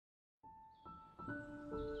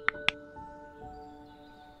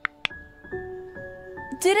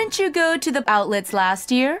Didn't you go to the outlets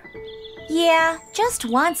last year? Yeah, just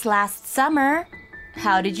once last summer.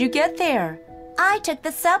 How did you get there? I took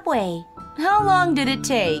the subway. How long did it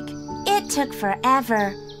take? It took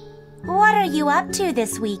forever. What are you up to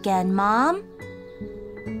this weekend, Mom?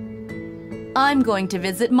 I'm going to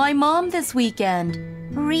visit my mom this weekend.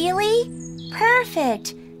 Really?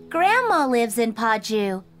 Perfect. Grandma lives in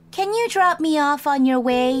Paju. Can you drop me off on your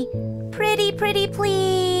way? Pretty,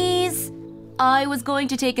 please. I was going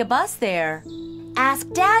to take a bus there.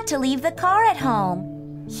 Ask Dad to leave the car at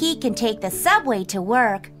home. He can take the subway to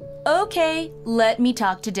work. Okay, let me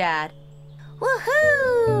talk to Dad.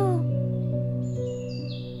 Woohoo!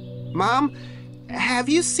 Mom, have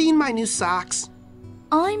you seen my new socks?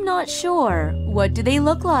 I'm not sure. What do they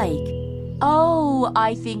look like? Oh,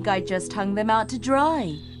 I think I just hung them out to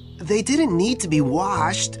dry. They didn't need to be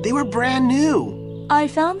washed. They were brand new. I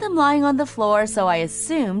found them lying on the floor, so I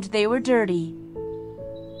assumed they were dirty.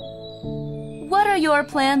 What are your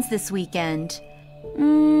plans this weekend?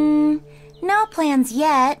 No plans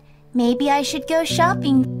yet. Maybe I should go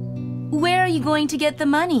shopping. Where are you going to get the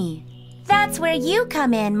money? That's where you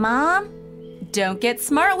come in, Mom. Don't get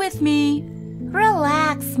smart with me.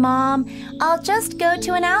 Relax, Mom. I'll just go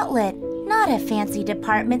to an outlet, not a fancy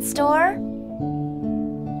department store.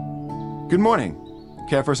 Good morning.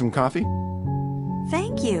 Care for some coffee?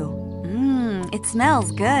 Thank you. It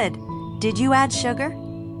smells good. Did you add sugar?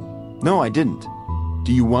 No, I didn't.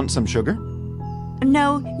 Do you want some sugar?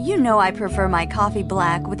 No, you know I prefer my coffee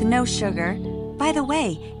black with no sugar. By the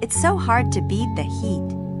way, it's so hard to beat the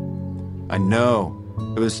heat. I know.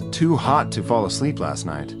 It was too hot to fall asleep last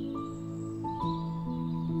night.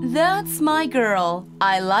 That's my girl.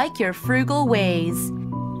 I like your frugal ways.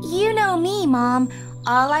 You know me, Mom.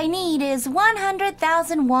 All I need is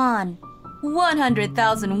 100,000 won.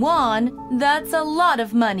 100,000 won? That's a lot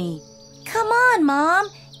of money. Come on, Mom.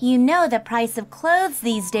 You know the price of clothes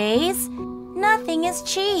these days. Nothing is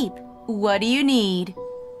cheap. What do you need?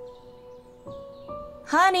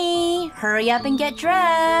 Honey, hurry up and get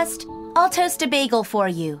dressed. I'll toast a bagel for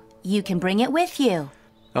you. You can bring it with you.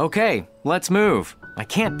 Okay, let's move. I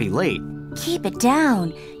can't be late. Keep it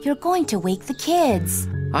down. You're going to wake the kids.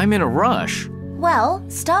 I'm in a rush. Well,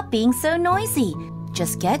 stop being so noisy.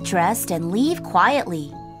 Just get dressed and leave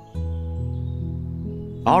quietly.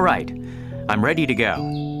 All right, I'm ready to go.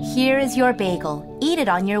 Here is your bagel. Eat it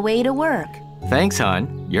on your way to work. Thanks,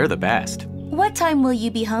 hon. You're the best. What time will you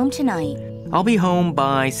be home tonight? I'll be home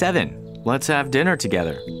by 7. Let's have dinner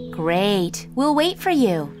together. Great. We'll wait for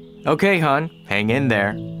you. Okay, hon. Hang in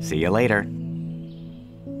there. See you later.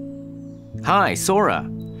 Hi, Sora.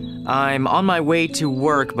 I'm on my way to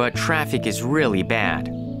work, but traffic is really bad.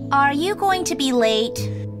 Are you going to be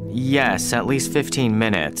late? Yes, at least 15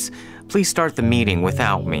 minutes. Please start the meeting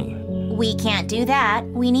without me. We can't do that.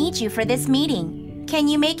 We need you for this meeting. Can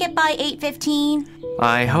you make it by 8:15?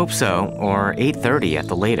 I hope so, or 8:30 at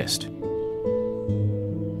the latest.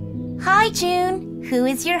 Hi, June. Who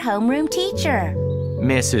is your homeroom teacher?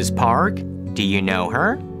 Mrs. Park? Do you know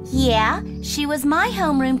her? Yeah, she was my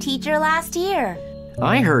homeroom teacher last year.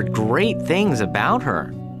 I heard great things about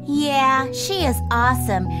her. Yeah, she is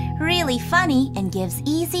awesome, really funny, and gives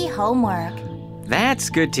easy homework. That's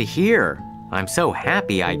good to hear. I'm so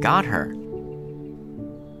happy I got her.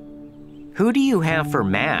 Who do you have for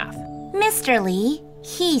math? Mr. Lee,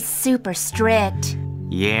 he's super strict.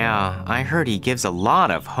 Yeah, I heard he gives a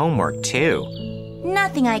lot of homework too.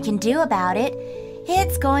 Nothing I can do about it.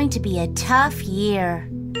 It's going to be a tough year.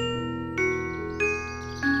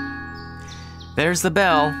 There's the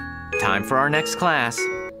bell. Time for our next class.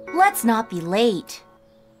 Let's not be late.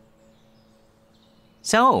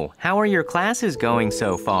 So, how are your classes going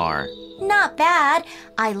so far? Not bad.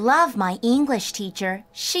 I love my English teacher.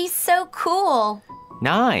 She's so cool.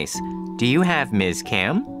 Nice. Do you have Ms.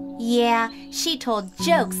 Kim? Yeah, she told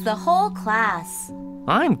jokes the whole class.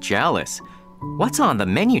 I'm jealous. What's on the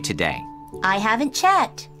menu today? I haven't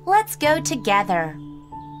checked. Let's go together.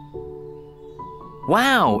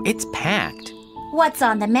 Wow, it's packed. What's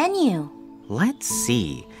on the menu? Let's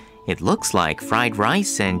see. It looks like fried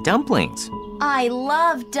rice and dumplings. I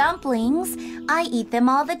love dumplings. I eat them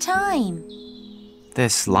all the time.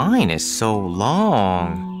 This line is so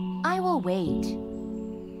long. I will wait.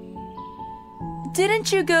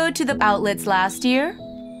 Didn't you go to the outlets last year?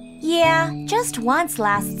 Yeah, just once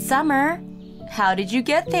last summer. How did you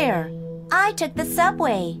get there? I took the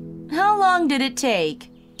subway. How long did it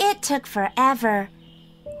take? It took forever.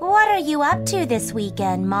 What are you up to this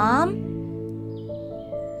weekend, Mom?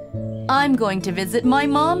 I'm going to visit my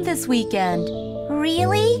mom this weekend.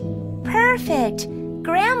 Really? Perfect.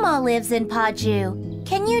 Grandma lives in Paju.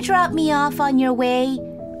 Can you drop me off on your way?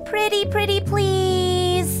 Pretty, pretty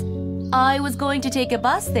please. I was going to take a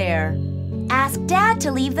bus there. Ask Dad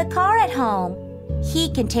to leave the car at home.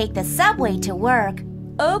 He can take the subway to work.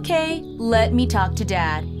 Okay, let me talk to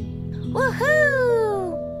Dad.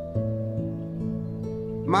 Woohoo!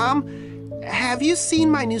 Mom, have you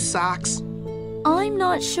seen my new socks? I'm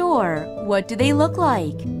not sure. What do they look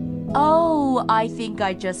like? Oh, I think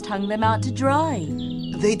I just hung them out to dry.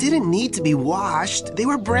 They didn't need to be washed. They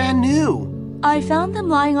were brand new. I found them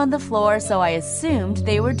lying on the floor, so I assumed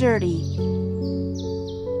they were dirty.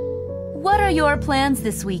 What are your plans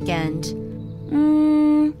this weekend?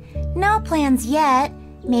 No plans yet.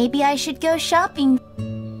 Maybe I should go shopping.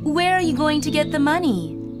 Where are you going to get the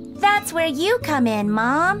money? That's where you come in,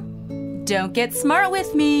 Mom. Don't get smart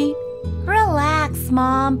with me. Relax,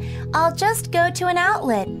 Mom. I'll just go to an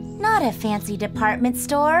outlet, not a fancy department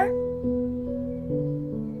store.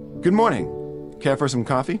 Good morning. Care for some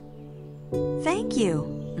coffee? Thank you.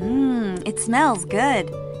 It smells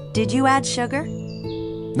good. Did you add sugar?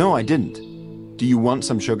 No, I didn't. Do you want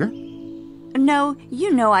some sugar? No,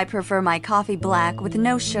 you know I prefer my coffee black with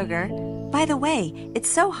no sugar. By the way, it's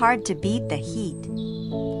so hard to beat the heat.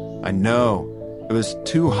 I know. It was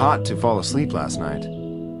too hot to fall asleep last night.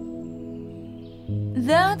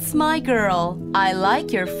 That's my girl. I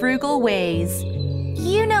like your frugal ways.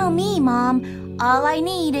 You know me, Mom. All I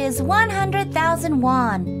need is 100,000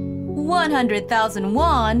 won. 100,000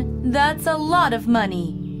 won? That's a lot of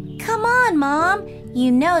money. Come on, Mom.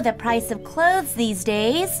 You know the price of clothes these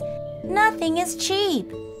days. Nothing is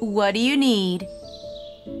cheap. What do you need?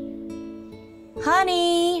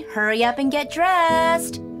 Honey, hurry up and get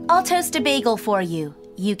dressed. I'll toast a bagel for you.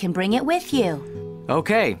 You can bring it with you.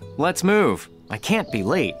 Okay, let's move. I can't be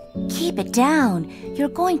late. Keep it down. You're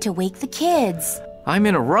going to wake the kids. I'm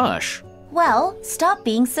in a rush. Well, stop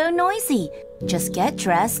being so noisy. Just get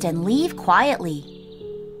dressed and leave quietly.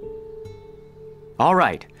 All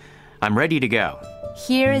right, I'm ready to go.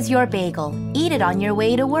 Here is your bagel. Eat it on your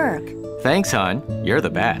way to work. Thanks, hon. You're the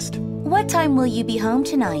best. What time will you be home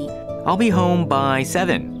tonight? I'll be home by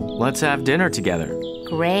 7. Let's have dinner together.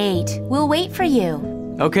 Great. We'll wait for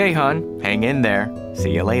you. Okay, hon. Hang in there.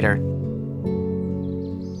 See you later.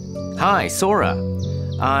 Hi, Sora.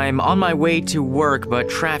 I'm on my way to work, but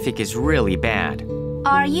traffic is really bad.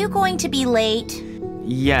 Are you going to be late?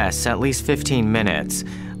 Yes, at least 15 minutes.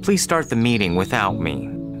 Please start the meeting without me.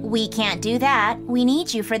 We can't do that. We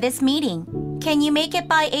need you for this meeting. Can you make it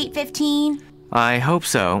by 8:15? I hope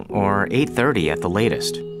so, or 8:30 at the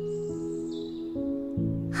latest.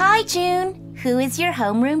 Hi, June. Who is your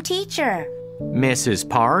homeroom teacher? Mrs.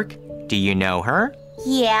 Park? Do you know her?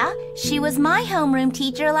 Yeah, she was my homeroom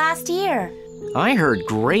teacher last year. I heard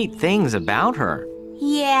great things about her.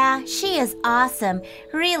 Yeah, she is awesome,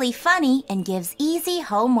 really funny, and gives easy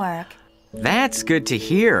homework. That's good to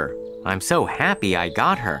hear. I'm so happy I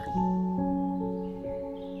got her.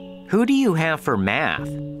 Who do you have for math?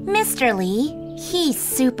 Mr. Lee, he's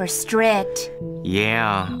super strict.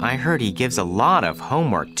 Yeah, I heard he gives a lot of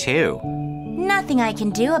homework too. Nothing I can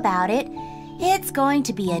do about it. It's going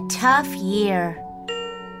to be a tough year.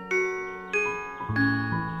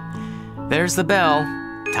 There's the bell.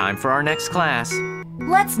 Time for our next class.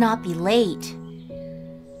 Let's not be late.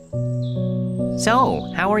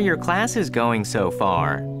 So, how are your classes going so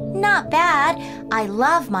far? Not bad. I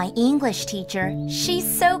love my English teacher. She's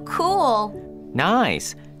so cool.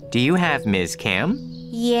 Nice. Do you have Ms. Kim?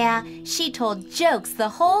 Yeah, she told jokes the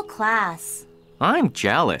whole class. I'm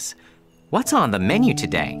jealous. What's on the menu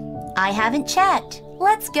today? I haven't checked.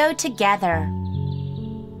 Let's go together.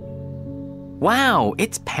 Wow,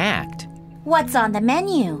 it's packed. What's on the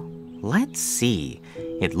menu? Let's see.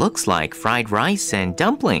 It looks like fried rice and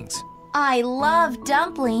dumplings. I love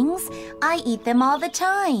dumplings. I eat them all the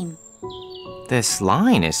time. This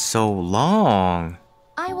line is so long.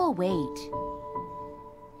 I will wait.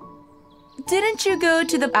 Didn't you go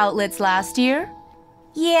to the outlets last year?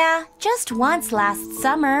 Yeah, just once last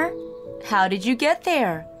summer. How did you get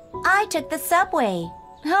there? I took the subway.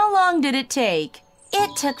 How long did it take?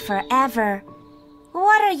 It took forever.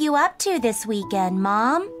 What are you up to this weekend,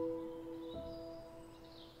 Mom?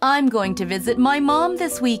 I'm going to visit my mom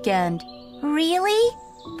this weekend. Really?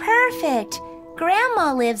 Perfect.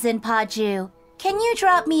 Grandma lives in Paju. Can you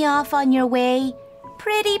drop me off on your way?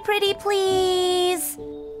 Pretty, pretty please.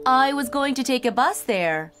 I was going to take a bus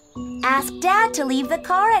there. Ask Dad to leave the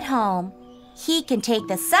car at home. He can take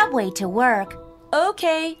the subway to work.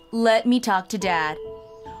 Okay, let me talk to Dad.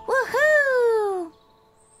 Woohoo!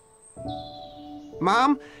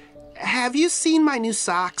 Mom, have you seen my new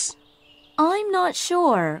socks? I'm not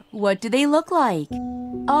sure. What do they look like?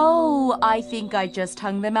 Oh, I think I just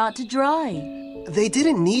hung them out to dry. They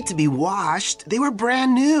didn't need to be washed. They were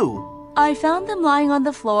brand new. I found them lying on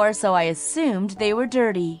the floor, so I assumed they were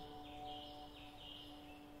dirty.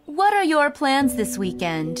 What are your plans this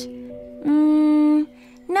weekend?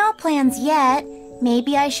 No plans yet.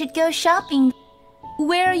 Maybe I should go shopping.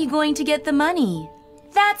 Where are you going to get the money?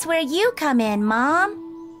 That's where you come in,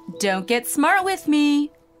 Mom. Don't get smart with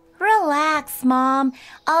me. Relax, Mom.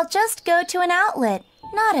 I'll just go to an outlet,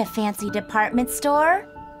 not a fancy department store.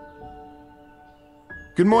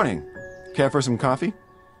 Good morning. Care for some coffee?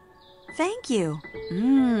 Thank you.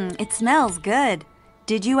 It smells good.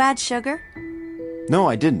 Did you add sugar? No,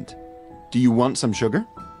 I didn't. Do you want some sugar?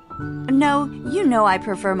 No, you know I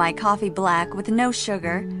prefer my coffee black with no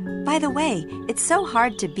sugar. By the way, it's so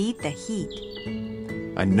hard to beat the heat.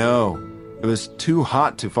 I know. It was too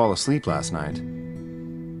hot to fall asleep last night.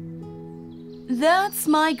 That's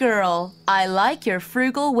my girl. I like your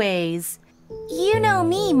frugal ways. You know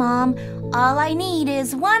me, Mom. All I need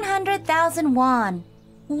is 100,000 won.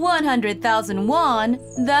 100,000 won?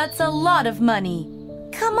 That's a lot of money.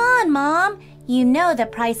 Come on, Mom. You know the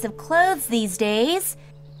price of clothes these days.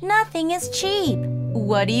 Nothing is cheap.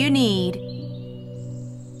 What do you need?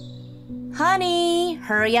 Honey,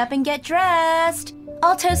 hurry up and get dressed.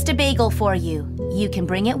 I'll toast a bagel for you. You can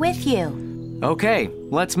bring it with you. Okay,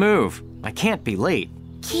 let's move. I can't be late.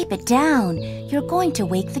 Keep it down. You're going to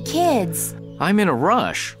wake the kids. I'm in a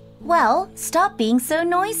rush. Well, stop being so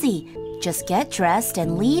noisy. Just get dressed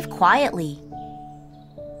and leave quietly.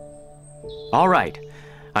 All right,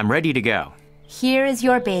 I'm ready to go. Here is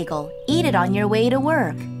your bagel. Eat it on your way to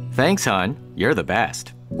work. Thanks, hon. You're the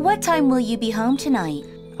best. What time will you be home tonight?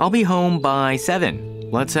 I'll be home by 7.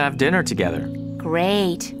 Let's have dinner together.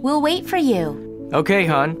 Great. We'll wait for you. Okay,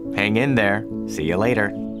 hon. Hang in there. See you later.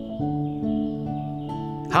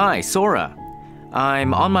 Hi, Sora.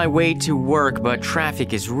 I'm on my way to work, but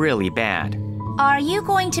traffic is really bad. Are you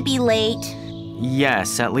going to be late?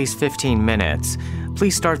 Yes, at least 15 minutes.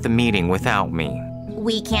 Please start the meeting without me.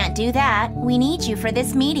 We can't do that. We need you for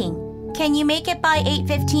this meeting. Can you make it by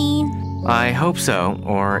 8:15? I hope so,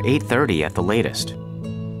 or 8:30 at the latest.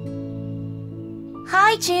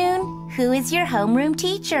 Hi, June. Who is your homeroom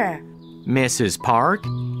teacher? Mrs. Park?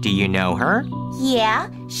 Do you know her? Yeah,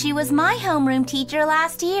 she was my homeroom teacher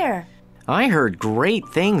last year. I heard great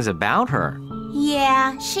things about her.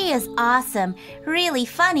 Yeah, she is awesome, really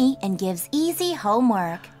funny, and gives easy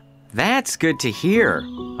homework. That's good to hear.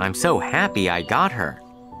 I'm so happy I got her.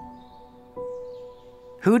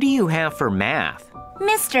 Who do you have for math?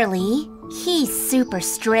 Mr. Lee, he's super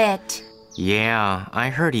strict. Yeah, I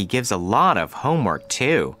heard he gives a lot of homework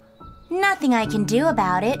too. Nothing I can do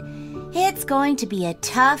about it. It's going to be a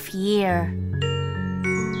tough year.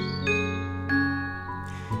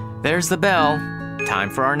 There's the bell. Time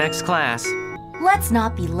for our next class. Let's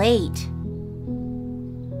not be late.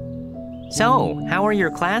 So, how are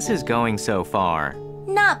your classes going so far?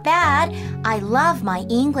 Not bad. I love my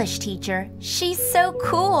English teacher. She's so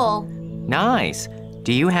cool. Nice.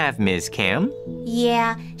 Do you have Ms. Kim?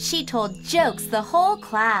 Yeah, she told jokes the whole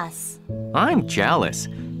class. I'm jealous.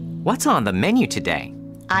 What's on the menu today?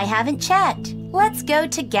 I haven't checked. Let's go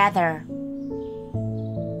together.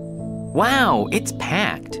 Wow, it's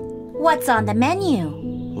packed. What's on the menu?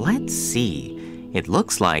 Let's see. It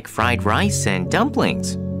looks like fried rice and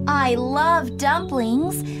dumplings. I love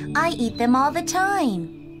dumplings. I eat them all the time.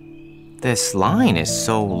 This line is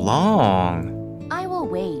so long. I will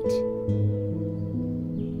wait.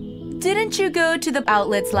 Didn't you go to the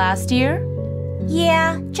outlets last year?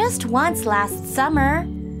 Yeah, just once last summer.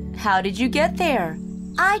 How did you get there?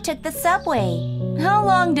 I took the subway. How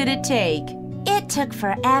long did it take? It took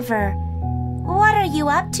forever. What are you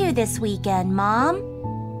up to this weekend, Mom?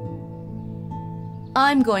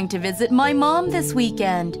 I'm going to visit my mom this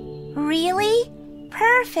weekend. Really?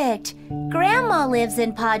 Perfect. Grandma lives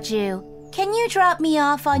in Paju. Can you drop me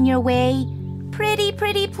off on your way? Pretty,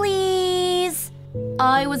 please.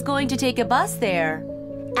 I was going to take a bus there.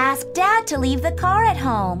 Ask Dad to leave the car at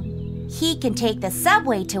home. He can take the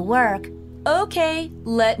subway to work. Okay,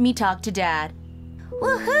 let me talk to Dad.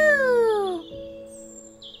 Woohoo!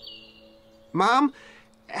 Mom,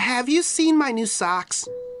 have you seen my new socks?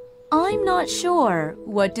 I'm not sure.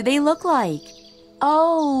 What do they look like?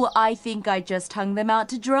 Oh, I think I just hung them out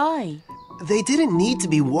to dry. They didn't need to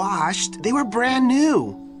be washed. They were brand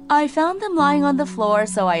new. I found them lying on the floor,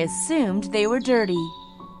 so I assumed they were dirty.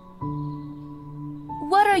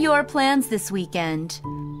 What are your plans this weekend?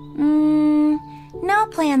 No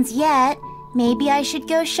plans yet. Maybe I should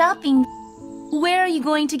go shopping. Where are you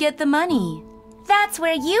going to get the money? That's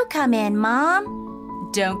where you come in,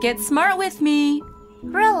 Mom. Don't get smart with me.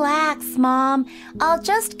 Relax, Mom. I'll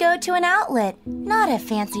just go to an outlet, not a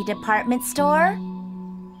fancy department store.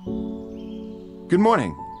 Good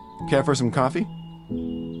morning. Care for some coffee?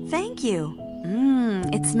 Thank you.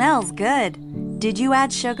 It smells good. Did you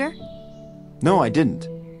add sugar? No, I didn't.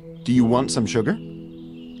 Do you want some sugar?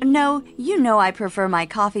 No, you know I prefer my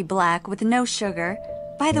coffee black with no sugar.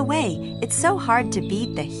 By the way, it's so hard to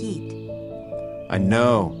beat the heat. I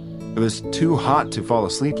know. It was too hot to fall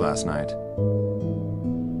asleep last night.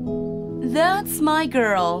 That's my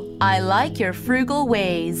girl. I like your frugal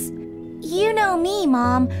ways. You know me,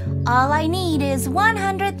 Mom. All I need is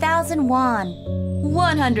 100,000 won.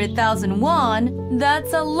 100,000 won?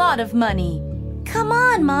 That's a lot of money. Come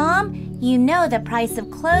on, Mom. You know the price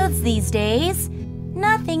of clothes these days.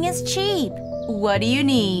 Nothing is cheap. What do you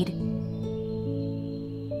need?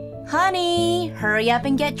 Honey, hurry up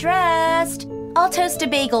and get dressed. I'll toast a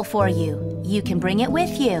bagel for you. You can bring it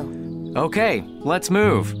with you. Okay, let's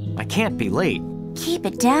move. I can't be late. Keep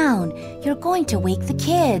it down. You're going to wake the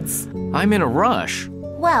kids. I'm in a rush.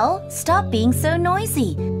 Well, stop being so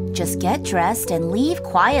noisy. Just get dressed and leave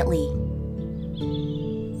quietly.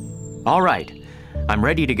 All right, I'm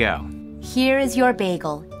ready to go. Here is your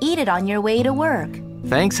bagel. Eat it on your way to work.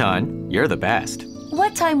 Thanks, hon. You're the best.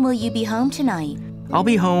 What time will you be home tonight? I'll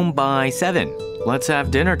be home by 7. Let's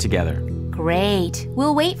have dinner together. Great.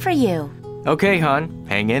 We'll wait for you. Okay, hon.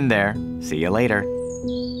 Hang in there. See you later.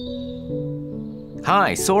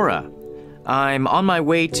 Hi, Sora. I'm on my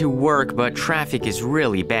way to work, but traffic is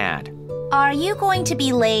really bad. Are you going to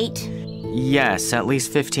be late? Yes, at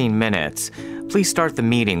least 15 minutes. Please start the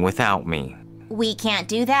meeting without me. We can't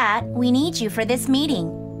do that. We need you for this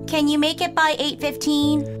meeting. Can you make it by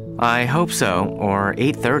 8:15? I hope so, or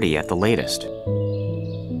 8:30 at the latest.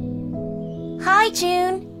 Hi,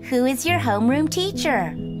 June. Who is your homeroom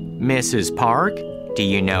teacher? Mrs. Park? Do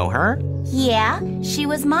you know her? Yeah, she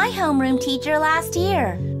was my homeroom teacher last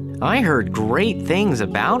year. I heard great things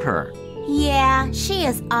about her. Yeah, she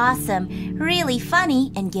is awesome, really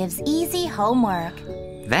funny, and gives easy homework.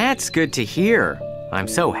 That's good to hear. I'm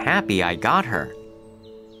so happy I got her.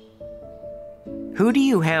 Who do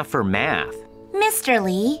you have for math? Mr.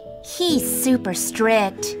 Lee, he's super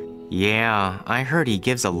strict. Yeah, I heard he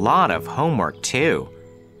gives a lot of homework too.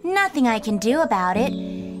 Nothing I can do about it.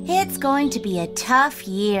 It's going to be a tough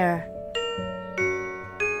year.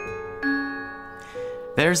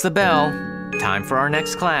 There's the bell. Time for our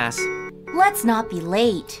next class. Let's not be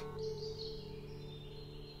late.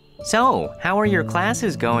 So, how are your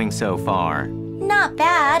classes going so far? Not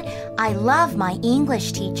bad. I love my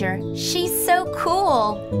English teacher. She's so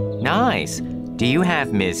cool. Nice. Do you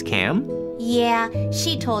have Ms. Kim? Yeah,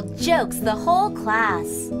 she told jokes the whole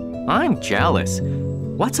class. I'm jealous.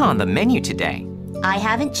 What's on the menu today? I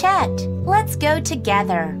haven't checked. Let's go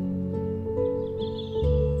together.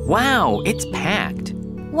 Wow, it's packed.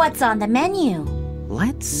 What's on the menu?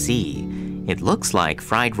 Let's see. It looks like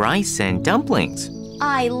fried rice and dumplings.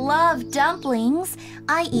 I love dumplings.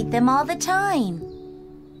 I eat them all the time.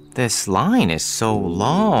 This line is so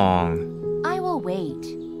long. I will wait.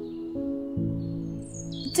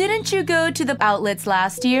 Didn't you go to the outlets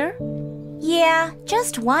last year? Yeah,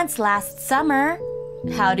 just once last summer.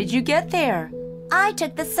 How did you get there? I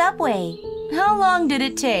took the subway. How long did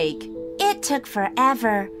it take? It took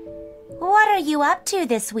forever. What are you up to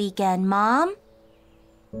this weekend, Mom?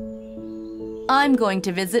 I'm going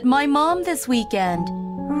to visit my mom this weekend.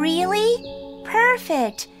 Really?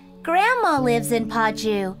 Perfect. Grandma lives in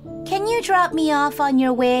Paju. Can you drop me off on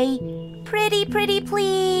your way? Pretty,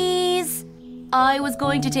 please. I was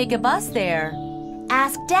going to take a bus there.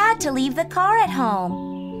 Ask Dad to leave the car at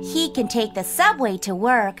home. He can take the subway to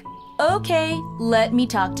work. Okay, let me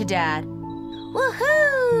talk to Dad.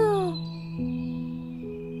 Woohoo!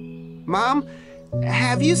 Mom,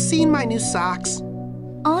 have you seen my new socks?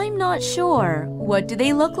 I'm not sure. What do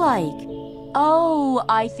they look like? Oh,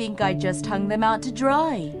 I think I just hung them out to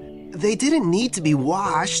dry. They didn't need to be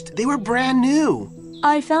washed. They were brand new.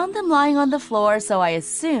 I found them lying on the floor, so I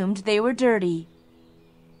assumed they were dirty.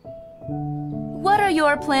 What are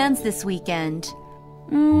your plans this weekend?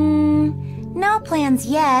 No plans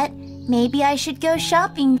yet. Maybe I should go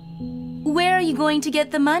shopping. Where are you going to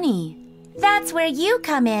get the money? That's where you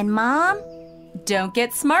come in, Mom. Don't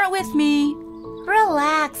get smart with me.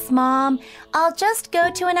 Relax, Mom. I'll just go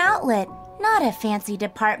to an outlet, not a fancy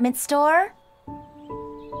department store.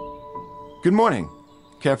 Good morning.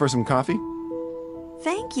 Care for some coffee?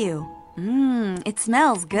 Thank you. It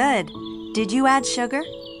smells good. Did you add sugar?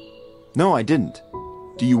 No, I didn't.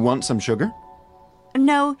 Do you want some sugar?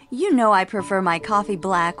 No, you know I prefer my coffee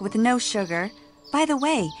black with no sugar. By the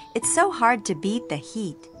way, it's so hard to beat the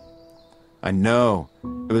heat. I know.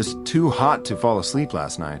 It was too hot to fall asleep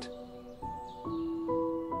last night.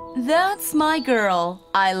 That's my girl.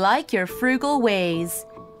 I like your frugal ways.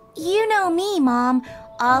 You know me, Mom.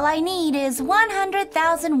 All I need is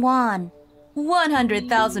 100,000 won.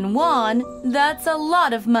 100,000 won? That's a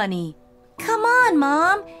lot of money. Come on,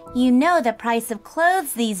 Mom. You know the price of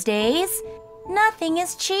clothes these days. Nothing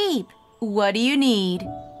is cheap. What do you need?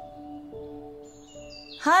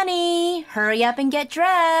 Honey, hurry up and get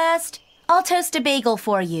dressed. I'll toast a bagel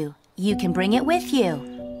for you. You can bring it with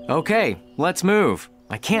you. Okay, let's move.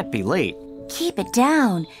 I can't be late. Keep it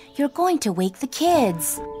down. You're going to wake the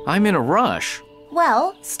kids. I'm in a rush.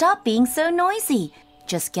 Well, stop being so noisy.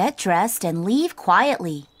 Just get dressed and leave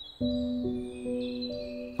quietly.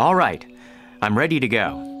 All right, I'm ready to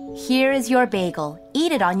go. Here is your bagel.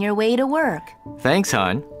 Eat it on your way to work. Thanks,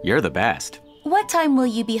 hon. You're the best. What time will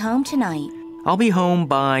you be home tonight? I'll be home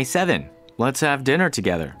by 7. Let's have dinner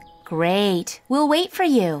together. Great. We'll wait for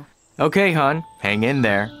you. Okay, hon. Hang in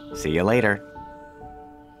there. See you later.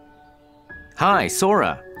 Hi,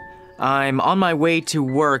 Sora. I'm on my way to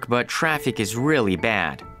work, but traffic is really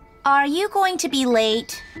bad. Are you going to be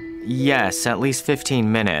late? Yes, at least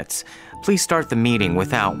 15 minutes. Please start the meeting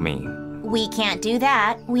without me. We can't do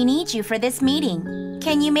that. We need you for this meeting.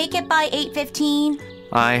 Can you make it by 8:15?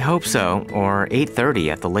 I hope so, or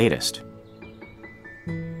 8:30 at the latest.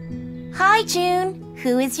 Hi, June.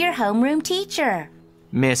 Who is your homeroom teacher?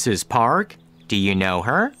 Mrs. Park? Do you know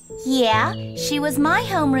her? Yeah, she was my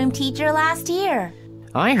homeroom teacher last year.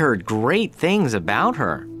 I heard great things about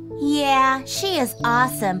her. Yeah, she is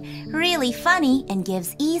awesome, really funny, and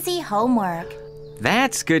gives easy homework.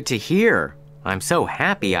 That's good to hear. I'm so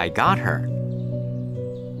happy I got her.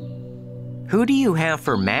 Who do you have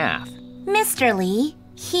for math? Mr. Lee,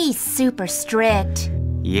 he's super strict.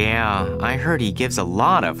 Yeah, I heard he gives a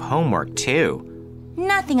lot of homework too.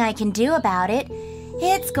 Nothing I can do about it.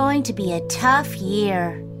 It's going to be a tough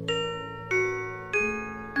year.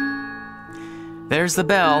 There's the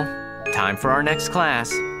bell. Time for our next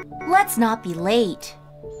class. Let's not be late.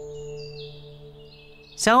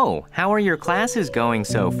 So, how are your classes going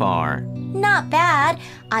so far? Not bad.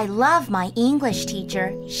 I love my English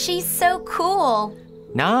teacher. She's so cool.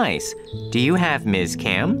 Nice. Do you have Ms.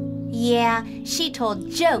 Kim? Yeah, she told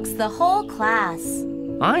jokes the whole class.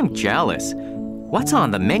 I'm jealous. What's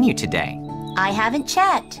on the menu today? I haven't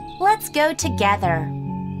checked. Let's go together.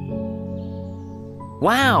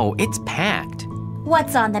 Wow, it's packed.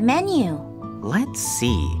 What's on the menu? Let's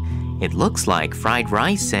see. It looks like fried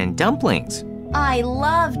rice and dumplings. I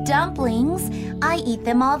love dumplings. I eat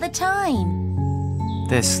them all the time.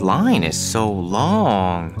 This line is so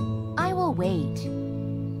long. I will wait.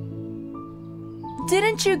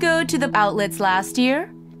 Didn't you go to the outlets last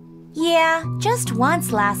year? Yeah, just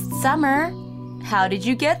once last summer. How did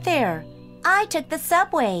you get there? I took the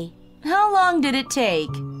subway. How long did it take?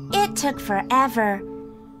 It took forever.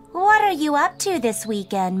 What are you up to this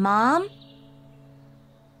weekend, Mom?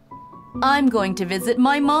 I'm going to visit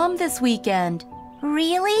my mom this weekend.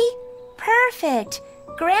 Really? Perfect.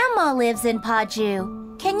 Grandma lives in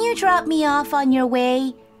Paju. Can you drop me off on your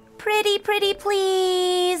way? Pretty,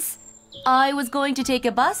 please. I was going to take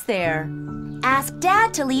a bus there. Ask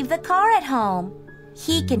Dad to leave the car at home.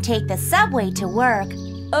 He can take the subway to work.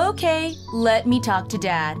 Okay, let me talk to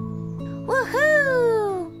Dad.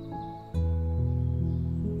 Woohoo!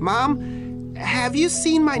 Mom, have you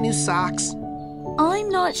seen my new socks? I'm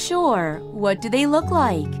not sure. What do they look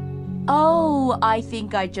like? Oh, I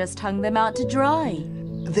think I just hung them out to dry.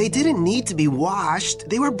 They didn't need to be washed.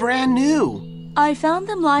 They were brand new. I found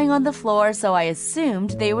them lying on the floor, so I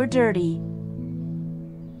assumed they were dirty.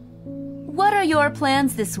 What are your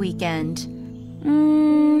plans this weekend?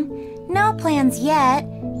 No plans yet.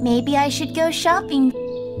 Maybe I should go shopping.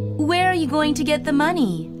 Where are you going to get the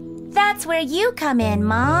money? That's where you come in,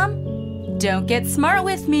 Mom. Don't get smart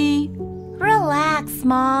with me. Relax,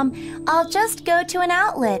 Mom. I'll just go to an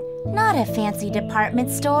outlet, not a fancy department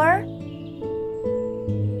store.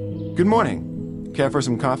 Good morning. Care for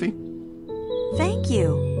some coffee? Thank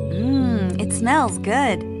you. It smells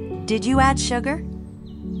good. Did you add sugar?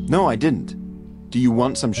 No, I didn't. Do you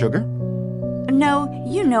want some sugar? No,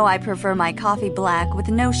 you know I prefer my coffee black with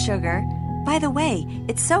no sugar. By the way,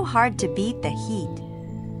 it's so hard to beat the heat.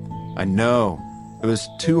 I know. It was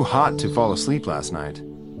too hot to fall asleep last night.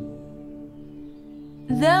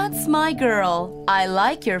 That's my girl. I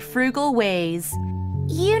like your frugal ways.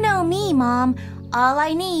 You know me, Mom. All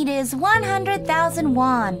I need is 100,000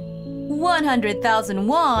 won. 100,000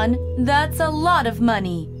 won? That's a lot of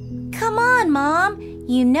money. Come on, Mom.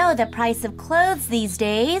 You know the price of clothes these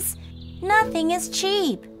days. Nothing is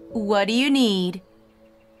cheap. What do you need?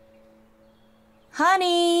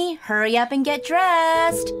 Honey, hurry up and get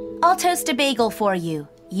dressed. I'll toast a bagel for you.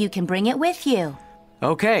 You can bring it with you.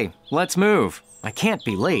 Okay, let's move. I can't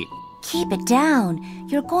be late. Keep it down.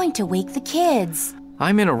 You're going to wake the kids.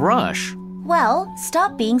 I'm in a rush. Well,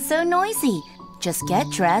 stop being so noisy. Just get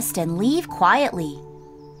dressed and leave quietly.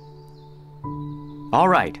 All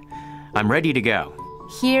right, I'm ready to go.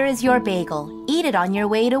 Here is your bagel. Eat it on your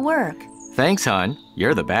way to work. Thanks, hon.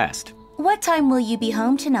 You're the best. What time will you be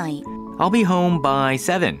home tonight? I'll be home by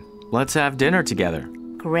 7. Let's have dinner together.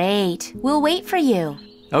 Great. We'll wait for you.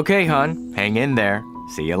 Okay, hon. Hang in there.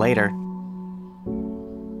 See you later.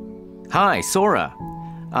 Hi, Sora.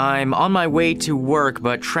 I'm on my way to work,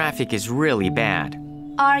 but traffic is really bad.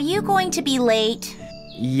 Are you going to be late?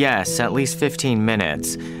 Yes, at least 15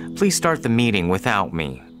 minutes. Please start the meeting without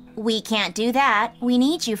me. We can't do that. We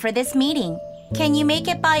need you for this meeting. Can you make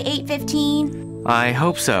it by 8:15? I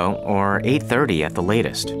hope so, or 8:30 at the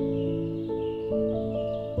latest.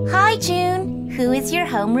 Hi, June. Who is your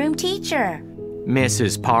homeroom teacher?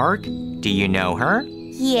 Mrs. Park? Do you know her?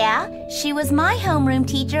 Yeah, she was my homeroom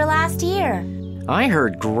teacher last year. I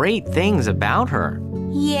heard great things about her.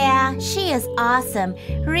 Yeah, she is awesome,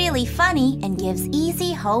 really funny, and gives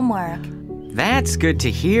easy homework. That's good to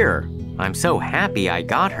hear. I'm so happy I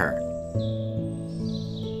got her.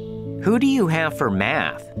 Who do you have for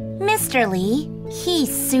math? Mr. Lee,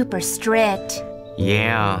 he's super strict.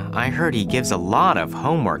 Yeah, I heard he gives a lot of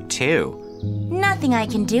homework too. Nothing I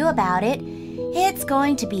can do about it. It's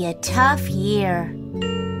going to be a tough year.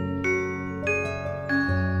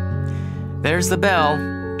 There's the bell.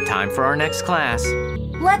 Time for our next class.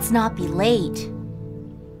 Let's not be late.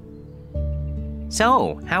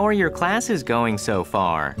 So, how are your classes going so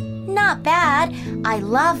far? Not bad. I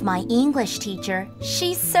love my English teacher.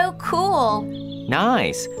 She's so cool.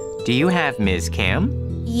 Nice. Do you have Ms.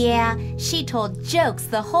 Kim? Yeah, she told jokes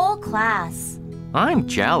the whole class. I'm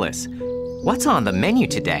jealous. What's on the menu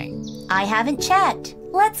today? I haven't checked.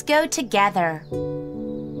 Let's go together.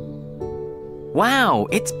 Wow,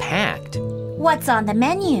 it's packed. What's on the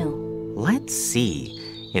menu? Let's see.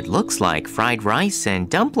 It looks like fried rice and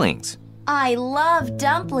dumplings. I love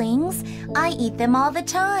dumplings. I eat them all the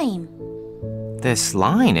time. This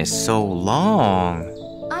line is so long.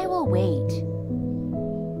 I will wait.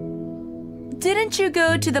 Didn't you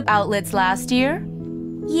go to the outlets last year?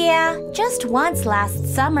 Yeah, just once last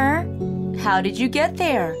summer. How did you get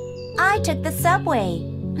there? I took the subway.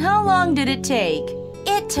 How long did it take?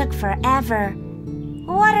 It took forever.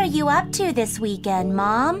 What are you up to this weekend,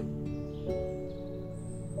 Mom?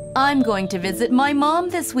 I'm going to visit my mom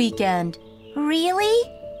this weekend.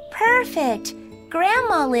 Really? Perfect.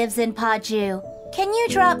 Grandma lives in Paju. Can you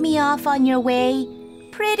drop me off on your way?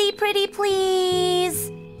 Pretty,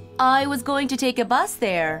 please. I was going to take a bus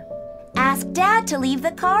there. Ask Dad to leave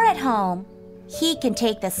the car at home. He can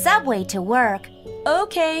take the subway to work.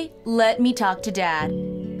 Okay, let me talk to Dad.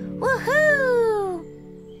 Woohoo!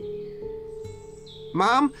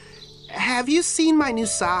 Mom, have you seen my new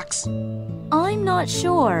socks? I'm not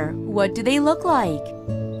sure. What do they look like?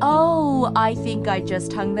 Oh, I think I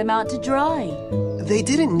just hung them out to dry. They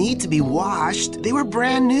didn't need to be washed. They were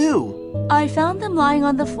brand new. I found them lying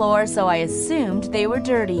on the floor, so I assumed they were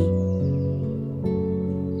dirty.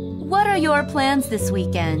 What are your plans this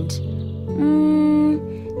weekend?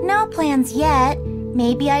 No plans yet.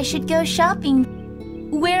 Maybe I should go shopping.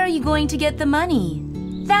 Where are you going to get the money?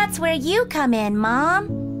 That's where you come in,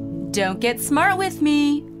 Mom. Don't get smart with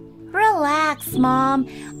me. Relax, Mom.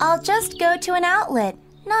 I'll just go to an outlet,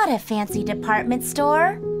 not a fancy department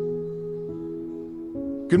store.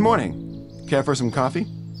 Good morning. Care for some coffee?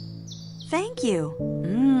 Thank you.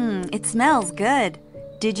 It smells good.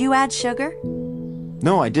 Did you add sugar?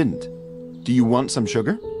 No, I didn't. Do you want some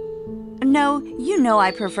sugar? No, you know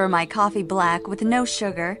I prefer my coffee black with no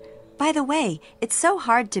sugar. By the way, it's so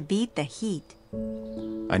hard to beat the heat.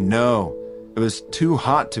 I know. It was too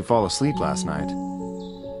hot to fall asleep last night.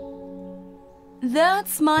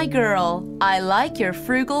 That's my girl. I like your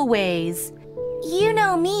frugal ways. You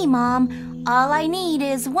know me, Mom. All I need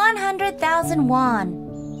is 100,000 won.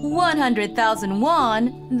 100,000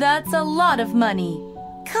 won? That's a lot of money.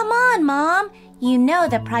 Come on, Mom. You know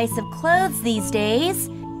the price of clothes these days.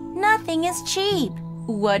 Nothing is cheap.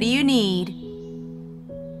 What do you need?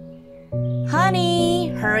 Honey,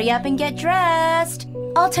 hurry up and get dressed.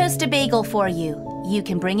 I'll toast a bagel for you. You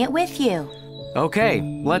can bring it with you. Okay,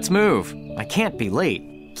 let's move. I can't be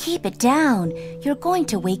late. Keep it down. You're going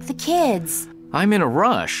to wake the kids. I'm in a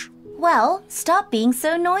rush. Well, stop being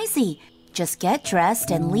so noisy. Just get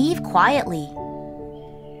dressed and leave quietly.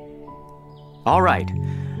 All right,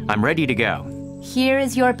 I'm ready to go. Here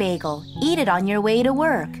is your bagel. Eat it on your way to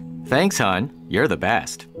work. Thanks, hon. You're the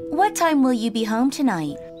best. What time will you be home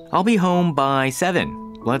tonight? I'll be home by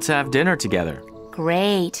 7. Let's have dinner together.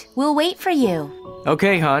 Great. We'll wait for you.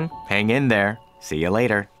 Okay, hon. Hang in there. See you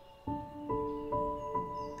later.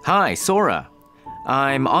 Hi, Sora.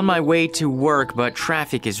 I'm on my way to work, but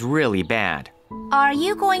traffic is really bad. Are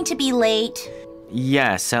you going to be late?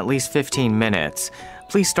 Yes, at least 15 minutes.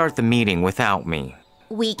 Please start the meeting without me.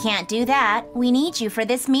 We can't do that. We need you for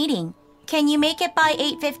this meeting. Can you make it by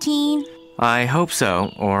 8:15? I hope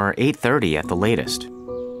so, or 8:30 at the latest.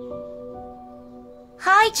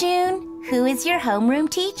 Hi, June. Who is your homeroom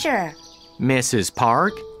teacher? Mrs.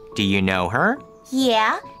 Park? Do you know her?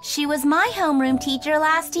 Yeah, she was my homeroom teacher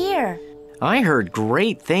last year. I heard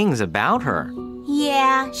great things about her.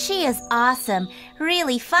 Yeah, she is awesome,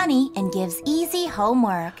 really funny, and gives easy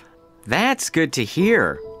homework. That's good to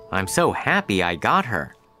hear. I'm so happy I got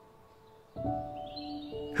her.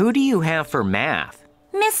 Who do you have for math?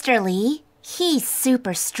 Mr. Lee, he's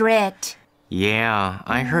super strict. Yeah,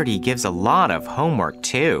 I heard he gives a lot of homework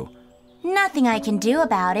too. Nothing I can do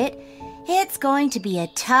about it. It's going to be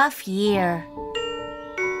a tough year.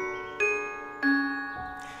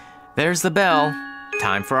 There's the bell.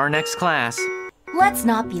 Time for our next class. Let's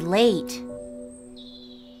not be late.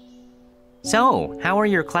 So, how are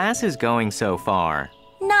your classes going so far?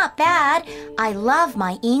 Not bad. I love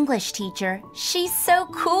my English teacher. She's so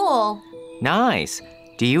cool. Nice.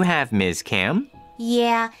 Do you have Ms. Kim?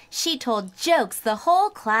 Yeah, she told jokes the whole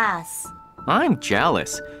class. I'm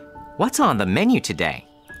jealous. What's on the menu today?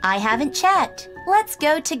 I haven't checked. Let's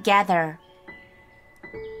go together.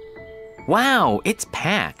 Wow, it's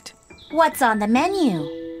packed. What's on the menu?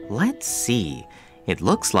 Let's see. It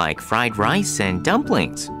looks like fried rice and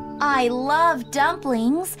dumplings. I love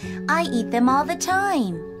dumplings. I eat them all the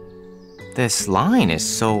time. This line is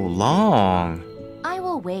so long. I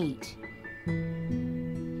will wait.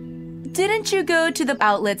 Didn't you go to the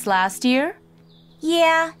outlets last year?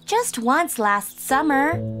 Yeah, just once last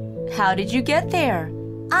summer. How did you get there?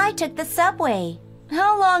 I took the subway.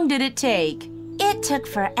 How long did it take? It took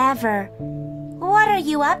forever. What are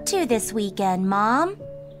you up to this weekend, Mom?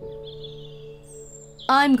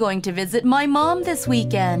 I'm going to visit my mom this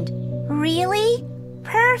weekend. Really?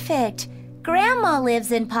 Perfect. Grandma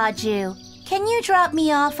lives in Paju. Can you drop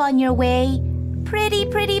me off on your way? Pretty,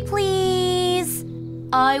 please.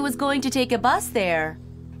 I was going to take a bus there.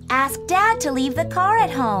 Ask Dad to leave the car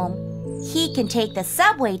at home. He can take the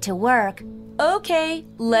subway to work. Okay,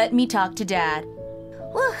 let me talk to Dad.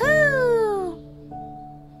 Woohoo!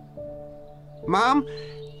 Mom,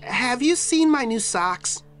 have you seen my new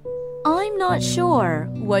socks? I'm not sure.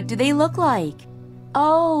 What do they look like?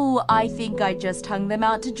 Oh, I think I just hung them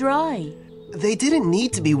out to dry. They didn't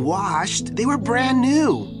need to be washed. They were brand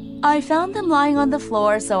new. I found them lying on the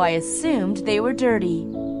floor, so I assumed they were dirty.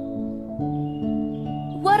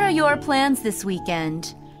 What are your plans this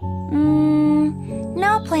weekend?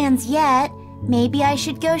 No plans yet. Maybe I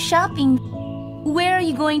should go shopping. Where are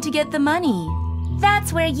you going to get the money?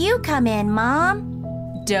 That's where you come in,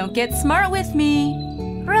 Mom. Don't get smart with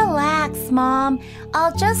me. Relax, Mom.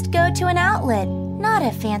 I'll just go to an outlet, not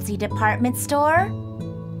a fancy department store.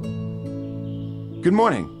 Good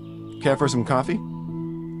morning. Care for some coffee?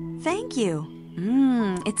 Thank you.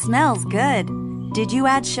 It smells good. Did you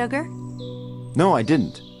add sugar? No, I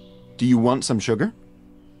didn't. Do you want some sugar?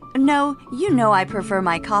 No, you know I prefer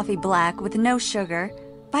my coffee black with no sugar.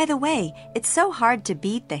 By the way, it's so hard to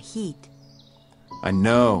beat the heat. I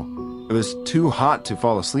know. It was too hot to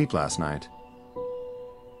fall asleep last night.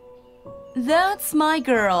 That's my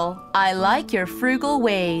girl. I like your frugal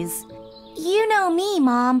ways. You know me,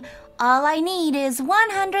 Mom. All I need is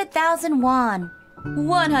 100,000 won.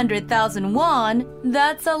 100,000 won?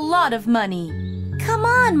 That's a lot of money. Come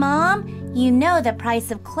on, Mom. You know the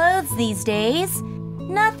price of clothes these days.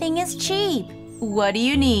 Nothing is cheap. What do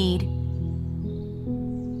you need?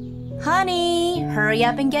 Honey, hurry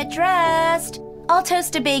up and get dressed. I'll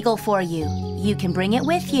toast a bagel for you. You can bring it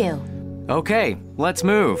with you. Okay, let's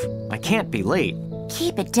move. I can't be late.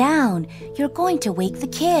 Keep it down. You're going to wake the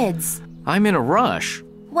kids. I'm in a rush.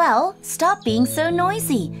 Well, stop being so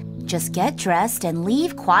noisy. Just get dressed and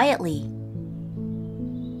leave quietly.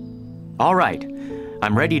 All right,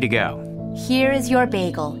 I'm ready to go. Here is your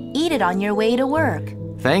bagel. Eat it on your way to work.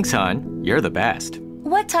 Thanks, hon. You're the best.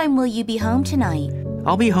 What time will you be home tonight?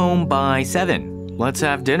 I'll be home by 7. Let's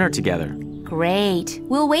have dinner together. Great.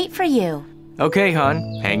 We'll wait for you. Okay,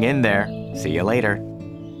 hon. Hang in there. See you later.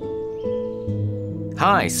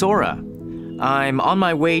 Hi, Sora. I'm on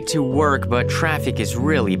my way to work, but traffic is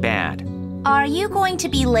really bad. Are you going to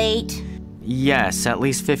be late? Yes, at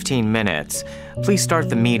least 15 minutes. Please start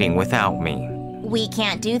the meeting without me. We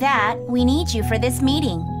can't do that. We need you for this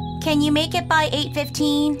meeting. Can you make it by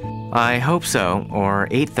 8:15? I hope so, or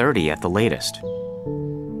 8:30 at the latest.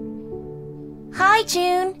 Hi,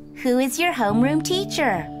 June. Who is your homeroom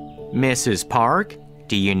teacher? Mrs. Park?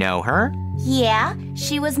 Do you know her? Yeah,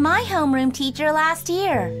 she was my homeroom teacher last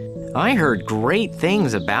year. I heard great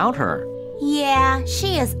things about her. Yeah,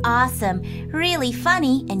 she is awesome, really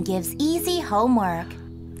funny, and gives easy homework.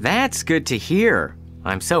 That's good to hear.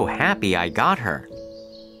 I'm so happy I got her.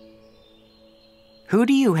 Who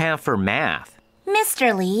do you have for math?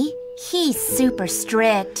 Mr. Lee, he's super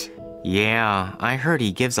strict. Yeah, I heard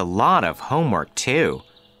he gives a lot of homework too.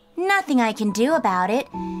 Nothing I can do about it.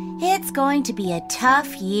 It's going to be a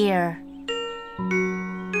tough year.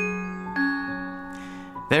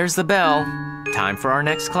 There's the bell. Time for our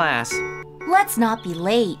next class. Let's not be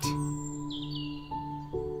late.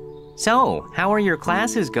 So, how are your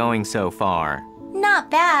classes going so far?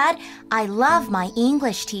 Not bad. I love my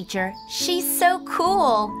English teacher. She's so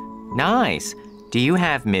cool. Nice. Do you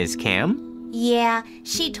have Ms. Kim? Yeah,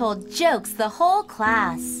 she told jokes the whole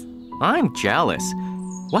class. I'm jealous.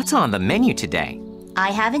 What's on the menu today?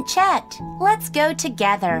 I haven't checked. Let's go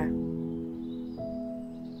together.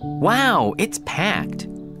 Wow, it's packed.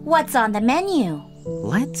 What's on the menu?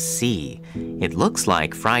 Let's see. It looks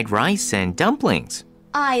like fried rice and dumplings.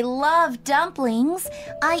 I love dumplings.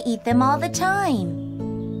 I eat them all the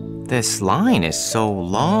time. This line is so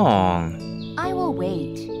long. I will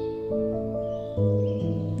wait.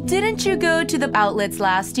 Didn't you go to the outlets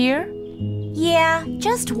last year? Yeah,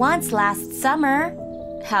 just once last summer.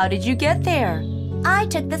 How did you get there? I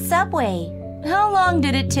took the subway. How long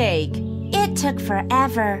did it take? It took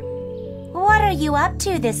forever. What are you up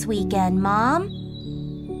to this weekend, Mom?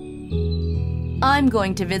 I'm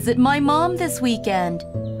going to visit my mom this weekend.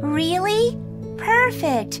 Really?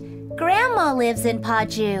 Perfect. Grandma lives in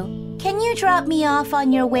Paju. Can you drop me off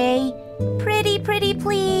on your way? Pretty,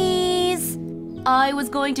 please. I was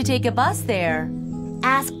going to take a bus there.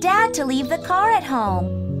 Ask Dad to leave the car at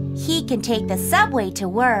home. He can take the subway to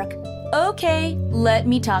work. Okay, let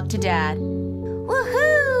me talk to Dad. Woohoo!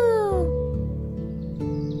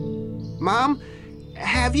 Mom,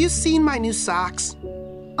 have you seen my new socks?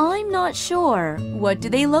 I'm not sure. What do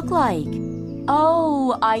they look like?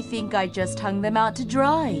 Oh, I think I just hung them out to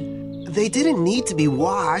dry. They didn't need to be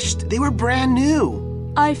washed. They were brand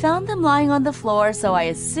new. I found them lying on the floor, so I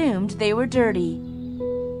assumed they were dirty.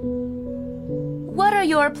 What are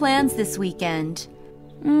your plans this weekend?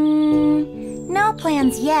 No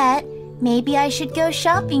plans yet. Maybe I should go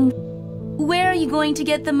shopping. Where are you going to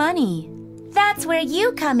get the money? That's where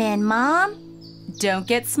you come in, Mom. Don't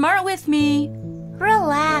get smart with me.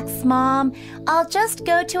 Relax, Mom. I'll just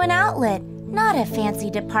go to an outlet, not a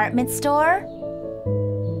fancy department store.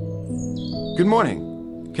 Good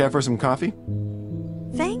morning. Care for some coffee?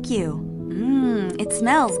 Thank you. It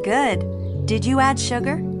smells good. Did you add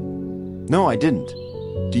sugar? No, I didn't.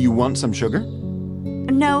 Do you want some sugar?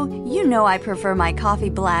 No, you know I prefer my coffee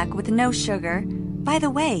black with no sugar. By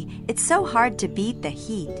the way, it's so hard to beat the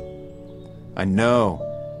heat. I know.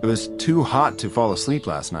 It was too hot to fall asleep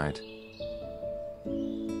last night.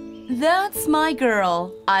 That's my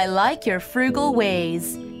girl. I like your frugal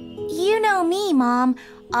ways. You know me, Mom.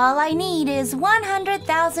 All I need is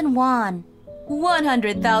 100,000 won.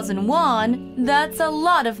 100,000 won? That's a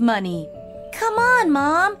lot of money. Come on,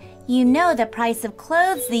 Mom. You know the price of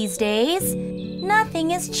clothes these days.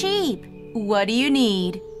 Nothing is cheap. What do you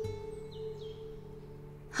need?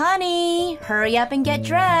 Honey, hurry up and get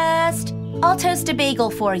dressed. I'll toast a bagel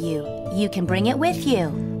for you. You can bring it with you.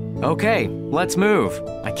 Okay, let's move.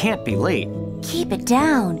 I can't be late. Keep it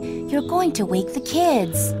down. You're going to wake the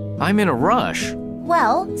kids. I'm in a rush.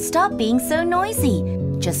 Well, stop being so noisy.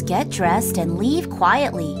 Just get dressed and leave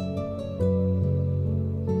quietly.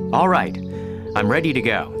 All right, I'm ready to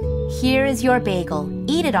go. Here is your bagel.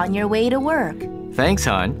 Eat it on your way to work. Thanks,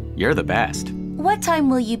 hon. You're the best. What time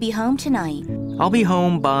will you be home tonight? I'll be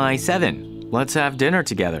home by 7. Let's have dinner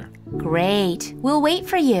together. Great. We'll wait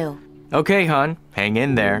for you. Okay, hon. Hang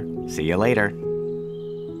in there. See you later.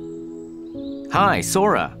 Hi,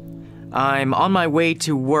 Sora. I'm on my way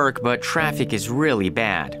to work, but traffic is really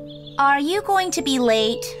bad. Are you going to be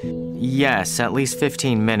late? Yes, at least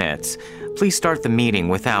 15 minutes. Please start the meeting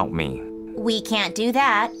without me. We can't do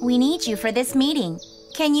that. We need you for this meeting.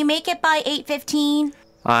 Can you make it by 8:15?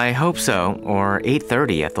 I hope so, or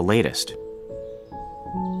 8:30 at the latest.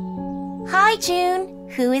 Hi, June.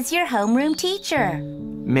 Who is your homeroom teacher?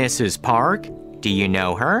 Mrs. Park? Do you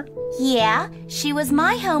know her? Yeah, she was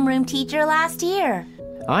my homeroom teacher last year.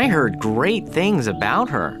 I heard great things about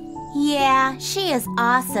her. Yeah, she is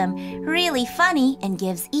awesome, really funny, and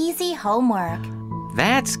gives easy homework.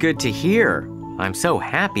 That's good to hear. I'm so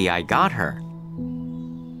happy I got her.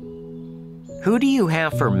 Who do you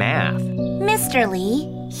have for math? Mr. Lee,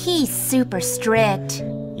 he's super strict.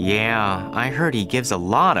 Yeah, I heard he gives a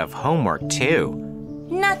lot of homework too.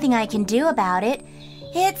 Nothing I can do about it.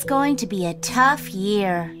 It's going to be a tough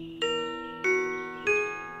year.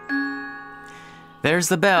 There's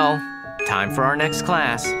the bell. Time for our next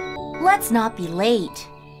class. Let's not be late.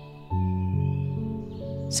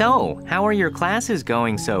 So, how are your classes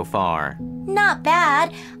going so far? Not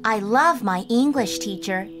bad. I love my English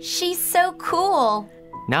teacher. She's so cool.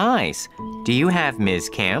 Nice. Do you have Ms.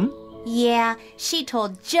 Kim? Yeah, she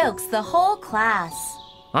told jokes the whole class.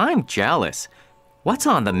 I'm jealous. What's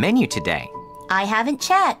on the menu today? I haven't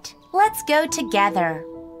checked. Let's go together.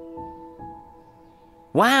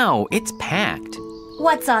 Wow, it's packed.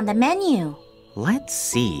 What's on the menu? Let's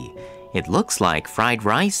see. It looks like fried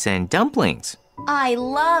rice and dumplings. I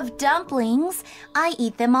love dumplings. I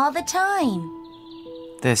eat them all the time.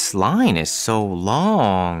 This line is so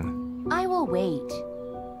long. I will wait.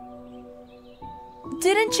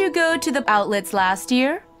 Didn't you go to the outlets last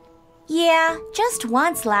year? Yeah, just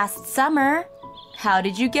once last summer. How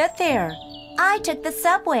did you get there? I took the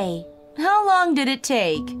subway. How long did it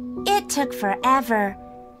take? It took forever.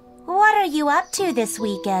 What are you up to this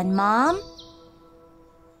weekend, Mom?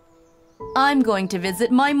 I'm going to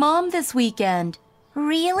visit my mom this weekend.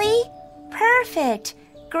 Really? Perfect.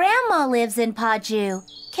 Grandma lives in Paju.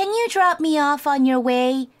 Can you drop me off on your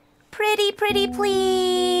way? Pretty,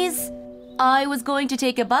 please. I was going to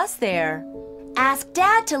take a bus there. Ask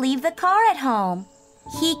Dad to leave the car at home.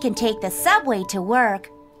 He can take the subway to work.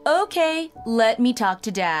 Okay, let me talk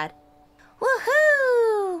to Dad.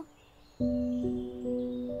 Woohoo!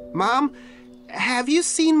 Mom, have you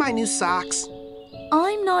seen my new socks?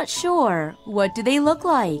 I'm not sure. What do they look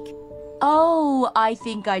like? Oh, I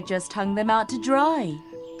think I just hung them out to dry.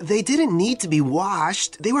 They didn't need to be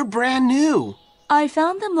washed. They were brand new. I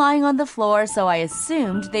found them lying on the floor, so I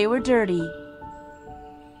assumed they were dirty.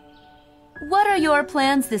 What are your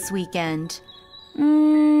plans this weekend?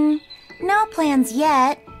 No plans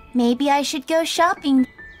yet. Maybe I should go shopping.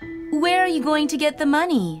 Where are you going to get the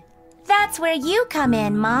money? That's where you come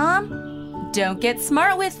in, Mom. Don't get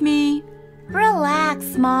smart with me.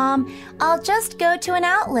 Relax, Mom. I'll just go to an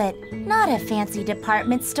outlet, not a fancy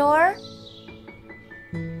department store.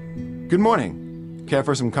 Good morning. Care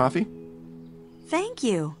for some coffee? Thank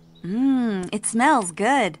you. It smells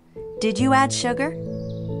good. Did you add sugar?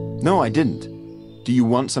 No, I didn't. Do you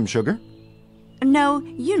want some sugar? No,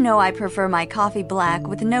 you know I prefer my coffee black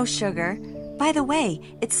with no sugar. By the way,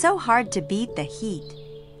 it's so hard to beat the heat.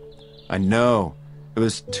 I know. It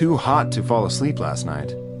was too hot to fall asleep last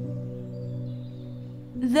night.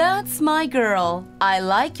 That's my girl. I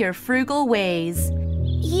like your frugal ways.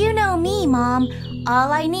 You know me, Mom.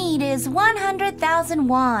 All I need is 100,000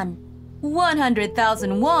 won.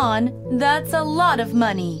 100,000 won? That's a lot of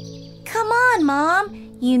money. Come on,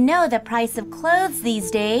 Mom. You know the price of clothes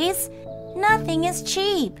these days. Nothing is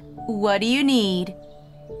cheap. What do you need?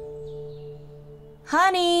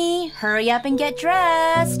 Honey, hurry up and get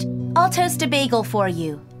dressed. I'll toast a bagel for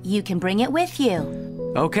you. You can bring it with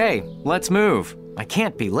you. Okay, let's move. I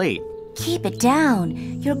can't be late. Keep it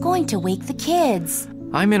down. You're going to wake the kids.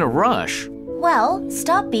 I'm in a rush. Well,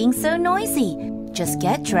 stop being so noisy. Just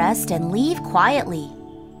get dressed and leave quietly.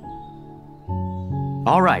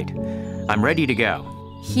 All right, I'm ready to go.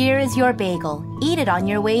 Here is your bagel. Eat it on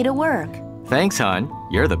your way to work. Thanks, hon.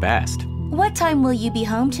 You're the best. What time will you be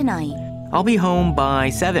home tonight? I'll be home by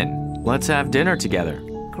 7. Let's have dinner together.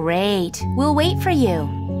 Great. We'll wait for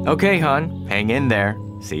you. Okay, hon. Hang in there.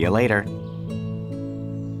 See you later.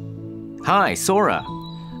 Hi, Sora.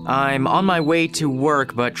 I'm on my way to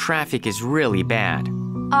work, but traffic is really bad.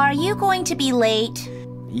 Are you going to be late?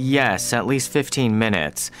 Yes, at least 15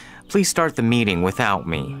 minutes. Please start the meeting without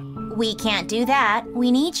me. We can't do that.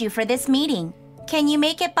 We need you for this meeting. Can you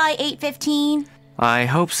make it by 8:15? I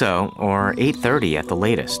hope so, or 8:30 at the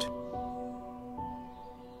latest.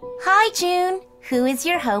 Hi, June. Who is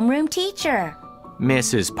your homeroom teacher?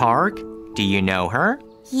 Mrs. Park? Do you know her?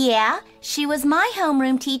 Yeah, she was my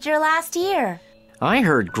homeroom teacher last year. I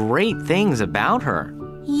heard great things about her.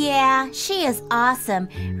 Yeah, she is awesome,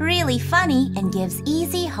 really funny, and gives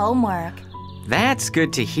easy homework. That's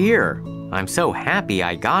good to hear. I'm so happy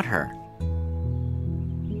I got her.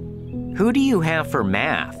 Who do you have for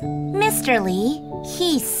math? Mr. Lee,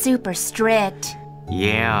 he's super strict.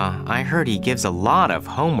 Yeah, I heard he gives a lot of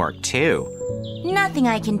homework too. Nothing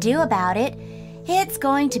I can do about it. It's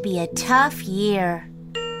going to be a tough year.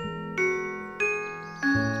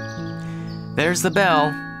 There's the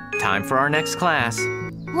bell. Time for our next class.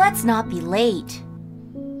 Let's not be late.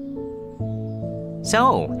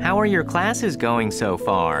 So, how are your classes going so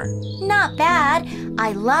far? Not bad.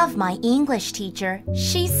 I love my English teacher.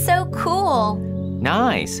 She's so cool.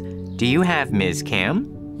 Nice. Do you have Ms.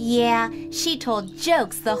 Kim? Yeah, she told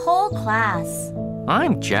jokes the whole class.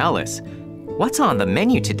 I'm jealous. What's on the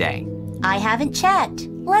menu today? I haven't checked.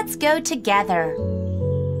 Let's go together.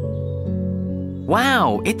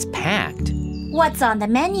 Wow, it's packed. What's on the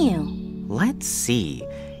menu? Let's see.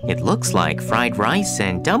 It looks like fried rice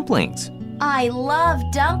and dumplings. I love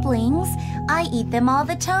dumplings. I eat them all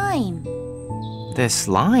the time. This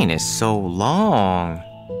line is so long.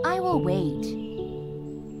 I will wait.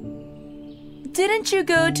 Didn't you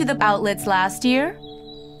go to the outlets last year?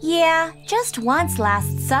 Yeah, just once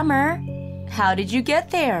last summer. How did you get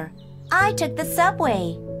there? I took the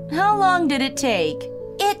subway. How long did it take?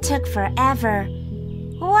 It took forever.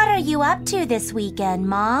 What are you up to this weekend,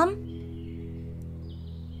 Mom?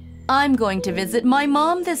 I'm going to visit my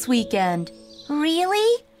mom this weekend.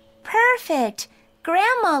 Really? Perfect.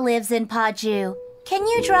 Grandma lives in Paju. Can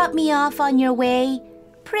you drop me off on your way?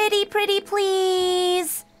 Pretty,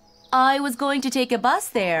 please. I was going to take a bus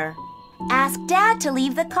there. Ask Dad to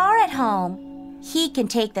leave the car at home. He can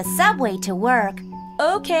take the subway to work.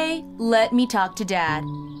 Okay, let me talk to Dad.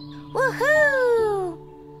 Woohoo!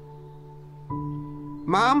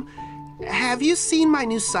 Mom, have you seen my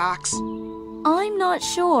new socks? I'm not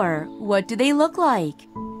sure. What do they look like?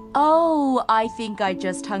 Oh, I think I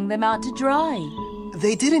just hung them out to dry.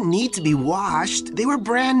 They didn't need to be washed. They were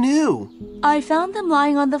brand new. I found them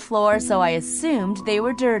lying on the floor, so I assumed they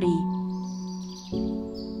were dirty.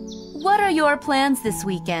 What are your plans this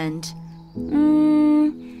weekend?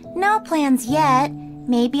 No plans yet.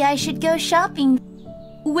 Maybe I should go shopping.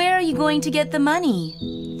 Where are you going to get the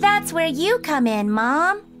money? That's where you come in,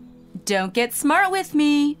 Mom. Don't get smart with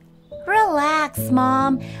me. Relax,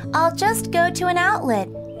 Mom. I'll just go to an outlet,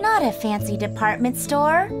 not a fancy department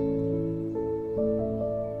store.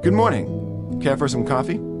 Good morning. Care for some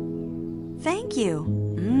coffee? Thank you.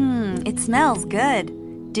 It smells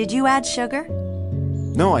good. Did you add sugar?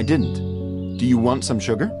 No, I didn't. Do you want some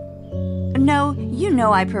sugar? No, you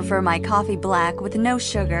know I prefer my coffee black with no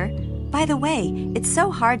sugar. By the way, it's so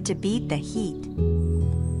hard to beat the heat.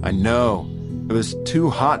 I know. It was too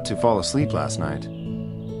hot to fall asleep last night.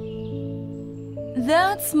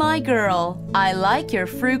 That's my girl. I like your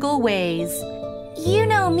frugal ways. You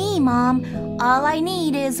know me, Mom. All I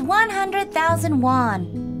need is 100,000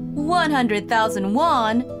 won. 100,000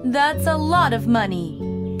 won? That's a lot of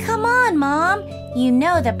money. Come on, Mom. You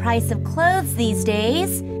know the price of clothes these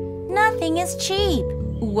days. Nothing is cheap.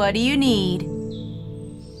 What do you need?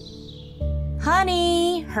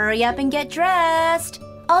 Honey, hurry up and get dressed.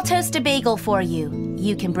 I'll toast a bagel for you.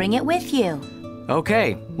 You can bring it with you.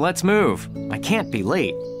 Okay, let's move. I can't be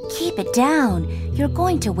late. Keep it down. You're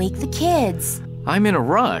going to wake the kids. I'm in a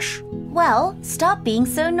rush. Well, stop being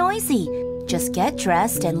so noisy. Just get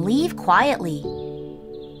dressed and leave quietly.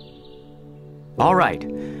 All right,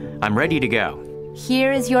 I'm ready to go.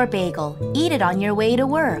 Here is your bagel. Eat it on your way to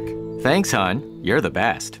work. Thanks, hon. You're the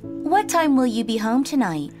best. What time will you be home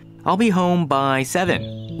tonight? I'll be home by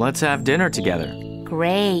 7. Let's have dinner together.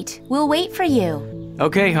 Great. We'll wait for you.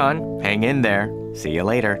 Okay, hon. Hang in there. See you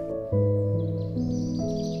later.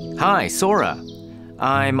 Hi, Sora.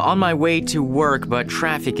 I'm on my way to work, but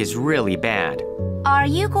traffic is really bad. Are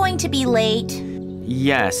you going to be late?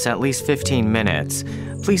 Yes, at least 15 minutes.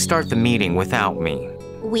 Please start the meeting without me.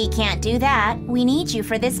 We can't do that. We need you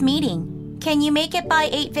for this meeting. Can you make it by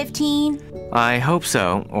 8:15? I hope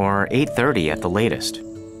so, or 8:30 at the latest.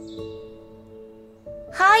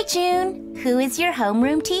 Hi, June. Who is your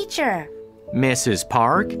homeroom teacher? Mrs.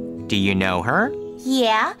 Park? Do you know her?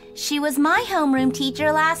 Yeah, she was my homeroom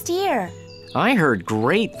teacher last year. I heard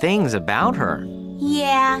great things about her.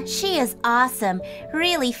 Yeah, she is awesome,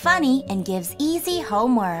 really funny, and gives easy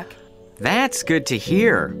homework. That's good to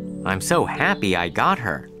hear. I'm so happy I got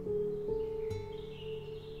her.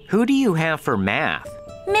 Who do you have for math?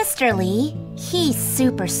 Mr. Lee, he's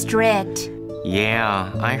super strict.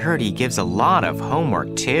 Yeah, I heard he gives a lot of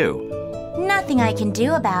homework too. Nothing I can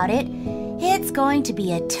do about it. It's going to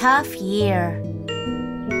be a tough year.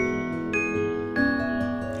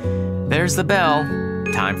 There's the bell.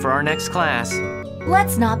 Time for our next class.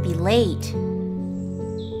 Let's not be late.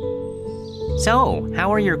 So,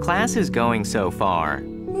 how are your classes going so far?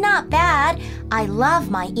 Not bad. I love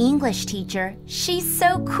my English teacher. She's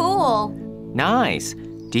so cool. Nice.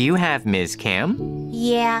 Do you have Ms. Kim?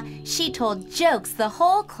 Yeah, she told jokes the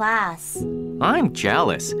whole class. I'm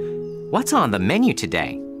jealous. What's on the menu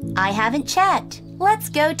today? I haven't checked. Let's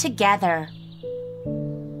go together.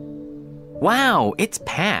 Wow, it's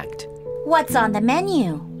packed. What's on the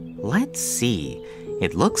menu? Let's see.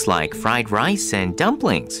 It looks like fried rice and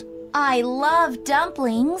dumplings. I love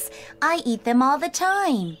dumplings. I eat them all the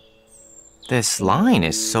time. This line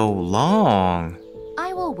is so long.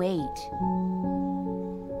 I will wait.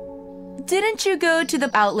 Didn't you go to the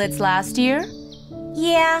outlets last year?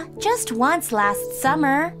 Yeah, just once last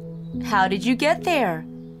summer. How did you get there?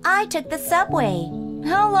 I took the subway.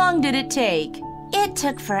 How long did it take? It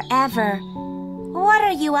took forever. What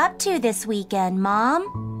are you up to this weekend,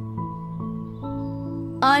 Mom?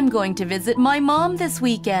 I'm going to visit my mom this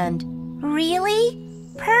weekend. Really?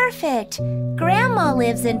 Perfect. Grandma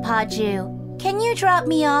lives in Paju. Can you drop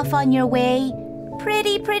me off on your way?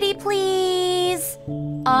 Pretty please.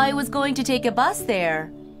 I was going to take a bus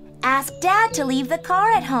there. Ask Dad to leave the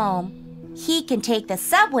car at home. He can take the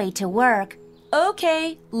subway to work.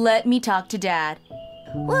 Okay, let me talk to Dad.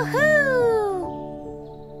 Woohoo!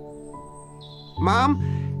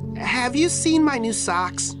 Mom, have you seen my new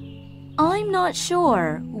socks? I'm not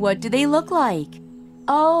sure. What do they look like?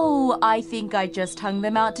 Oh, I think I just hung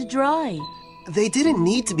them out to dry. They didn't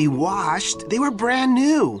need to be washed. They were brand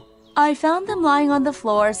new. I found them lying on the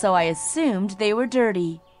floor, so I assumed they were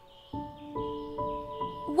dirty.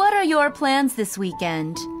 What are your plans this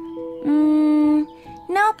weekend?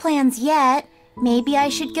 No plans yet. Maybe I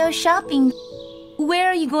should go shopping. Where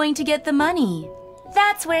are you going to get the money?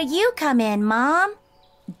 That's where you come in, Mom.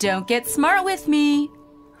 Don't get smart with me.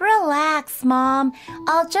 Relax, Mom.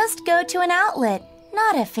 I'll just go to an outlet,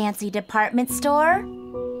 not a fancy department store.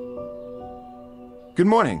 Good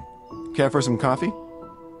morning. Care for some coffee?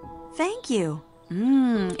 Thank you.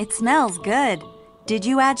 It smells good. Did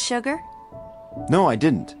you add sugar? No, I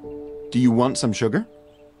didn't. Do you want some sugar?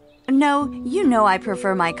 No, you know I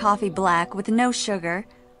prefer my coffee black with no sugar.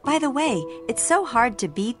 By the way, it's so hard to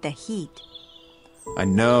beat the heat. I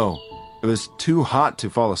know. It was too hot to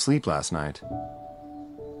fall asleep last night.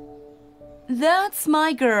 That's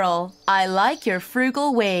my girl. I like your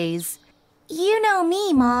frugal ways. You know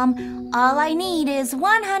me, Mom. All I need is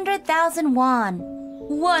 100,000 won.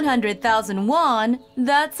 100,000 won?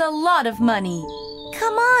 That's a lot of money.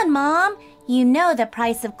 Come on, Mom. You know the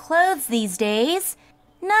price of clothes these days.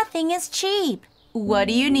 Nothing is cheap. What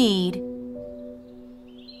do you need?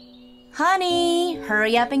 Honey,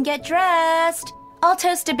 hurry up and get dressed. I'll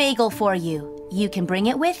toast a bagel for you. You can bring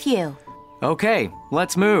it with you. Okay,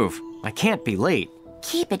 let's move. I can't be late.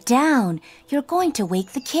 Keep it down. You're going to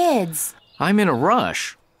wake the kids. I'm in a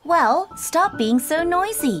rush. Well, stop being so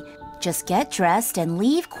noisy. Just get dressed and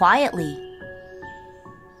leave quietly.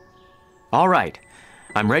 All right,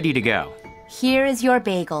 I'm ready to go. Here is your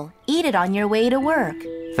bagel. Eat it on your way to work.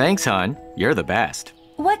 Thanks, hon. You're the best.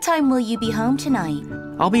 What time will you be home tonight?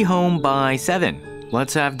 I'll be home by 7.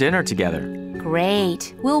 Let's have dinner together.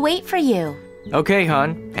 Great. We'll wait for you. Okay,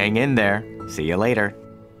 hon. Hang in there. See you later.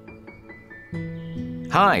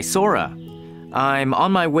 Hi, Sora. I'm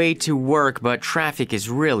on my way to work, but traffic is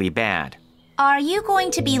really bad. Are you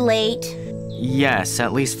going to be late? Yes,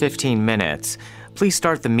 at least 15 minutes. Please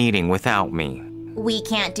start the meeting without me. We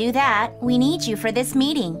can't do that. We need you for this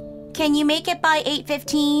meeting. Can you make it by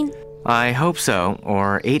 8:15? I hope so,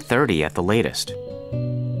 or 8:30 at the latest.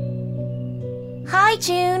 Hi,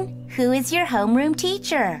 June. Who is your homeroom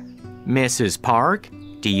teacher? Mrs. Park?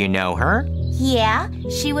 Do you know her? Yeah,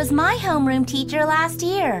 she was my homeroom teacher last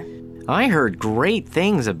year. I heard great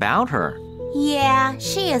things about her. Yeah,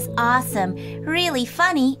 she is awesome, really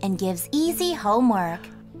funny, and gives easy homework.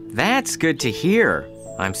 That's good to hear.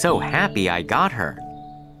 I'm so happy I got her.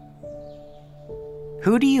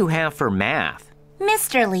 Who do you have for math?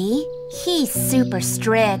 Mr. Lee, he's super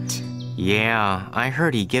strict. Yeah, I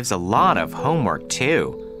heard he gives a lot of homework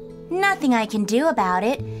too. Nothing I can do about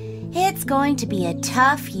it. It's going to be a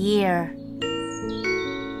tough year.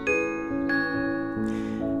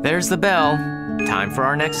 There's the bell. Time for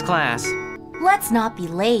our next class. Let's not be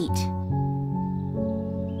late.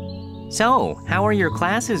 So, how are your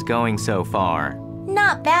classes going so far?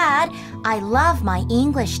 Not bad. I love my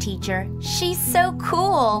English teacher. She's so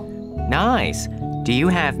cool. Nice. Do you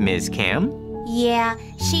have Ms. Kim? Yeah,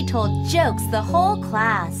 she told jokes the whole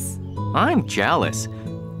class. I'm jealous.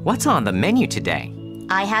 What's on the menu today?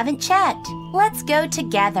 I haven't checked. Let's go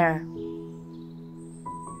together.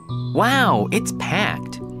 Wow, it's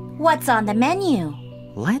packed. What's on the menu?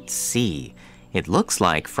 Let's see. It looks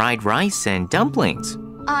like fried rice and dumplings.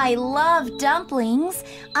 I love dumplings.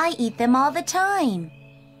 I eat them all the time.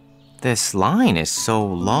 This line is so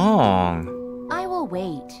long. I will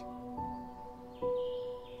wait.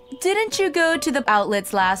 Didn't you go to the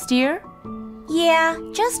outlets last year? Yeah,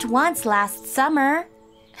 just once last summer.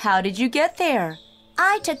 How did you get there?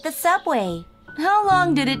 I took the subway. How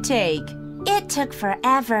long did it take? It took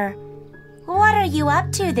forever. What are you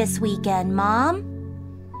up to this weekend, Mom?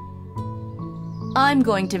 I'm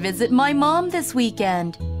going to visit my mom this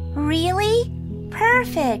weekend. Really?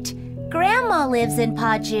 Perfect. Grandma lives in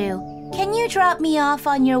Paju. Can you drop me off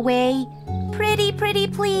on your way? Pretty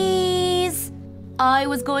please. I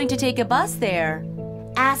was going to take a bus there.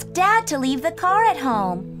 Ask Dad to leave the car at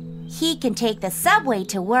home. He can take the subway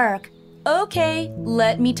to work. Okay,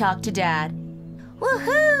 let me talk to Dad.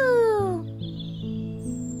 Woohoo!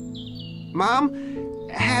 Mom,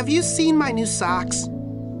 have you seen my new socks?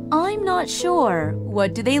 I'm not sure.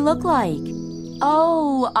 What do they look like?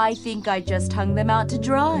 Oh, I think I just hung them out to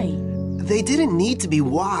dry. They didn't need to be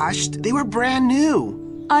washed. They were brand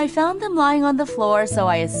new. I found them lying on the floor, so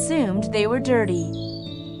I assumed they were dirty.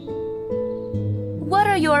 What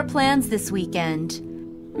are your plans this weekend?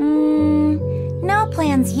 No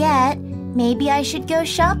plans yet. Maybe I should go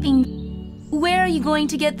shopping. Where are you going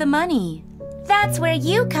to get the money? That's where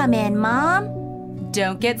you come in, Mom.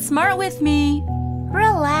 Don't get smart with me.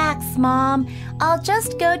 Relax, Mom. I'll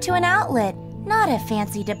just go to an outlet, not a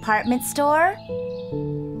fancy department store.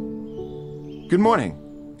 Good morning.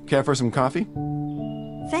 Care for some coffee?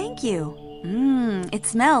 Thank you. It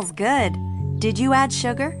smells good. Did you add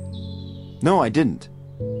sugar? No, I didn't.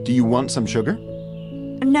 Do you want some sugar?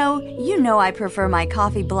 No, you know I prefer my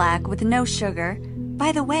coffee black with no sugar.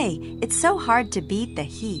 By the way, it's so hard to beat the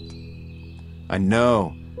heat. I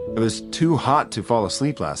know. It was too hot to fall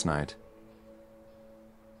asleep last night.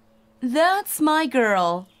 That's my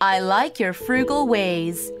girl. I like your frugal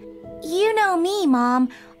ways. You know me, Mom.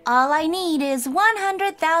 All I need is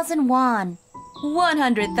 100,000 won.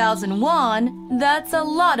 100,000 won? That's a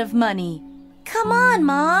lot of money. Come on,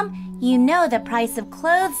 Mom. You know the price of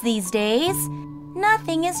clothes these days.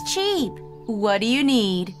 Nothing is cheap. What do you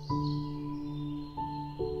need?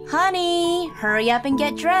 Honey, hurry up and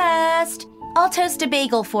get dressed. I'll toast a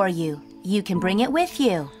bagel for you. You can bring it with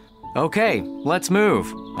you. Okay, let's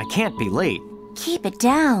move. I can't be late. Keep it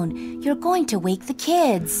down. You're going to wake the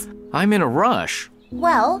kids. I'm in a rush.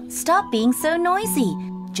 Well, stop being so noisy.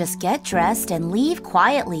 Just get dressed and leave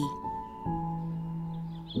quietly.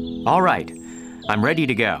 All right, I'm ready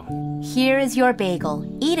to go. Here is your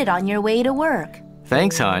bagel. Eat it on your way to work.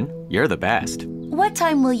 Thanks, hon. You're the best. What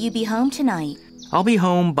time will you be home tonight? I'll be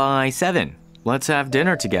home by 7. Let's have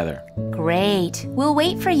dinner together. Great. We'll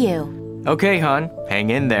wait for you. Okay, hon.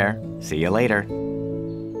 Hang in there. See you later.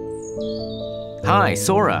 Hi,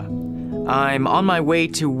 Sora. I'm on my way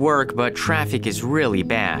to work, but traffic is really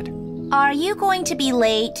bad. Are you going to be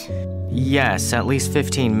late? Yes, at least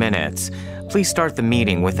 15 minutes. Please start the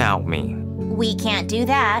meeting without me. We can't do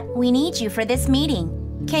that. We need you for this meeting.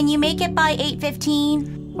 Can you make it by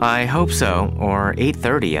 8:15? I hope so, or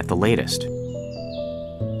 8:30 at the latest.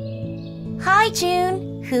 Hi,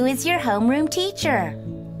 June. Who is your homeroom teacher?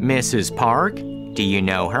 Mrs. Park? Do you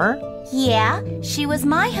know her? Yeah, she was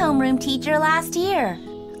my homeroom teacher last year.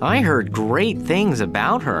 I heard great things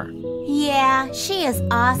about her. Yeah, she is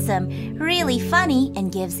awesome, really funny,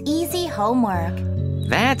 and gives easy homework.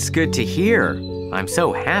 That's good to hear. I'm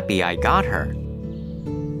so happy I got her.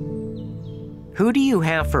 Who do you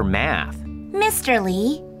have for math? Mr.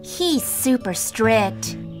 Lee, he's super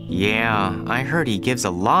strict. Yeah, I heard he gives a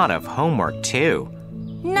lot of homework too.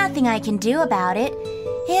 Nothing I can do about it.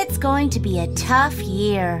 It's going to be a tough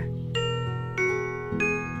year.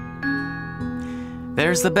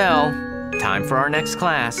 There's the bell. Time for our next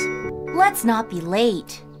class. Let's not be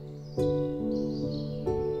late.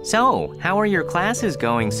 So, how are your classes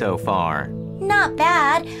going so far? Not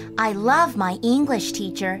bad. I love my English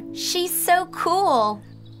teacher. She's so cool.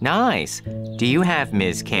 Nice. Do you have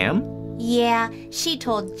Ms. Kim? Yeah, she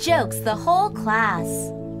told jokes the whole class.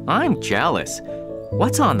 I'm jealous.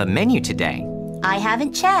 What's on the menu today? I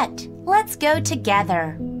haven't checked. Let's go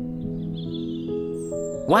together.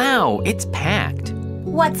 Wow, it's packed.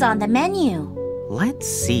 What's on the menu? Let's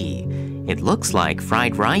see. It looks like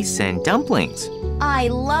fried rice and dumplings. I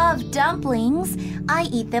love dumplings. I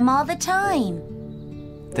eat them all the time.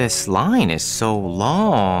 This line is so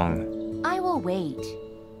long. I will wait.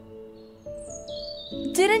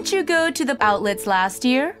 Didn't you go to the outlets last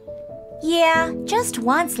year? Yeah, just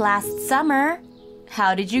once last summer.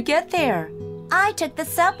 How did you get there? I took the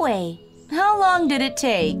subway. How long did it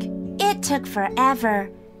take? It took forever.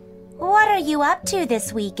 What are you up to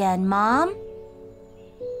this weekend, Mom?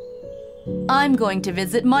 I'm going to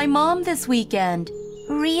visit my mom this weekend.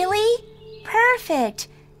 Really? Perfect.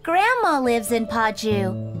 Grandma lives in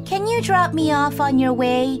Paju. Can you drop me off on your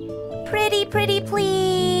way? Pretty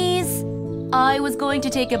please. I was going to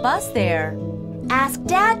take a bus there. Ask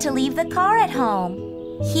Dad to leave the car at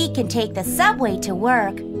home. He can take the subway to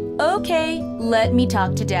work. Okay, let me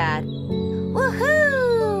talk to Dad.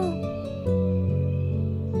 Woohoo!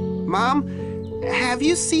 Mom, have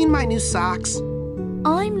you seen my new socks?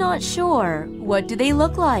 I'm not sure. What do they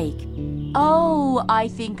look like? Oh, I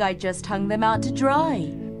think I just hung them out to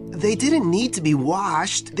dry. They didn't need to be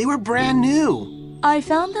washed. They were brand new. I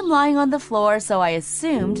found them lying on the floor, so I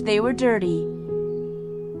assumed they were dirty.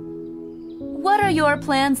 What are your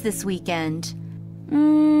plans this weekend?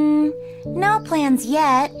 No plans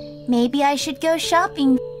yet. Maybe I should go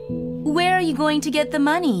shopping. Where are you going to get the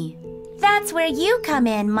money? That's where you come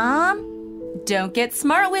in, Mom. Don't get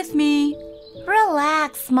smart with me.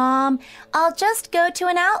 Relax, Mom. I'll just go to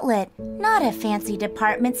an outlet, not a fancy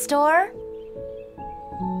department store.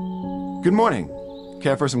 Good morning.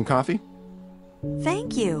 Care for some coffee?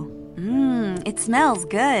 Thank you. It smells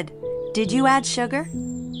good. Did you add sugar?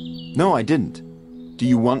 No, I didn't. Do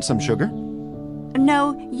you want some sugar?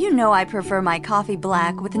 No, you know I prefer my coffee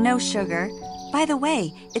black with no sugar. By the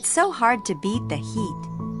way, it's so hard to beat the heat.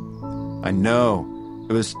 I know.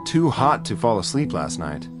 It was too hot to fall asleep last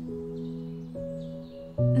night.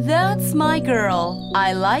 That's my girl.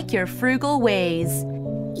 I like your frugal ways.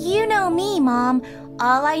 You know me, Mom.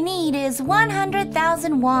 All I need is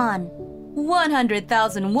 100,000 won.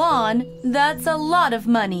 100,000 won? That's a lot of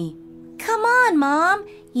money. Come on, Mom.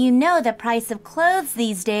 You know the price of clothes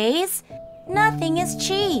these days. Nothing is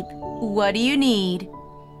cheap. What do you need?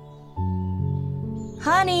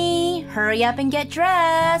 Honey, hurry up and get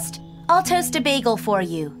dressed. I'll toast a bagel for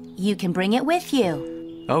you. You can bring it with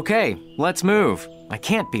you. Okay, let's move. I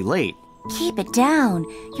can't be late. Keep it down.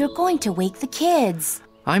 You're going to wake the kids.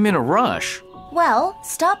 I'm in a rush. Well,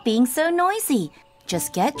 stop being so noisy.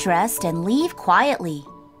 Just get dressed and leave quietly.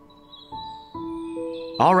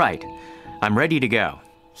 All right, I'm ready to go.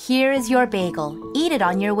 Here is your bagel. Eat it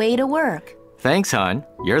on your way to work. Thanks, hon.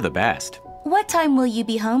 You're the best. What time will you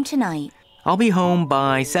be home tonight? I'll be home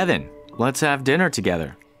by 7. Let's have dinner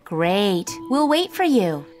together. Great. We'll wait for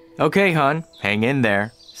you. Okay, hon. Hang in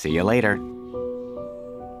there. See you later.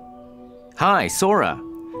 Hi, Sora.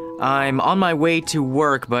 I'm on my way to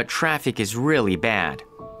work, but traffic is really bad.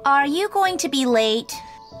 Are you going to be late?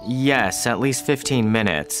 Yes, at least 15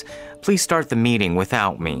 minutes. Please start the meeting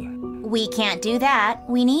without me. We can't do that.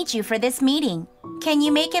 We need you for this meeting. Can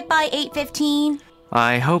you make it by 8:15?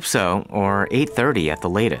 I hope so, or 8:30 at the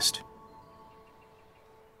latest.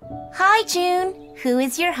 Hi, June. Who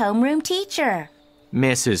is your homeroom teacher?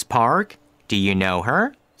 Mrs. Park? Do you know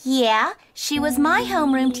her? Yeah, she was my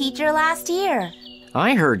homeroom teacher last year.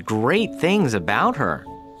 I heard great things about her.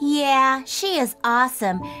 Yeah, she is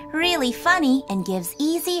awesome, really funny, and gives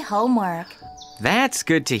easy homework. That's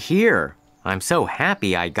good to hear. I'm so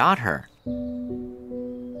happy I got her.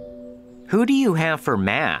 Who do you have for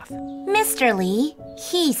math? Mr. Lee,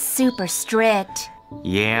 he's super strict.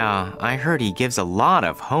 Yeah, I heard he gives a lot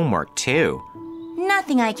of homework too.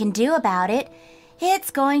 Nothing I can do about it. It's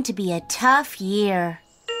going to be a tough year.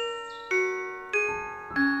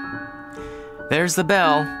 There's the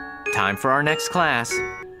bell. Time for our next class.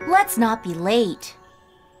 Let's not be late.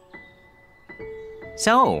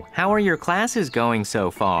 So, how are your classes going so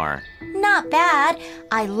far? Not bad.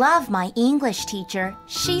 I love my English teacher.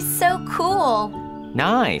 She's so cool.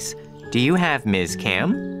 Nice. Do you have Ms.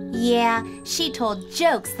 Kim? Yeah, she told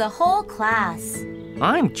jokes the whole class.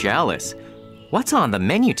 I'm jealous. What's on the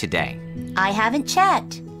menu today? I haven't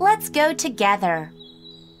checked. Let's go together.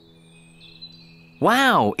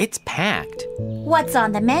 Wow, it's packed. What's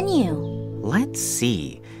on the menu? Let's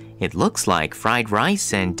see. It looks like fried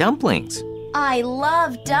rice and dumplings. I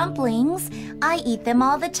love dumplings. I eat them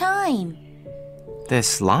all the time.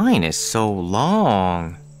 This line is so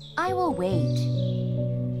long. I will wait.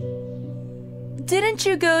 Didn't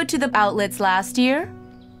you go to the outlets last year?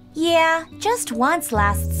 Yeah, just once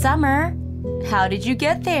last summer. How did you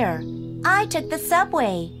get there? I took the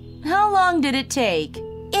subway. How long did it take?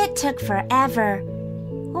 It took forever.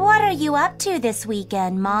 What are you up to this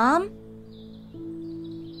weekend, Mom?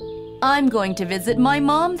 I'm going to visit my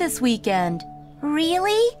mom this weekend.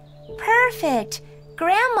 Really? Perfect.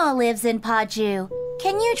 Grandma lives in Paju.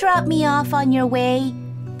 Can you drop me off on your way?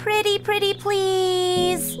 Pretty,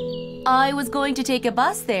 please. I was going to take a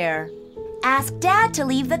bus there. Ask Dad to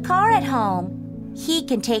leave the car at home. He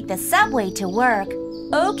can take the subway to work.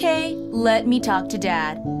 Okay, let me talk to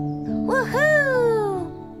Dad. Woohoo!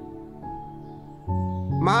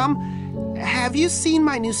 Mom, have you seen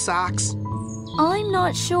my new socks? I'm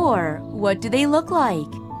not sure. What do they look like?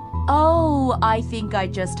 Oh, I think I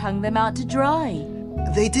just hung them out to dry.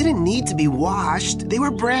 They didn't need to be washed. They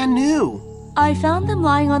were brand new. I found them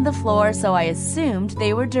lying on the floor, so I assumed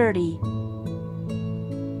they were dirty.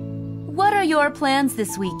 What are your plans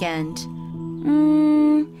this weekend?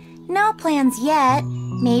 No plans yet.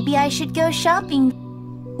 Maybe I should go shopping.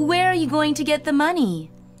 Where are you going to get the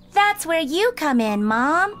money? That's where you come in,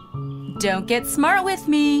 Mom. Don't get smart with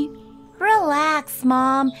me. Relax,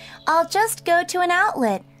 Mom. I'll just go to an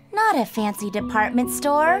outlet, not a fancy department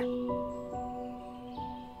store.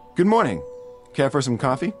 Good morning. Care for some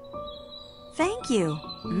coffee? Thank you.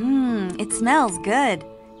 It smells good.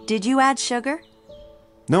 Did you add sugar?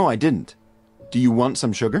 No, I didn't. Do you want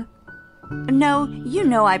some sugar? No, you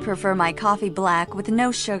know I prefer my coffee black with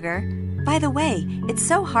no sugar. By the way, it's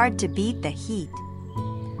so hard to beat the heat.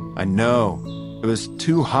 I know. It was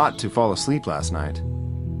too hot to fall asleep last night.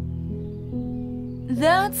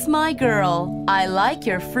 That's my girl. I like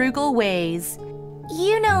your frugal ways.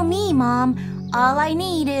 You know me, Mom. All I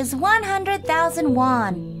need is 100,000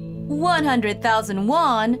 won. 100,000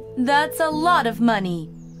 won? That's a lot of money.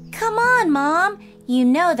 Come on, Mom. You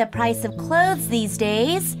know the price of clothes these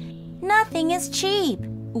days. Nothing is cheap.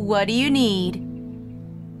 What do you need?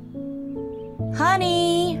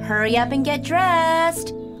 Honey, hurry up and get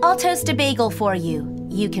dressed. I'll toast a bagel for you.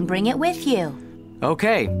 You can bring it with you.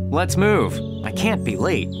 Okay, let's move. I can't be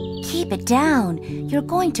late. Keep it down. You're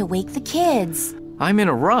going to wake the kids. I'm in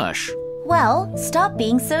a rush. Well, stop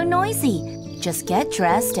being so noisy. Just get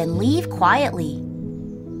dressed and leave quietly.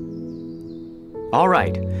 All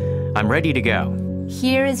right, I'm ready to go.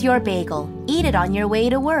 Here is your bagel. Eat it on your way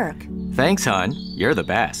to work. Thanks, hon. You're the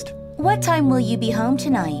best. What time will you be home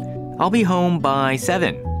tonight? I'll be home by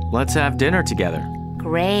 7. Let's have dinner together.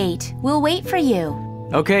 Great. We'll wait for you.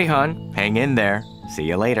 Okay, hon. Hang in there. See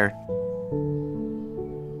you later.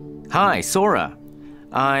 Hi, Sora.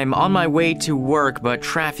 I'm on my way to work, but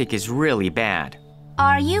traffic is really bad.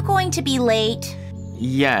 Are you going to be late?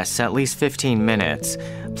 Yes, at least 15 minutes.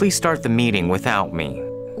 Please start the meeting without me.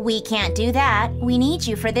 We can't do that. We need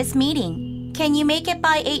you for this meeting. Can you make it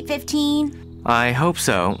by 8:15? I hope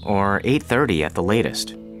so, or 8:30 at the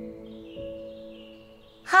latest.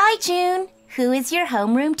 Hi, June. Who is your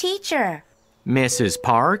homeroom teacher? Mrs.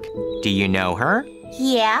 Park? Do you know her?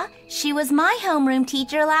 Yeah, she was my homeroom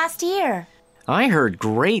teacher last year. I heard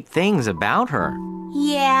great things about her.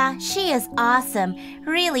 Yeah, she is awesome,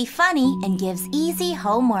 really funny, and gives easy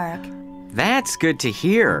homework. That's good to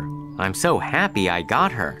hear. I'm so happy I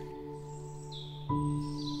got her.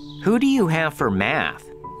 Who do you have for math?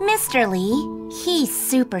 Mr. Lee, he's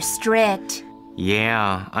super strict.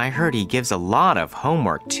 Yeah, I heard he gives a lot of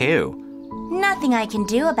homework too. Nothing I can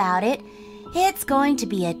do about it. It's going to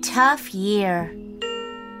be a tough year.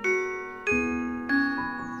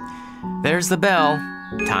 There's the bell.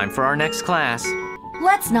 Time for our next class.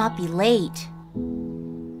 Let's not be late.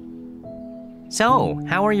 So,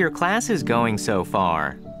 how are your classes going so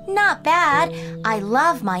far? Not bad. I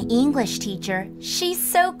love my English teacher. She's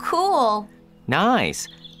so cool. Nice.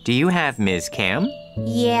 Do you have Ms. Kim?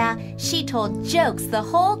 Yeah, she told jokes the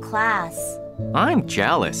whole class. I'm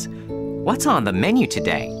jealous. What's on the menu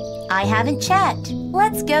today? I haven't checked.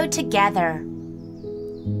 Let's go together.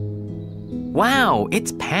 Wow,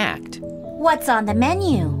 it's packed. What's on the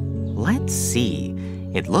menu? Let's see.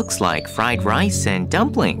 It looks like fried rice and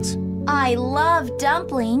dumplings. I love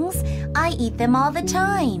dumplings. I eat them all the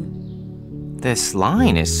time. This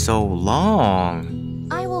line is so long.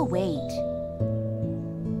 I will wait.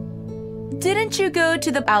 Didn't you go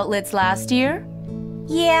to the outlets last year?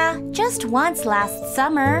 Yeah, just once last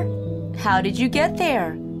summer. How did you get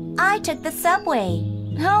there? I took the subway.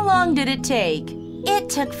 How long did it take? It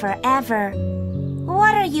took forever.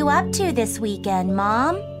 What are you up to this weekend,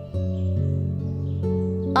 Mom?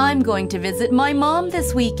 I'm going to visit my mom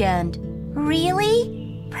this weekend.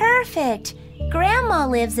 Really? Perfect. Grandma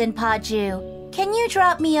lives in Paju. Can you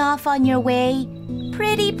drop me off on your way?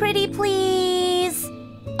 Pretty, please.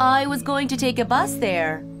 I was going to take a bus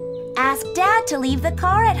there. Ask Dad to leave the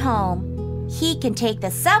car at home. He can take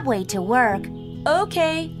the subway to work.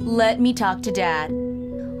 Okay, let me talk to Dad.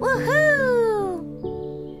 Woohoo!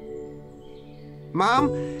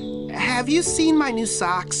 Mom, have you seen my new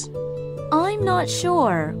socks? I'm not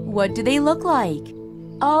sure. What do they look like?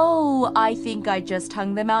 Oh, I think I just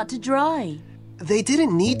hung them out to dry. They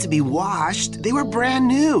didn't need to be washed. They were brand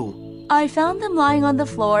new. I found them lying on the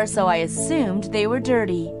floor, so I assumed they were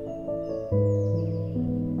dirty.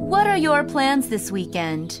 What are your plans this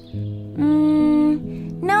weekend?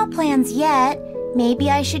 No plans yet. Maybe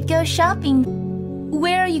I should go shopping.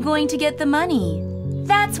 Where are you going to get the money?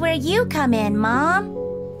 That's where you come in, Mom.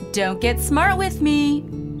 Don't get smart with me.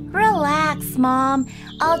 Relax, Mom.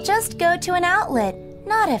 I'll just go to an outlet,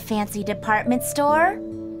 not a fancy department store.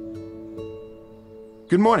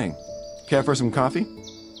 Good morning. Care for some coffee?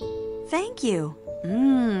 Thank you.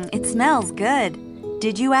 It smells good.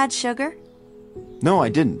 Did you add sugar? No, I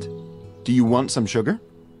didn't. Do you want some sugar?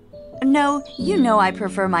 No, you know I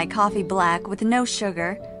prefer my coffee black with no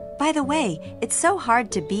sugar. By the way, it's so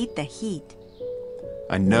hard to beat the heat.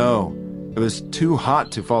 I know. It was too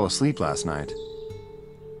hot to fall asleep last night.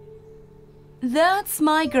 That's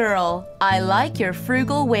my girl. I like your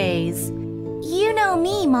frugal ways. You know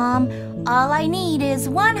me, Mom. All I need is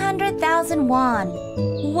 100,000 won.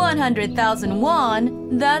 100,000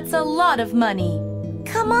 won? That's a lot of money.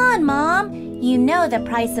 Come on, Mom. You know the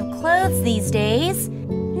price of clothes these days.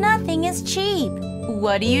 Nothing is cheap.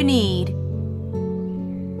 What do you need?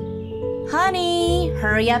 Honey,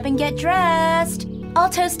 hurry up and get dressed. I'll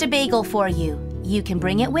toast a bagel for you. You can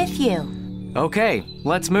bring it with you. Okay,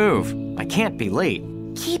 let's move. I can't be late.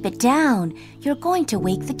 Keep it down. You're going to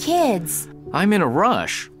wake the kids. I'm in a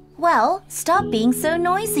rush. Well, stop being so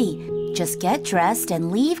noisy. Just get dressed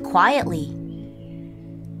and leave quietly.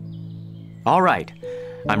 All right,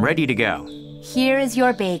 I'm ready to go. Here is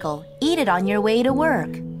your bagel. Eat it on your way to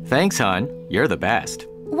work. Thanks, hon. You're the best.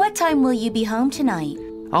 What time will you be home tonight?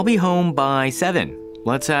 I'll be home by 7.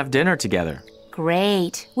 Let's have dinner together.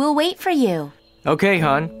 Great. We'll wait for you. Okay,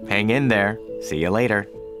 hon. Hang in there. See you later.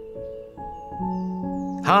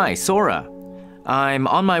 Hi, Sora. I'm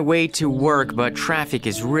on my way to work, but traffic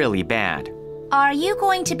is really bad. Are you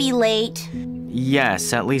going to be late?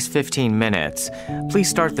 Yes, at least 15 minutes. Please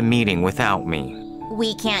start the meeting without me.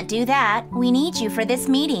 We can't do that. We need you for this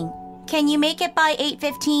meeting. Can you make it by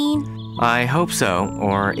 8:15? I hope so,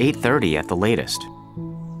 or 8:30 at the latest.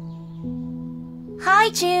 Hi,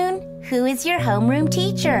 June. Who is your homeroom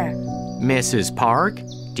teacher? Mrs. Park?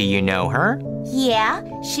 Do you know her? Yeah,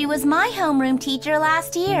 she was my homeroom teacher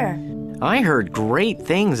last year. I heard great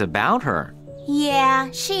things about her.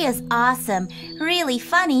 Yeah, she is awesome, really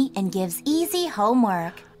funny, and gives easy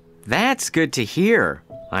homework. That's good to hear.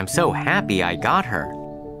 I'm so happy I got her.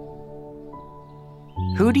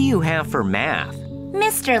 Who do you have for math?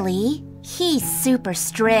 Mr. Lee, he's super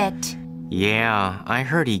strict. Yeah, I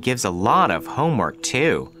heard he gives a lot of homework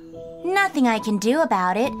too. Nothing I can do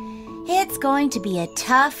about it. It's going to be a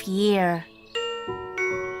tough year.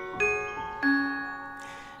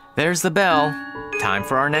 There's the bell. Time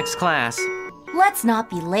for our next class. Let's not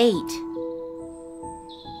be late.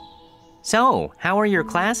 So, how are your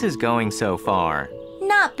classes going so far?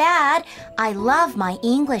 Not bad. I love my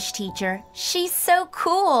English teacher. She's so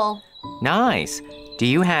cool. Nice. Do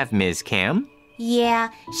you have Ms. Kim? Yeah,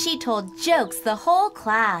 she told jokes the whole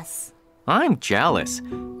class. I'm jealous.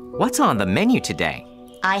 What's on the menu today?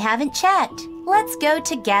 I haven't checked. Let's go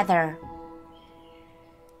together.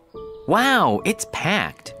 Wow, it's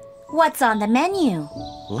packed. What's on the menu?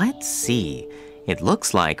 Let's see. It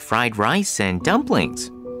looks like fried rice and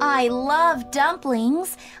dumplings. I love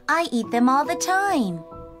dumplings. I eat them all the time.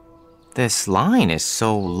 This line is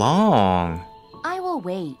so long. I will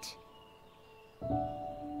wait.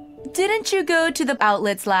 Didn't you go to the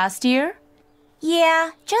outlets last year?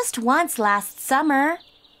 Yeah, just once last summer.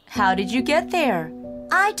 How did you get there?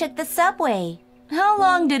 I took the subway. How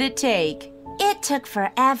long did it take? It took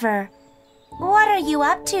forever. What are you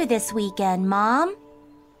up to this weekend, Mom?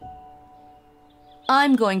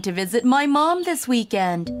 I'm going to visit my mom this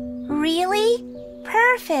weekend. Really?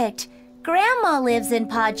 Perfect. Grandma lives in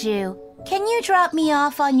Paju. Can you drop me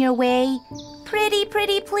off on your way? Pretty,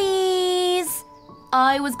 please.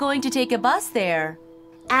 I was going to take a bus there.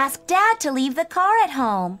 Ask Dad to leave the car at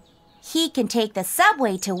home. He can take the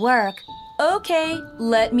subway to work. Okay,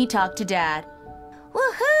 let me talk to Dad.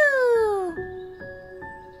 Woohoo!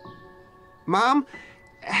 Mom,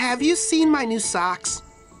 have you seen my new socks?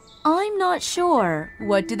 I'm not sure.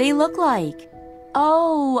 What do they look like?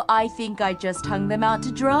 Oh, I think I just hung them out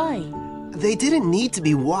to dry. They didn't need to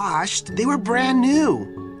be washed. They were brand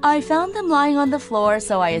new. I found them lying on the floor,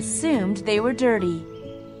 so I assumed they were dirty.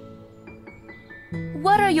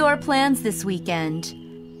 What are your plans this weekend?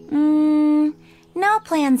 No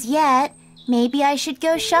plans yet. Maybe I should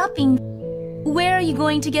go shopping. Where are you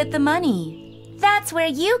going to get the money? That's where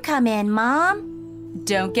you come in, Mom.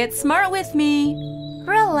 Don't get smart with me.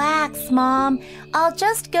 Relax, Mom. I'll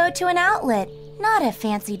just go to an outlet, not a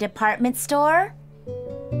fancy department store.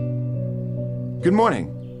 Good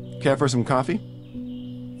morning. Care for some coffee?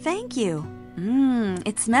 Thank you.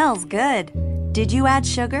 It smells good. Did you add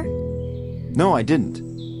sugar? No, I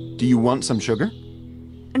didn't. Do you want some sugar?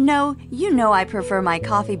 No, you know I prefer my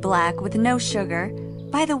coffee black with no sugar.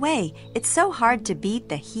 By the way, it's so hard to beat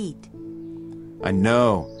the heat. I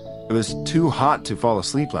know. It was too hot to fall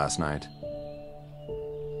asleep last night.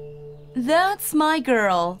 That's my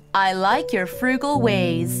girl. I like your frugal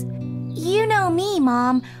ways. You know me,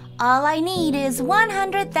 Mom. All I need is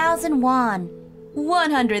 100,000 won.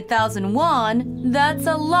 100,000 won? That's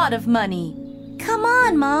a lot of money. Come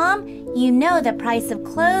on, Mom. You know the price of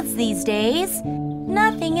clothes these days.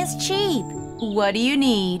 Nothing is cheap. What do you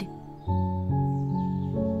need?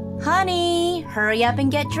 Honey, hurry up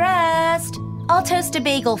and get dressed. I'll toast a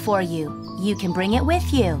bagel for you. You can bring it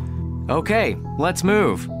with you. Okay, let's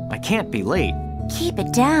move. I can't be late. Keep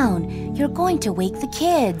it down. You're going to wake the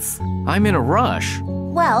kids. I'm in a rush.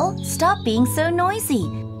 Well, stop being so noisy.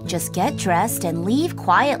 Just get dressed and leave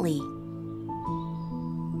quietly.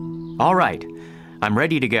 All right, I'm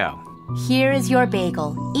ready to go. Here is your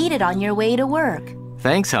bagel. Eat it on your way to work.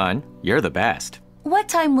 Thanks, hon. You're the best. What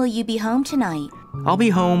time will you be home tonight? I'll be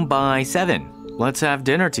home by 7. Let's have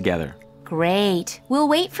dinner together. Great. We'll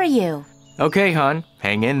wait for you. Okay, hon.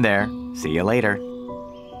 Hang in there. See you later.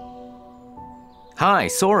 Hi,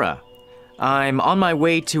 Sora. I'm on my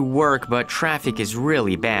way to work, but traffic is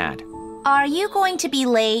really bad. Are you going to be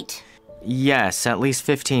late? Yes, at least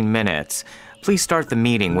 15 minutes. Please start the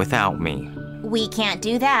meeting without me. We can't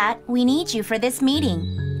do that. We need you for this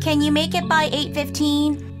meeting. Can you make it by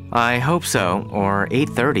 8:15? I hope so, or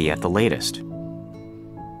 8:30 at the latest.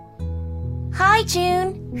 Hi,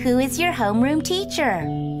 June. Who is your homeroom teacher?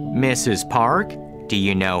 Mrs. Park? Do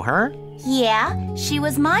you know her? Yeah, she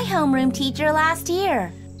was my homeroom teacher last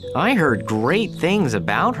year. I heard great things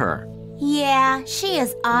about her. Yeah, she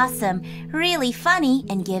is awesome, really funny,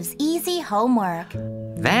 and gives easy homework.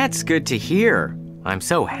 That's good to hear. I'm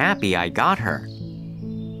so happy I got her.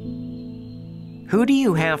 Who do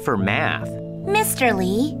you have for math? Mr.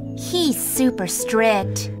 Lee, he's super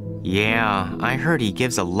strict. Yeah, I heard he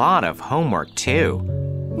gives a lot of homework too.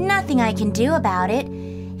 Nothing I can do about it.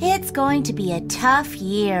 It's going to be a tough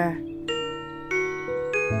year.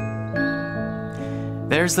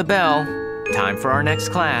 There's the bell. Time for our next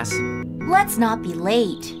class. Let's not be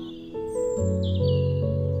late.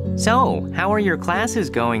 So, how are your classes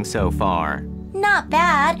going so far? Not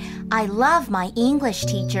bad. I love my English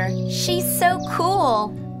teacher. She's so cool.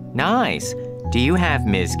 Nice. Do you have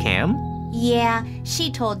Ms. Kim? Yeah,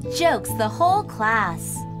 she told jokes the whole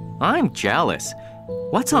class. I'm jealous.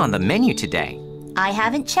 What's on the menu today? I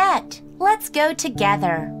haven't checked. Let's go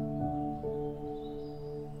together.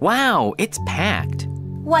 Wow, it's packed.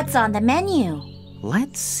 What's on the menu?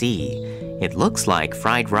 Let's see. It looks like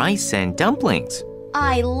fried rice and dumplings.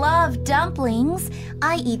 I love dumplings.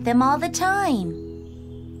 I eat them all the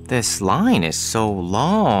time. This line is so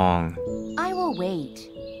long. I will wait.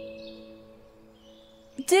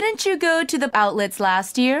 Didn't you go to the outlets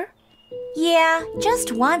last year? Yeah,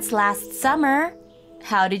 just once last summer.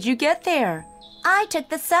 How did you get there? I took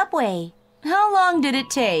the subway. How long did it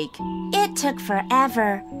take? It took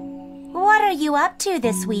forever. What are you up to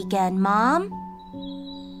this weekend, Mom?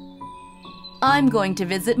 I'm going to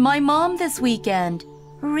visit my mom this weekend.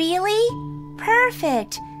 Really?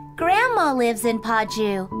 Perfect. Grandma lives in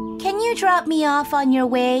Paju. Can you drop me off on your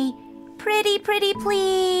way? Pretty,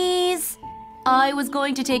 please. I was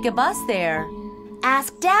going to take a bus there.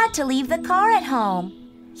 Ask Dad to leave the car at home.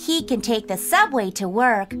 He can take the subway to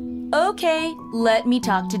work. Okay, let me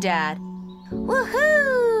talk to Dad.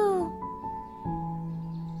 Woohoo!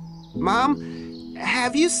 Mom,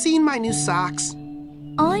 have you seen my new socks?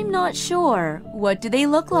 I'm not sure. What do they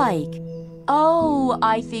look like? Oh,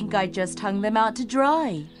 I think I just hung them out to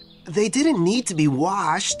dry. They didn't need to be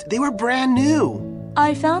washed. They were brand new.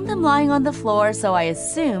 I found them lying on the floor, so I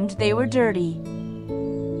assumed they were dirty.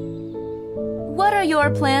 What are your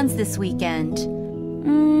plans this weekend?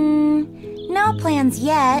 No plans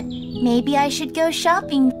yet. Maybe I should go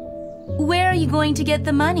shopping. Where are you going to get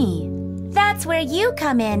the money? That's where you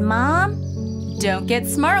come in, Mom. Don't get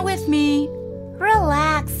smart with me.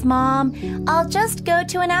 Relax, Mom. I'll just go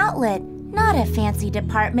to an outlet, not a fancy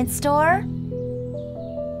department store.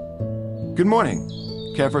 Good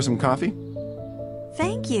morning. Care for some coffee?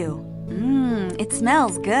 Thank you. It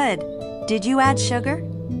smells good. Did you add sugar?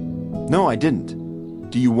 No, I didn't.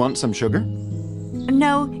 Do you want some sugar?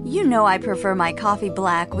 No, you know I prefer my coffee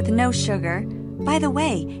black with no sugar. By the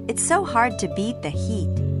way, it's so hard to beat the heat.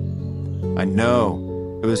 I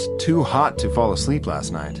know. It was too hot to fall asleep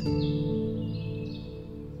last night.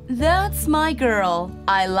 That's my girl.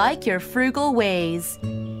 I like your frugal ways.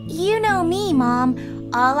 You know me, Mom.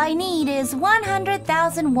 All I need is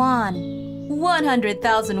 100,000 won.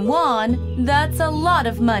 100,000 won? That's a lot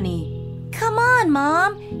of money. Come on,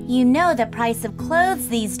 Mom. You know the price of clothes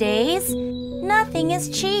these days. Nothing is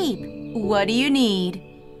cheap. What do you need?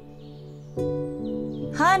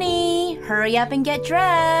 Honey, hurry up and get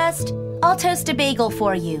dressed. I'll toast a bagel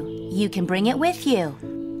for you. You can bring it with you.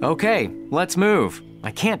 Okay, let's move.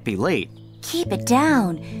 I can't be late. Keep it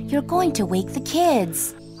down. You're going to wake the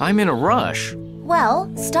kids. I'm in a rush.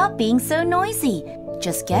 Well, stop being so noisy.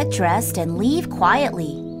 Just get dressed and leave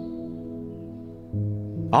quietly.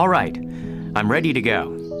 All right, I'm ready to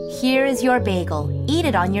go. Here is your bagel. Eat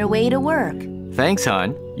it on your way to work. Thanks,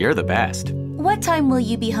 hon. You're the best. What time will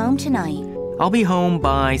you be home tonight? I'll be home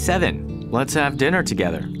by 7. Let's have dinner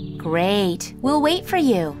together. Great. We'll wait for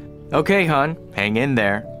you. Okay, hon. Hang in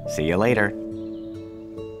there. See you later.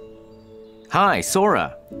 Hi,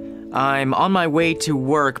 Sora. I'm on my way to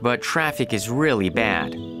work, but traffic is really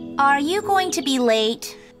bad. Are you going to be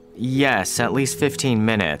late? Yes, at least 15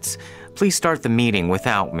 minutes. Please start the meeting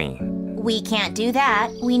without me. We can't do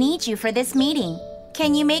that. We need you for this meeting.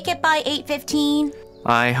 Can you make it by 8:15?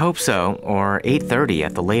 I hope so, or 8:30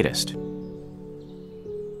 at the latest.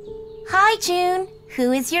 Hi, June.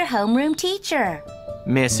 Who is your homeroom teacher?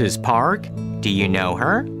 Mrs. Park? Do you know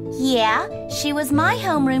her? Yeah, she was my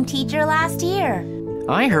homeroom teacher last year.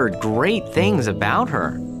 I heard great things about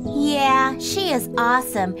her. Yeah, she is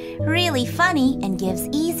awesome, really funny, and gives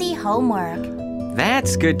easy homework.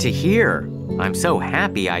 That's good to hear. I'm so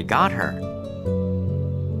happy I got her.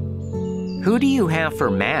 Who do you have for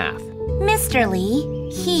math? Mr. Lee,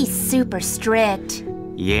 he's super strict.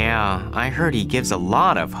 Yeah, I heard he gives a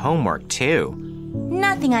lot of homework too.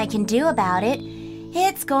 Nothing I can do about it.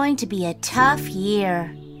 It's going to be a tough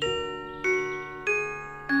year.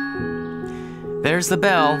 There's the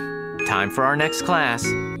bell. Time for our next class.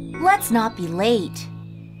 Let's not be late.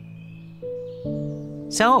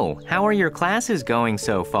 So, how are your classes going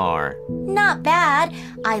so far? Not bad.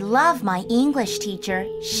 I love my English teacher.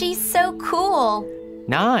 She's so cool.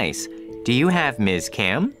 Nice. Do you have Ms.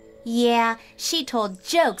 Kim? Yeah, she told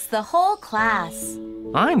jokes the whole class.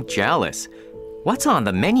 I'm jealous. What's on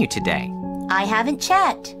the menu today? I haven't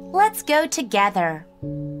checked. Let's go together.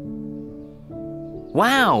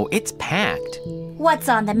 Wow, it's packed. What's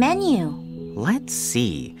on the menu? Let's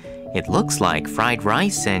see. It looks like fried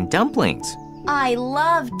rice and dumplings. I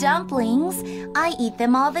love dumplings. I eat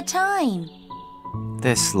them all the time.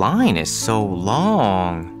 This line is so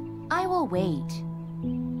long. I will wait.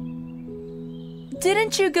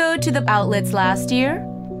 Didn't you go to the outlets last year?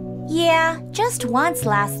 Yeah, just once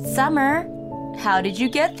last summer. How did you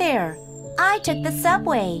get there? I took the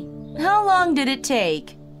subway. How long did it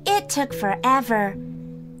take? It took forever.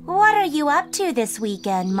 What are you up to this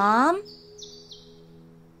weekend, Mom?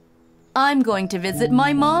 I'm going to visit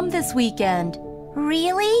my mom this weekend.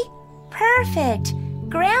 Really? Perfect.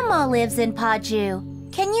 Grandma lives in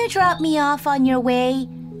Paju. Can you drop me off on your way?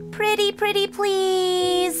 Pretty,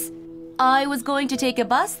 please. I was going to take a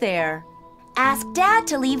bus there. Ask Dad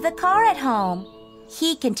to leave the car at home.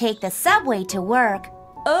 He can take the subway to work.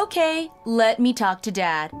 Okay, let me talk to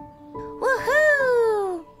Dad.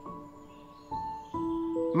 Woohoo!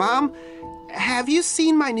 Mom, have you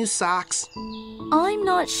seen my new socks? I'm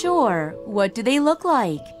not sure. What do they look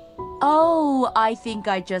like? Oh, I think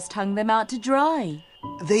I just hung them out to dry.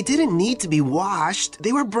 They didn't need to be washed.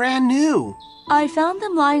 They were brand new. I found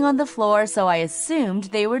them lying on the floor, so I assumed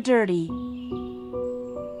they were dirty.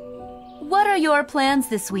 What are your plans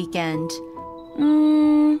this weekend?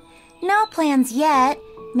 No plans yet.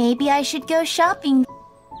 Maybe I should go shopping.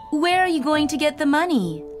 Where are you going to get the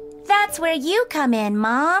money? That's where you come in,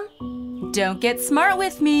 Mom. Don't get smart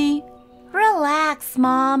with me. Relax,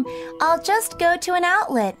 Mom. I'll just go to an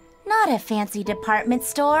outlet, not a fancy department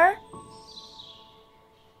store.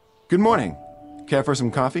 Good morning. Care for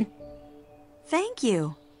some coffee? Thank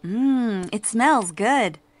you. It smells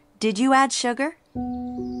good. Did you add sugar?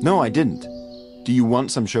 No, I didn't. Do you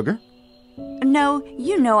want some sugar? No,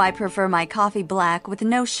 you know I prefer my coffee black with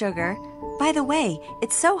no sugar. By the way,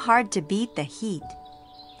 it's so hard to beat the heat.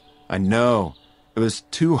 I know. It was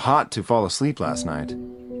too hot to fall asleep last night.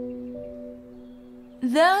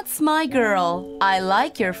 That's my girl. I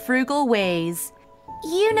like your frugal ways.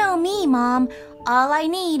 You know me, Mom. All I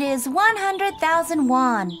need is 100,000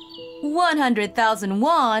 won. 100,000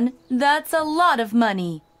 won? That's a lot of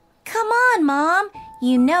money. Come on, Mom.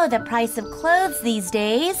 You know the price of clothes these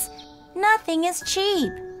days. Nothing is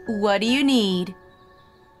cheap. What do you need?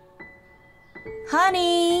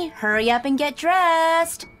 Honey, hurry up and get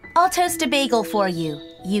dressed. I'll toast a bagel for you.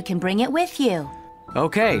 You can bring it with you.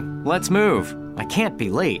 Okay, let's move. I can't be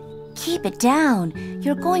late. Keep it down.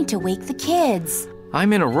 You're going to wake the kids.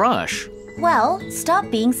 I'm in a rush. Well, stop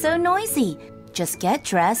being so noisy. Just get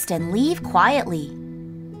dressed and leave quietly.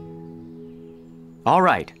 All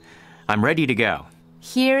right, I'm ready to go.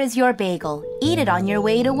 Here is your bagel. Eat it on your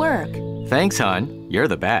way to work. Thanks, hon. You're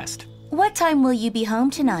the best. What time will you be home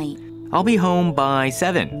tonight? I'll be home by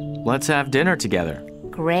 7. Let's have dinner together.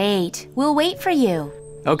 Great. We'll wait for you.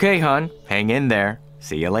 Okay, hon. Hang in there.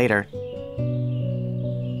 See you later.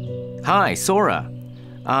 Hi, Sora.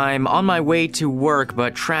 I'm on my way to work,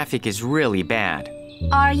 but traffic is really bad.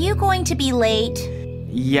 Are you going to be late?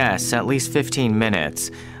 Yes, at least 15 minutes.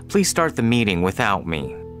 Please start the meeting without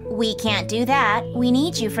me. We can't do that. We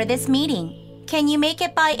need you for this meeting. Can you make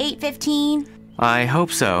it by 8:15? I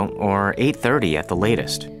hope so, or 8:30 at the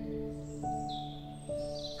latest.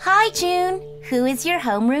 Hi, June. Who is your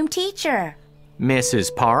homeroom teacher?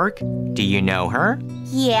 Mrs. Park, do you know her?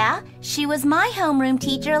 Yeah, she was my homeroom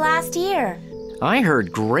teacher last year. I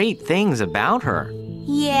heard great things about her.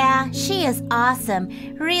 Yeah, she is awesome,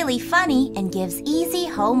 really funny, and gives easy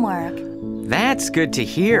homework. That's good to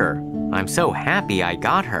hear. I'm so happy I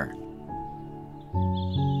got her.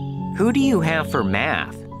 Who do you have for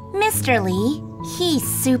math? Mr. Lee, he's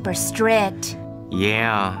super strict.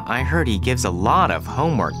 Yeah, I heard he gives a lot of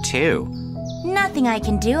homework too. Nothing I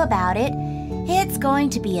can do about it. It's going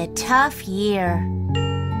to be a tough year.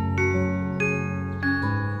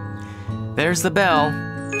 There's the bell.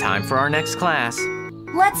 Time for our next class.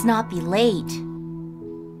 Let's not be late.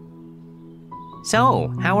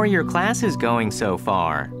 So, how are your classes going so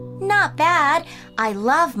far? Not bad. I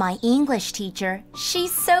love my English teacher.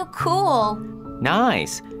 She's so cool.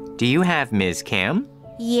 Nice. Do you have Ms. Kim?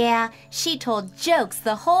 Yeah, she told jokes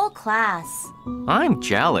the whole class. I'm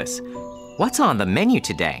jealous. What's on the menu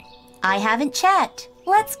today? I haven't checked.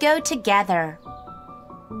 Let's go together.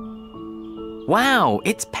 Wow,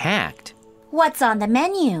 it's packed. What's on the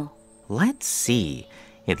menu? Let's see.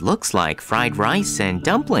 It looks like fried rice and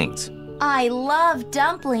dumplings. I love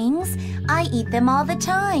dumplings. I eat them all the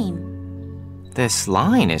time. This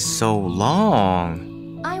line is so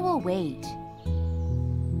long. I will wait.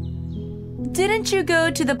 Didn't you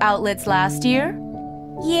go to the outlets last year?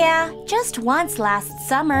 Yeah, just once last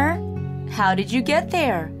summer. How did you get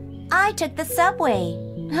there? I took the subway.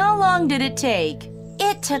 How long did it take?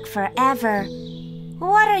 It took forever.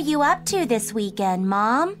 What are you up to this weekend,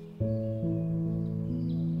 Mom?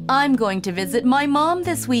 I'm going to visit my mom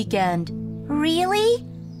this weekend. Really?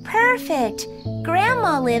 Perfect.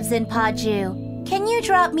 Grandma lives in Paju. Can you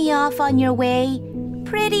drop me off on your way?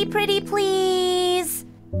 Pretty, please.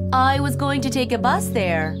 I was going to take a bus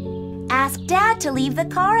there. Ask Dad to leave the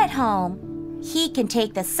car at home. He can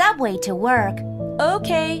take the subway to work.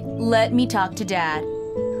 Okay, let me talk to Dad.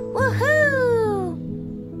 Woohoo!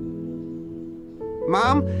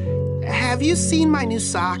 Mom, have you seen my new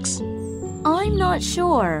socks? I'm not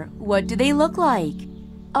sure. What do they look like?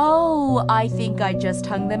 Oh, I think I just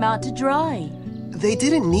hung them out to dry. They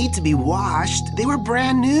didn't need to be washed. They were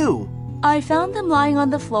brand new. I found them lying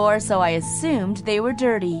on the floor, so I assumed they were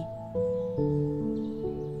dirty.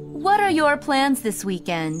 What are your plans this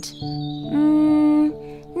weekend?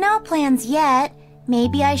 No plans yet.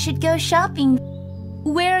 Maybe I should go shopping.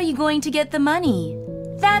 Where are you going to get the money?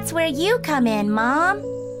 That's where you come in, Mom.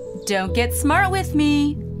 Don't get smart with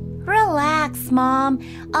me. Relax, Mom.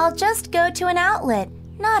 I'll just go to an outlet,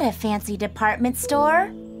 not a fancy department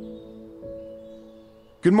store.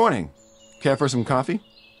 Good morning. Care for some coffee?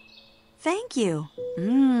 Thank you.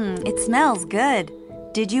 It smells good.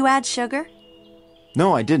 Did you add sugar?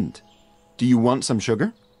 No, I didn't. Do you want some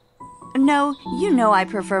sugar? No, you know I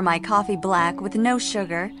prefer my coffee black with no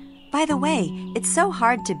sugar. By the way, it's so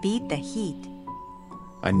hard to beat the heat.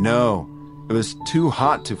 I know. It was too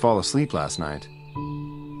hot to fall asleep last night.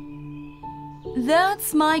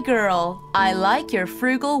 That's my girl. I like your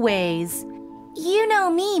frugal ways. You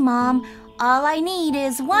know me, Mom. All I need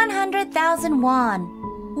is 100,000 won.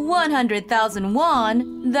 100,000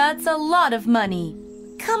 won? That's a lot of money.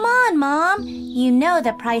 Come on, Mom. You know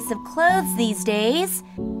the price of clothes these days.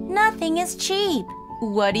 Nothing is cheap.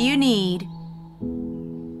 What do you need?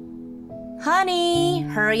 Honey,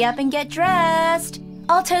 hurry up and get dressed.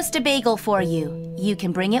 I'll toast a bagel for you. You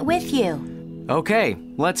can bring it with you. Okay,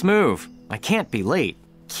 let's move. I can't be late.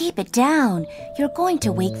 Keep it down. You're going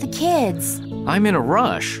to wake the kids. I'm in a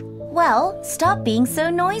rush. Well, stop being so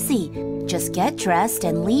noisy. Just get dressed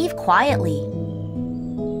and leave quietly.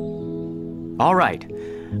 All right,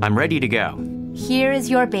 I'm ready to go. Here is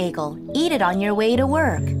your bagel. Eat it on your way to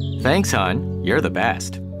work. Thanks, hon. You're the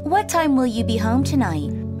best. What time will you be home tonight?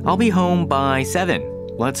 I'll be home by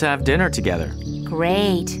 7. Let's have dinner together.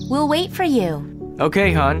 Great. We'll wait for you.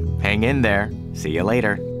 Okay, hon. Hang in there. See you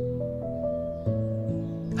later.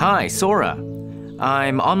 Hi, Sora.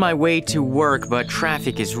 I'm on my way to work, but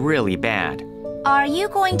traffic is really bad. Are you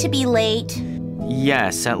going to be late?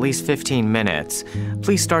 Yes, at least 15 minutes.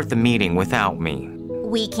 Please start the meeting without me.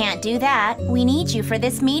 We can't do that. We need you for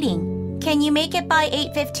this meeting. Can you make it by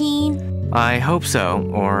 8:15? I hope so,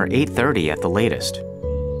 or 8:30 at the latest.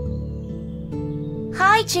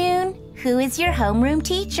 Hi, June. Who is your homeroom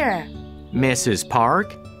teacher? Mrs.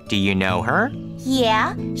 Park, Do you know her?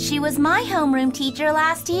 Yeah, she was my homeroom teacher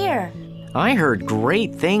last year. I heard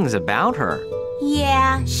great things about her.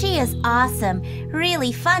 Yeah, she is awesome,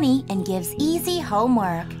 really funny, and gives easy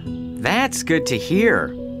homework. That's good to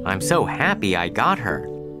hear. I'm so happy I got her.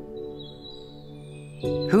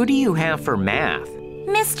 Who do you have for math?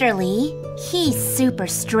 Mr. Lee, he's super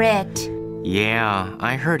strict. Yeah,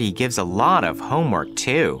 I heard he gives a lot of homework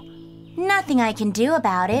too. Nothing I can do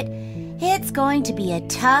about it. It's going to be a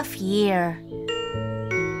tough year.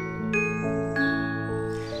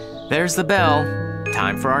 There's the bell.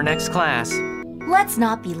 Time for our next class. Let's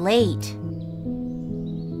not be late.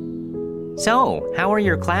 So, how are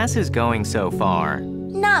your classes going so far?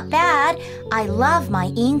 Not bad. I love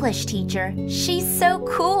my English teacher. She's so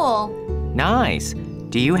cool. Nice.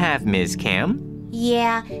 Do you have Ms. Kim?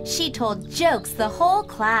 Yeah, she told jokes the whole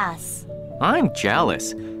class. I'm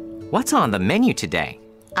jealous. What's on the menu today?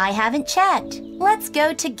 I haven't checked. Let's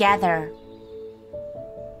go together.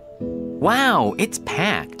 Wow, it's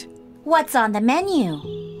packed. What's on the menu?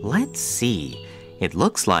 Let's see. It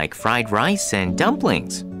looks like fried rice and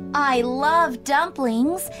dumplings. I love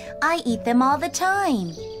dumplings. I eat them all the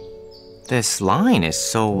time. This line is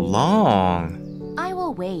so long. I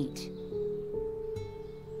will wait.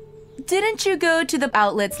 Didn't you go to the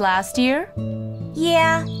outlets last year?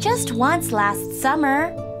 Yeah, just once last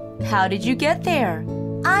summer. How did you get there?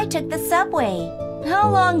 I took the subway. How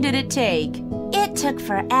long did it take? It took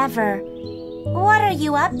forever. What are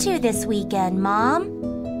you up to this weekend, Mom?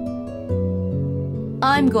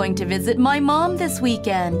 I'm going to visit my mom this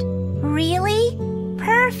weekend. Really?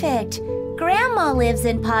 Perfect. Grandma lives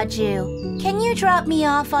in Paju. Can you drop me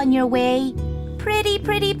off on your way? Pretty,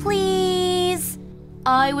 please.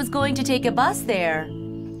 I was going to take a bus there.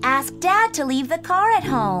 Ask Dad to leave the car at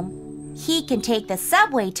home. He can take the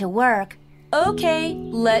subway to work. Okay,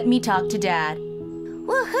 let me talk to Dad.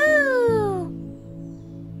 Woohoo!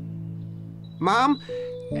 Mom,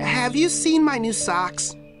 have you seen my new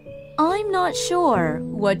socks? I'm not sure.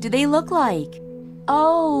 What do they look like?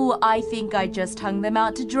 Oh, I think I just hung them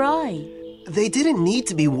out to dry. They didn't need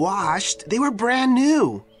to be washed. They were brand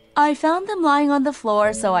new. I found them lying on the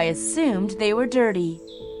floor, so I assumed they were dirty.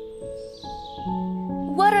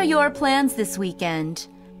 What are your plans this weekend?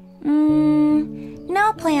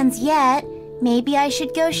 No plans yet. Maybe I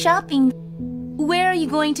should go shopping. Where are you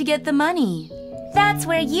going to get the money? That's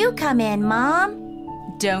where you come in,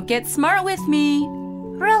 Mom. Don't get smart with me.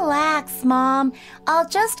 Relax, Mom. I'll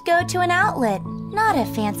just go to an outlet, not a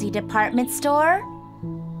fancy department store.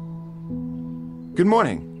 Good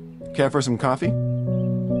morning. Care for some coffee?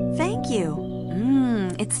 Thank you.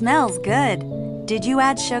 It smells good. Did you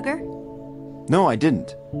add sugar? No, I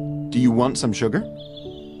didn't. Do you want some sugar?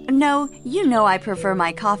 No, you know I prefer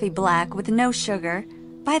my coffee black with no sugar.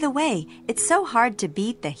 By the way, it's so hard to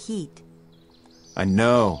beat the heat. I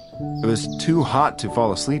know. It was too hot to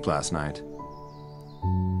fall asleep last night.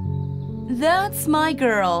 That's my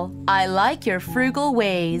girl. I like your frugal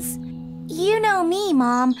ways. You know me,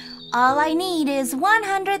 Mom. All I need is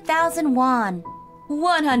 100,000 won.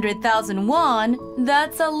 100,000 won?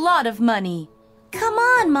 That's a lot of money. Come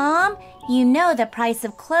on, Mom. You know the price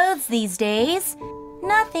of clothes these days.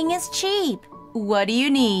 Nothing is cheap. What do you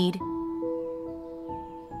need?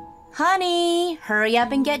 Honey, hurry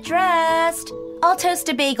up and get dressed. I'll toast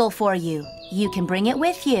a bagel for you. You can bring it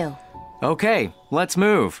with you. Okay, let's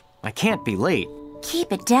move. I can't be late.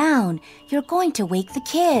 Keep it down. You're going to wake the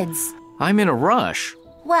kids. I'm in a rush.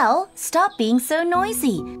 Well, stop being so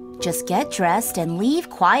noisy. Just get dressed and leave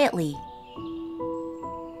quietly.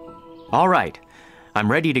 All right,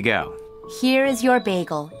 I'm ready to go. Here is your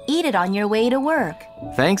bagel. Eat it on your way to work.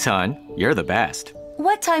 Thanks, hon. You're the best.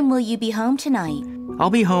 What time will you be home tonight? I'll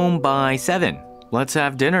be home by 7. Let's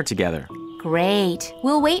have dinner together. Great.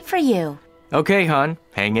 We'll wait for you. Okay, hon.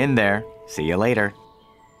 Hang in there. See you later.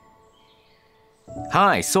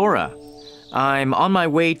 Hi, Sora. I'm on my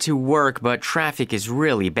way to work, but traffic is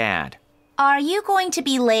really bad. Are you going to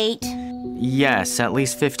be late? Yes, at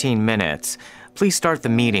least 15 minutes. Please start the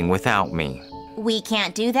meeting without me. We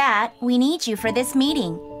can't do that. We need you for this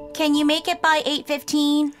meeting. Can you make it by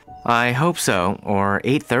 8:15? I hope so, or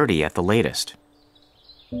 8:30 at the latest.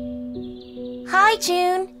 Hi,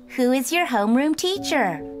 June. Who is your homeroom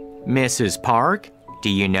teacher? Mrs. Park? Do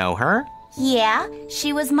you know her? Yeah,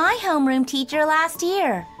 she was my homeroom teacher last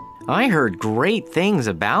year. I heard great things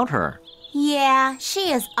about her. Yeah,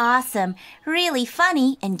 she is awesome, really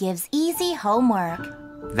funny, and gives easy homework.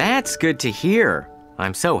 That's good to hear.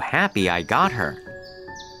 I'm so happy I got her.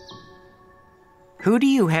 Who do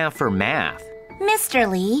you have for math? Mr.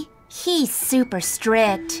 Lee, he's super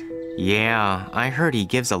strict. Yeah, I heard he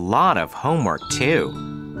gives a lot of homework too.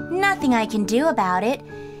 Nothing I can do about it.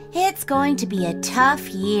 It's going to be a tough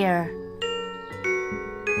year.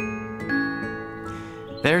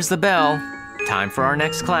 There's the bell. Time for our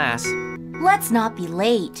next class. Let's not be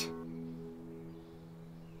late.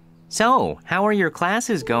 So, how are your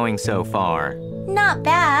classes going so far? Not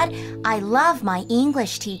bad. I love my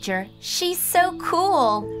English teacher. She's so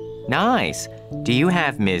cool. Nice. Do you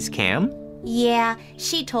have Ms. Kim? Yeah,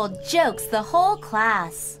 she told jokes the whole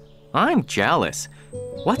class. I'm jealous.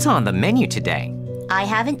 What's on the menu today? I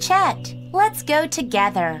haven't checked. Let's go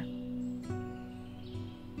together.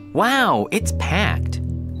 Wow, it's packed.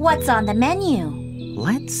 What's on the menu?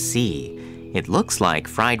 Let's see. It looks like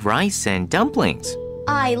fried rice and dumplings.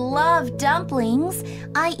 I love dumplings.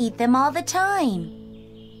 I eat them all the time.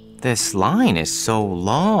 This line is so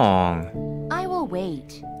long. I will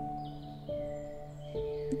wait.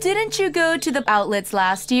 Didn't you go to the outlets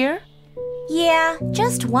last year? Yeah,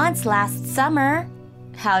 just once last summer.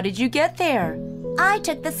 How did you get there? I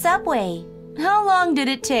took the subway. How long did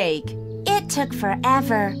it take? It took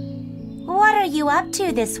forever. What are you up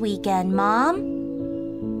to this weekend, Mom?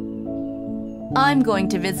 I'm going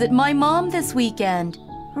to visit my mom this weekend.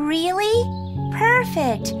 Really?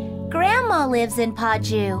 Perfect. Grandma lives in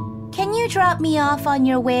Paju. Can you drop me off on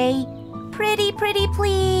your way? Pretty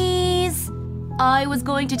please. I was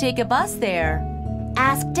going to take a bus there.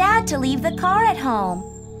 Ask Dad to leave the car at home.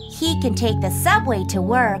 He can take the subway to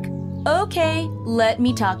work. Okay, let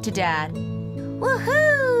me talk to Dad.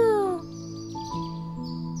 Woohoo!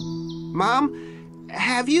 Mom,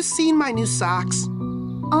 have you seen my new socks?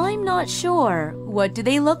 I'm not sure. What do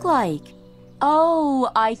they look like? Oh,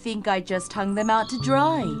 I think I just hung them out to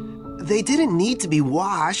dry. They didn't need to be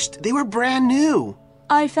washed. They were brand new.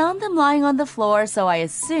 I found them lying on the floor, so I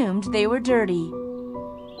assumed they were dirty.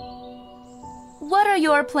 What are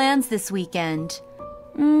your plans this weekend?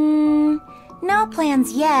 No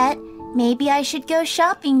plans yet. Maybe I should go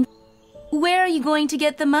shopping. Where are you going to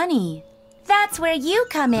get the money? That's where you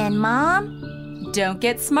come in, Mom. Don't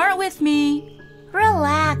get smart with me.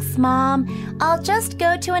 Relax, Mom. I'll just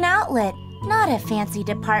go to an outlet, not a fancy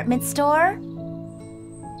department store.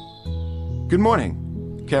 Good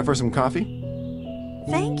morning. Care for some coffee?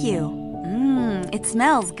 Thank you. It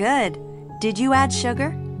smells good. Did you add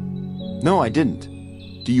sugar? No, I didn't.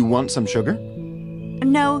 Do you want some sugar?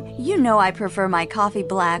 No, you know I prefer my coffee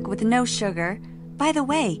black with no sugar. By the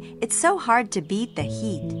way, it's so hard to beat the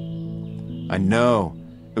heat. I know.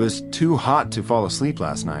 It was too hot to fall asleep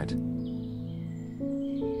last night.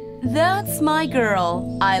 That's my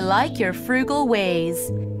girl. I like your frugal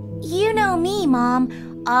ways. You know me,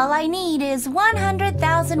 Mom. All I need is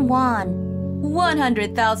 100,000 won.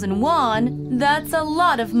 100,000 won? That's a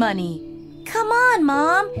lot of money. Come on,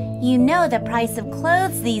 Mom. You know the price of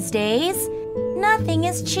clothes these days. Nothing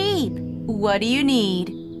is cheap. What do you need?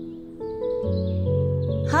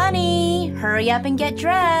 Honey, hurry up and get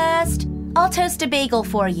dressed. I'll toast a bagel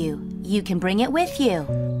for you. You can bring it with you.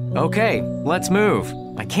 Okay, let's move.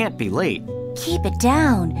 I can't be late. Keep it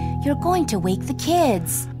down. You're going to wake the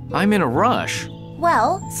kids. I'm in a rush.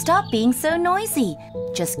 Well, stop being so noisy.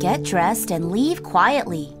 Just get dressed and leave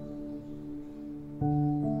quietly.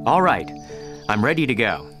 All right, I'm ready to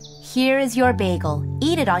go. Here is your bagel.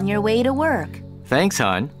 Eat it on your way to work. Thanks,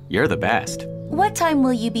 hon. You're the best. What time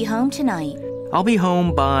will you be home tonight? I'll be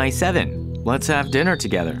home by 7. Let's have dinner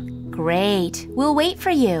together. Great. We'll wait for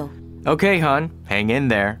you. Okay, hon. Hang in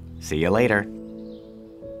there. See you later.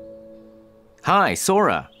 Hi,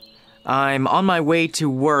 Sora. I'm on my way to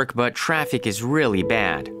work, but traffic is really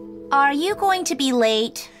bad. Are you going to be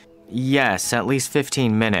late? Yes, at least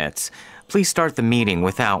 15 minutes. Please start the meeting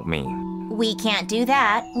without me. We can't do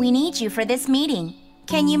that. We need you for this meeting.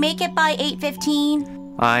 Can you make it by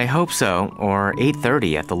 8:15? I hope so, or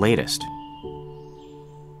 8:30 at the latest.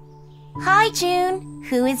 Hi, June.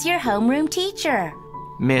 Who is your homeroom teacher?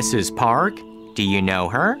 Mrs. Park? Do you know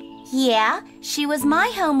her? Yeah, she was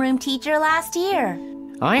my homeroom teacher last year.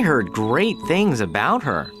 I heard great things about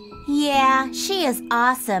her. Yeah, she is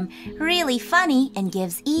awesome, really funny, and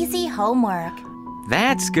gives easy homework.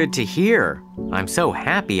 That's good to hear. I'm so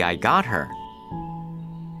happy I got her.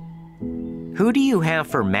 Who do you have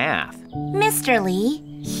for math? Mr. Lee,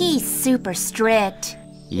 he's super strict.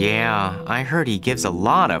 Yeah, I heard he gives a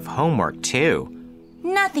lot of homework too.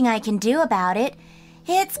 Nothing I can do about it.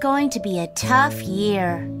 It's going to be a tough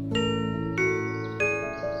year.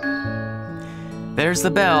 There's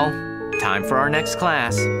the bell. Time for our next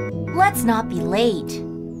class. Let's not be late.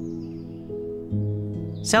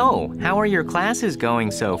 So, how are your classes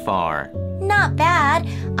going so far? Not bad.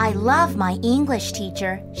 I love my English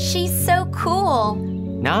teacher. She's so cool.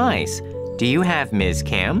 Nice. Do you have Ms.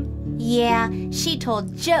 Kim? Yeah, she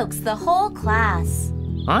told jokes the whole class.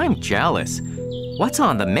 I'm jealous. What's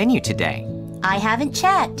on the menu today? I haven't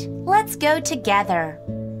checked. Let's go together.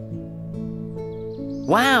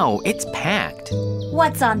 Wow, it's packed.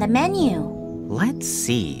 What's on the menu? Let's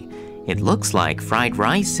see. It looks like fried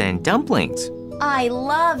rice and dumplings. I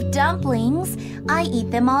love dumplings. I eat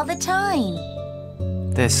them all the time.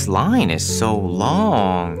 This line is so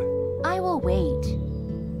long. I will wait.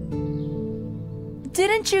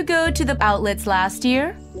 Didn't you go to the outlets last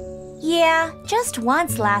year? Yeah, just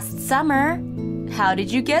once last summer. How did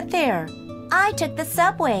you get there? I took the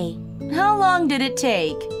subway. How long did it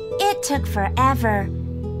take? It took forever.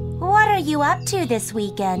 What are you up to this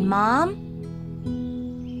weekend, Mom?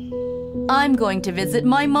 I'm going to visit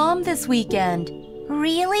my mom this weekend.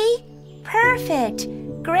 Really? Perfect.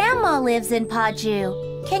 Grandma lives in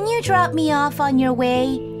Paju. Can you drop me off on your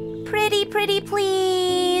way? Pretty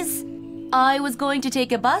please. I was going to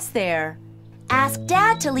take a bus there. Ask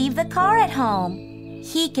Dad to leave the car at home.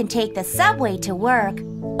 He can take the subway to work.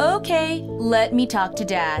 Okay, let me talk to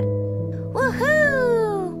Dad. Woohoo!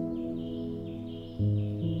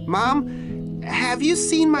 Mom, have you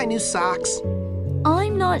seen my new socks?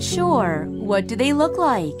 I'm not sure. What do they look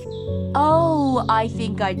like? Oh, I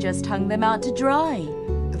think I just hung them out to dry.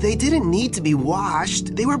 They didn't need to be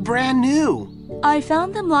washed. They were brand new. I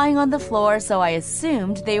found them lying on the floor, so I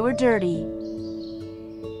assumed they were dirty.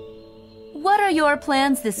 What are your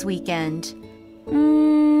plans this weekend?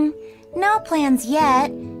 No plans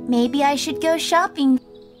yet. Maybe I should go shopping.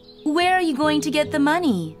 Where are you going to get the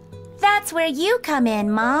money? That's where you come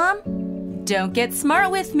in, Mom. Don't get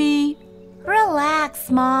smart with me. Relax,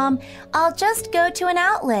 Mom. I'll just go to an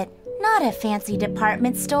outlet, not a fancy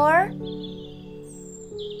department store.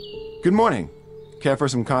 Good morning. Care for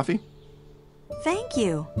some coffee? Thank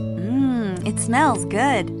you. It smells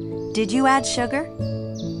good. Did you add sugar?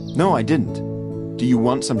 No, I didn't. Do you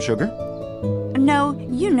want some sugar? No,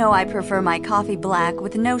 you know I prefer my coffee black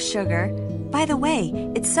with no sugar. By the way,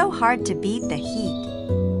 it's so hard to beat the heat.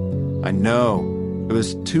 I know. It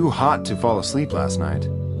was too hot to fall asleep last night.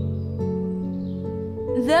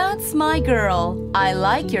 That's my girl. I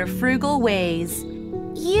like your frugal ways.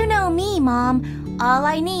 You know me, Mom. All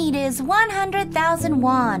I need is 100,000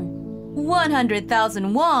 won.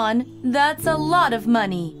 100,000 won? That's a lot of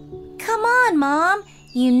money. Come on, Mom.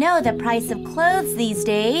 You know the price of clothes these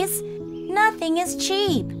days. Nothing is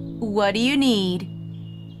cheap. What do you need?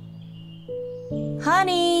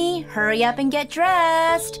 Honey, hurry up and get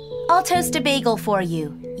dressed. I'll toast a bagel for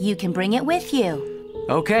you. You can bring it with you.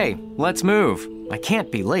 Okay, let's move. I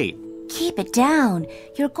can't be late. Keep it down.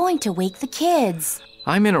 You're going to wake the kids.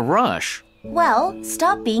 I'm in a rush. Well,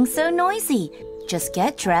 stop being so noisy. Just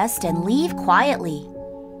get dressed and leave quietly.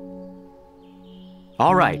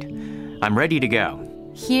 All right, I'm ready to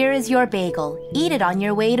go. Here is your bagel. Eat it on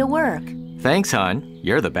your way to work. Thanks, hon.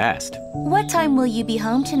 You're the best. What time will you be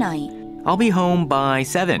home tonight? I'll be home by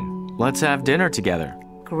 7. Let's have dinner together.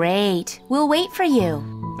 Great. We'll wait for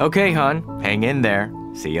you. Okay, hon. Hang in there.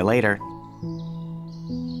 See you later.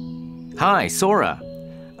 Hi, Sora.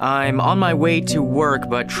 I'm on my way to work,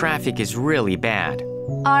 but traffic is really bad.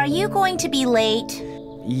 Are you going to be late?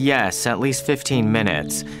 Yes, at least 15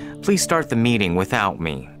 minutes. Please start the meeting without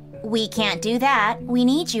me. We can't do that. We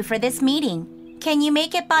need you for this meeting. Can you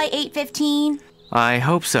make it by 8:15? I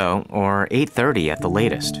hope so, or 8:30 at the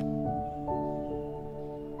latest.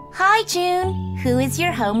 Hi, June. Who is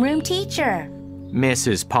your homeroom teacher?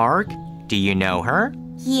 Mrs. Park? Do you know her?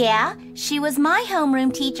 Yeah, she was my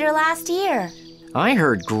homeroom teacher last year. I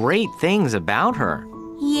heard great things about her.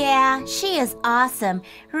 Yeah, she is awesome,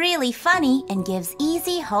 really funny, and gives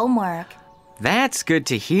easy homework. That's good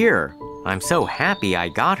to hear. I'm so happy I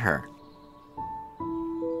got her.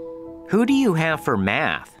 Who do you have for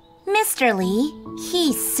math? Mr. Lee,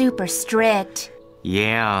 he's super strict.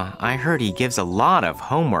 Yeah, I heard he gives a lot of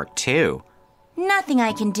homework too. Nothing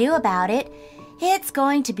I can do about it. It's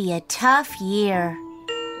going to be a tough year.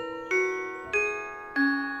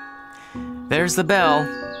 There's the bell.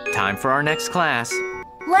 Time for our next class.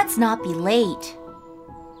 Let's not be late.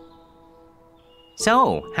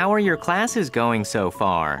 So, how are your classes going so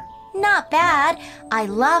far? Not bad. I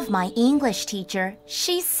love my English teacher.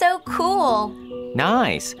 She's so cool.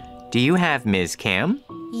 Nice. Do you have Ms. Kim?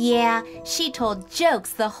 Yeah, she told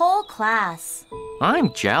jokes the whole class.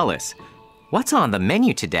 I'm jealous. What's on the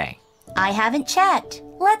menu today? I haven't checked.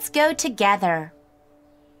 Let's go together.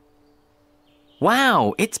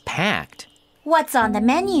 Wow, it's packed. What's on the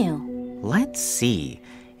menu? Let's see.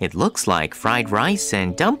 It looks like fried rice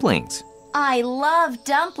and dumplings. I love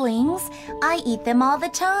dumplings. I eat them all the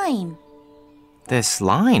time. This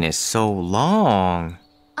line is so long.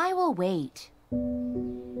 I will will wait.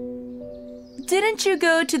 Didn't you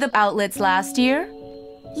go to the outlets last year?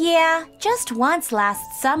 Yeah, just once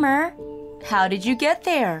last summer. How did you get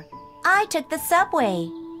there? I took the subway.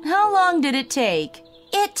 How long did it take?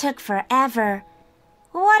 It took forever.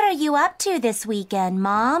 What are you up to this weekend,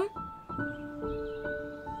 Mom?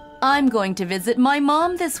 I'm going to visit my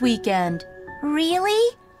mom this weekend.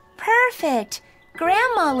 Really? Perfect.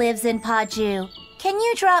 Grandma lives in Paju. Can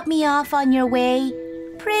you drop me off on your way?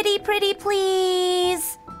 Pretty,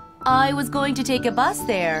 please. I was going to take a bus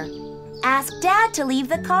there. Ask Dad to leave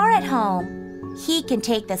the car at home. He can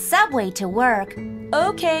take the subway to work.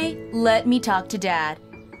 Okay, let me talk to Dad.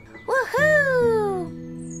 Woohoo!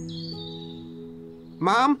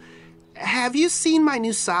 Mom, have you seen my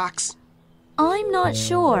new socks? I'm not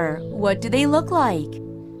sure. What do they look like?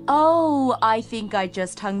 Oh, I think I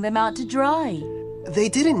just hung them out to dry. They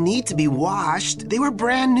didn't need to be washed. They were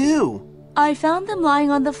brand new. I found them lying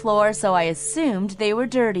on the floor, so I assumed they were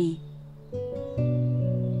dirty.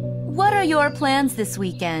 What are your plans this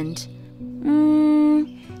weekend?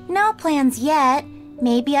 No plans yet.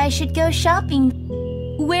 Maybe I should go shopping.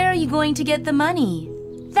 Where are you going to get the money?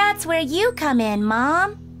 That's where you come in,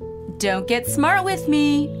 Mom. Don't get smart with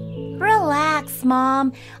me. Relax,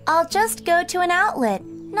 Mom. I'll just go to an outlet,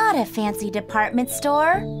 not a fancy department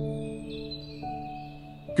store.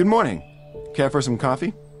 Good morning. Care for some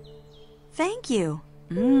coffee? Thank you.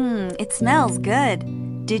 It smells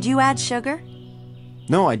good. Did you add sugar?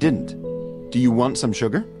 No, I didn't. Do you want some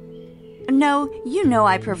sugar? No, you know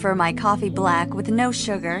I prefer my coffee black with no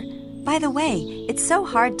sugar. By the way, it's so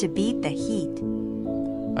hard to beat the heat.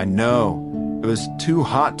 I know. It was too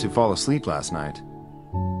hot to fall asleep last night.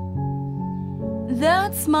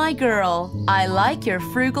 That's my girl. I like your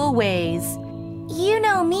frugal ways. You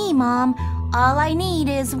know me, Mom. All I need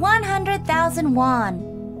is 100,000 won.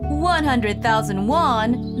 100,000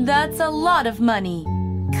 won? That's a lot of money.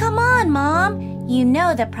 Come on, Mom. You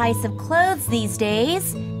know the price of clothes these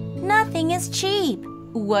days. Nothing is cheap.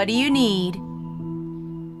 What do you need?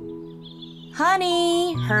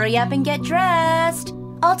 Honey, hurry up and get dressed.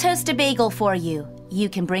 I'll toast a bagel for you. You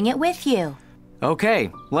can bring it with you.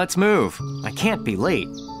 Okay, let's move. I can't be late.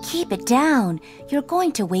 Keep it down. You're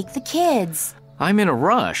going to wake the kids. I'm in a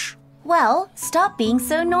rush. Well, stop being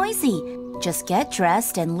so noisy. Just get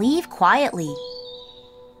dressed and leave quietly.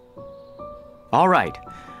 All right,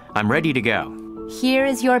 I'm ready to go. Here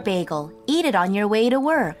is your bagel. Eat it on your way to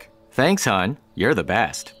work. Thanks, hon. You're the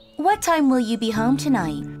best. What time will you be home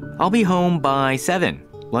tonight? I'll be home by 7.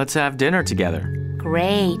 Let's have dinner together.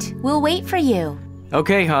 Great. We'll wait for you.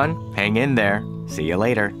 Okay, hon. Hang in there. See you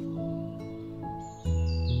later.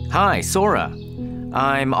 Hi, Sora.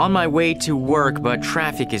 I'm on my way to work, but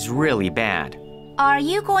traffic is really bad. Are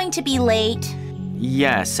you going to be late?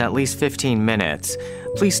 Yes, at least 15 minutes.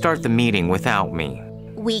 Please start the meeting without me.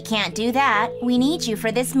 We can't do that. We need you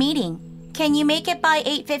for this meeting. Can you make it by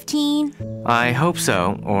 8:15? I hope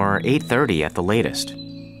so, or 8:30 at the latest.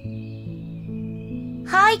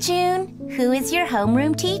 Hi, June. Who is your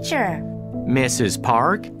homeroom teacher? Mrs.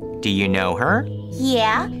 Park? Do you know her?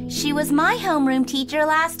 Yeah, she was my homeroom teacher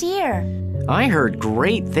last year. I heard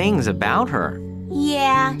great things about her.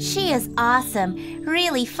 Yeah, she is awesome,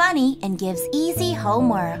 really funny, and gives easy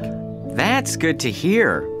homework. That's good to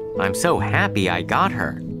hear. I'm so happy I got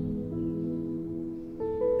her.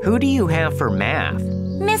 Who do you have for math?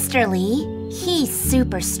 Mr. Lee, he's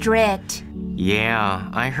super strict. Yeah,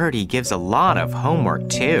 I heard he gives a lot of homework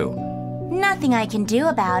too. Nothing I can do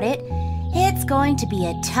about it. It's going to be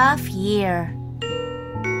a tough year.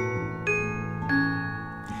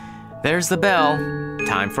 There's the bell.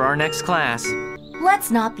 Time for our next class. Let's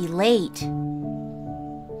not be late.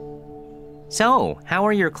 So, how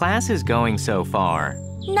are your classes going so far?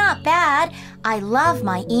 Not bad. I love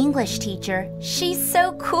my English teacher. She's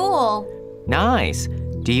so cool. Nice.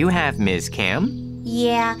 Do you have Ms. Kim?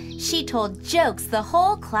 Yeah, she told jokes the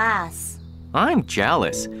whole class. I'm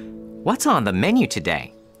jealous. What's on the menu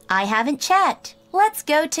today? I haven't checked. Let's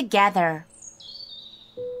go together.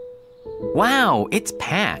 Wow, it's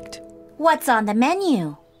packed. What's on the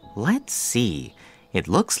menu? Let's see. It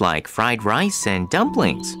looks like fried rice and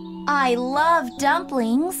dumplings. I love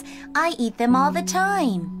dumplings. I eat them all the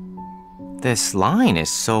time. This line is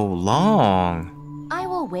so long. I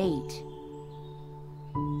will wait.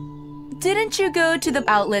 Didn't you go to the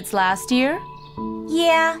outlets last year?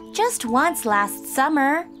 Yeah, just once last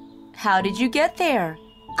summer. How did you get there?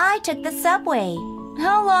 I took the subway.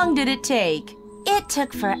 How long did it take? It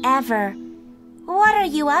took forever. What are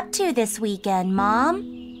you up to this weekend, Mom?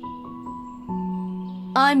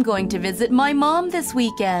 I'm going to visit my mom this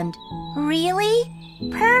weekend. Really?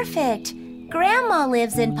 Perfect. Grandma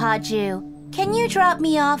lives in Paju. Can you drop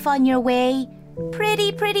me off on your way?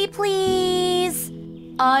 Pretty please.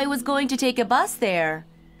 I was going to take a bus there.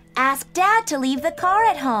 Ask Dad to leave the car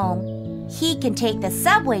at home. He can take the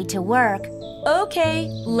subway to work. Okay,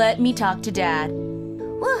 let me talk to Dad.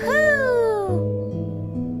 Woohoo!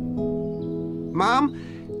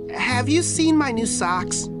 Mom, have you seen my new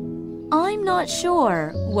socks? I'm not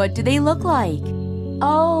sure. What do they look like?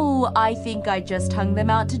 Oh, I think I just hung them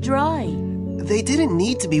out to dry. They didn't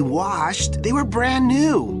need to be washed. They were brand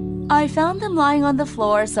new. I found them lying on the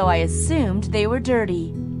floor, so I assumed they were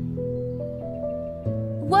dirty.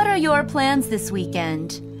 What are your plans this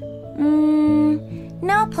weekend?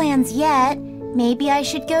 No plans yet. Maybe I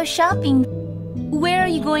should go shopping. Where are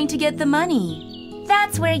you going to get the money?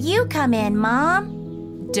 That's where you come in,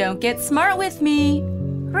 Mom. Don't get smart with me.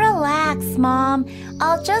 Relax, Mom.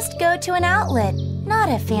 I'll just go to an outlet, not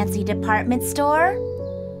a fancy department store.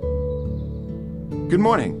 Good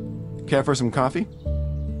morning. Care for some coffee?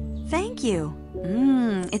 Thank you.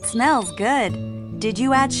 It smells good. Did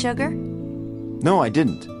you add sugar? No, I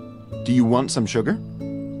didn't. Do you want some sugar?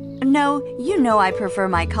 No, you know I prefer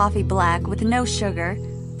my coffee black with no sugar.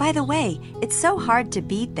 By the way, it's so hard to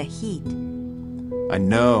beat the heat. I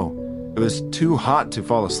know. It was too hot to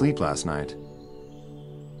fall asleep last night.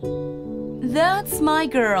 That's my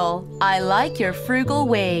girl. I like your frugal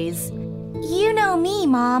ways. You know me,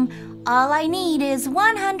 Mom. All I need is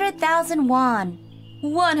 100,000 won.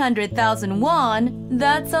 100,000 won?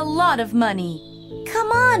 That's a lot of money.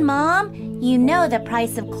 Come on, Mom. You know the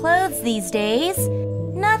price of clothes these days.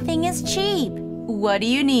 Nothing is cheap. What do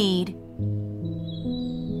you need?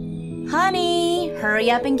 Honey, hurry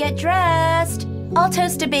up and get dressed. I'll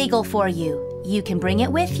toast a bagel for you. You can bring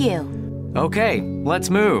it with you. Okay, let's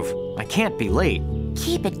move. I can't be late.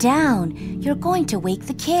 Keep it down. You're going to wake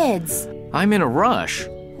the kids. I'm in a rush.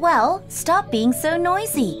 Well, stop being so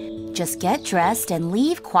noisy. Just get dressed and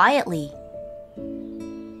leave quietly.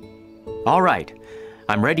 All right,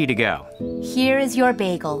 I'm ready to go. Here is your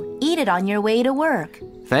bagel. Eat it on your way to work.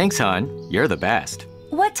 Thanks, hon. You're the best.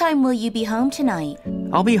 What time will you be home tonight?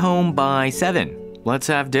 I'll be home by 7. Let's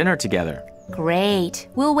have dinner together. Great.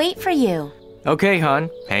 We'll wait for you. Okay, hon.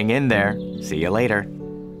 Hang in there. See you later.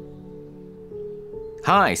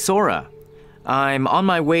 Hi, Sora. I'm on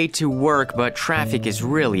my way to work, but traffic is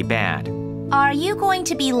really bad. Are you going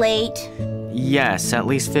to be late? Yes, at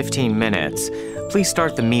least 15 minutes. Please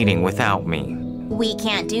start the meeting without me. We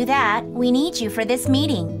can't do that. We need you for this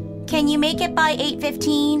meeting. Can you make it by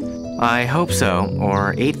 8:15? I hope so,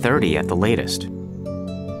 or 8:30 at the latest.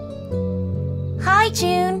 Hi,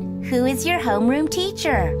 June. Who is your homeroom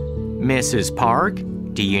teacher? Mrs. Park?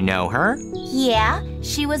 Do you know her? Yeah,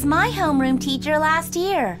 she was my homeroom teacher last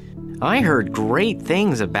year. I heard great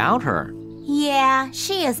things about her. Yeah,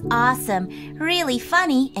 she is awesome, really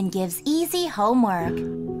funny, and gives easy homework.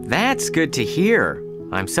 That's good to hear.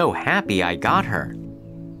 I'm so happy I got her.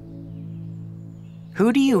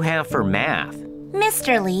 Who do you have for math?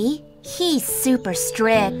 Mr. Lee, he's super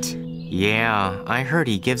strict. Yeah, I heard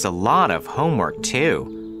he gives a lot of homework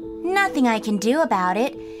too. Nothing I can do about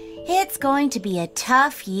it. It's going to be a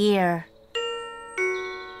tough year.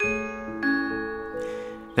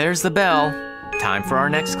 There's the bell. Time for our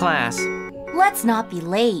next class. Let's not be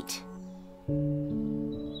late.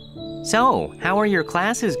 So, how are your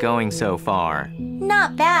classes going so far?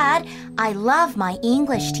 Not bad. I love my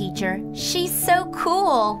English teacher. She's so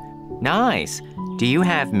cool. Nice. Do you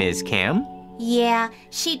have Ms. Kim? Yeah,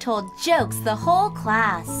 she told jokes the whole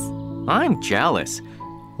class. I'm jealous.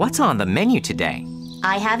 What's on the menu today?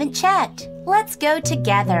 I haven't checked. Let's go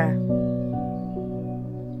together.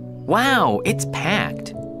 Wow, it's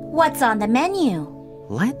packed. What's on the menu?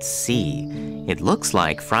 Let's see. It looks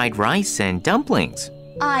like fried rice and dumplings.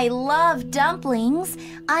 I love dumplings.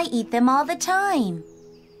 I eat them all the time.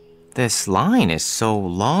 This line is so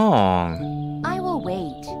long. I will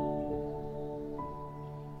wait.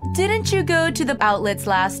 Didn't you go to the outlets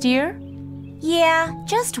last year? Yeah,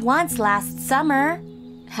 just once last summer.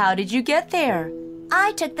 How did you get there?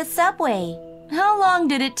 I took the subway. How long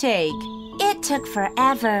did it take? It took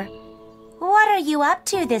forever. What are you up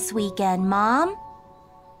to this weekend, Mom?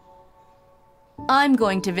 I'm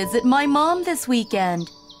going to visit my mom this weekend.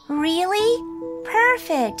 Really?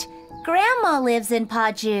 Perfect. Grandma lives in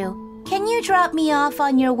Paju. Can you drop me off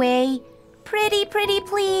on your way? Pretty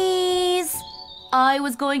please. I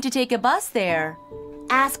was going to take a bus there.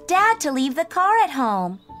 Ask Dad to leave the car at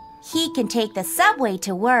home. He can take the subway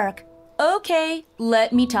to work. Okay,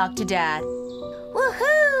 let me talk to Dad.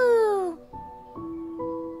 Woohoo!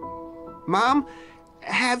 Mom,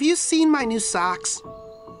 have you seen my new socks?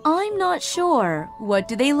 I'm not sure. What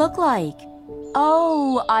do they look like?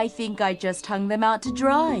 Oh, I think I just hung them out to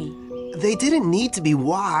dry. They didn't need to be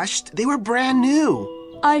washed. They were brand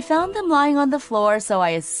new. I found them lying on the floor, so I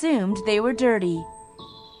assumed they were dirty.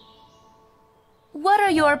 What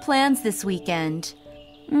are your plans this weekend?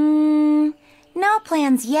 No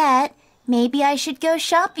plans yet. Maybe I should go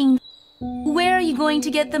shopping. Where are you going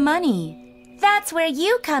to get the money? That's where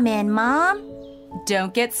you come in, Mom.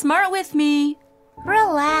 Don't get smart with me.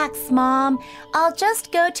 Relax, Mom. I'll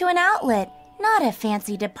just go to an outlet, not a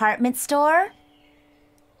fancy department store.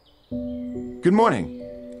 Good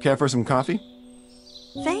morning. Care for some coffee?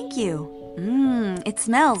 Thank you. It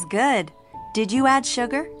smells good. Did you add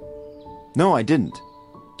sugar? No, I didn't.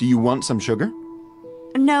 Do you want some sugar?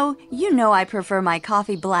 No, you know I prefer my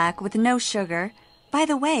coffee black with no sugar. By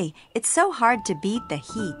the way, it's so hard to beat the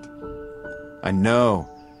heat. I know.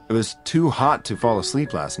 It was too hot to fall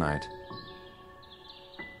asleep last night.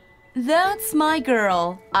 That's my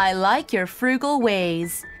girl. I like your frugal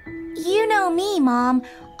ways. You know me, Mom.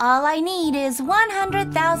 All I need is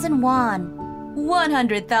 100,000 won.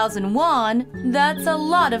 100,000 won? That's a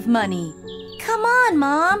lot of money. Come on,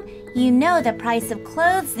 Mom. You know the price of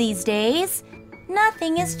clothes these days.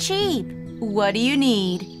 Nothing is cheap. What do you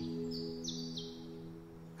need?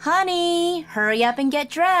 Honey, hurry up and get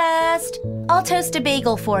dressed. I'll toast a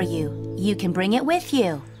bagel for you. You can bring it with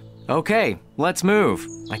you. Okay, let's move.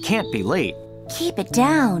 I can't be late. Keep it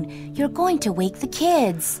down. You're going to wake the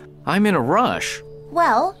kids. I'm in a rush.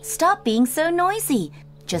 Well, stop being so noisy.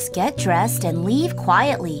 Just get dressed and leave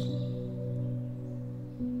quietly.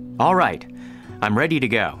 All right, I'm ready to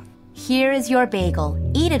go. Here is your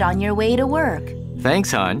bagel. Eat it on your way to work.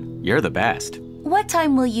 Thanks, hon. You're the best. What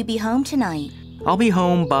time will you be home tonight? I'll be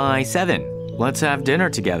home by 7. Let's have dinner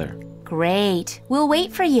together. Great. We'll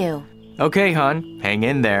wait for you. Okay, hon. Hang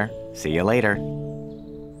in there. See you later.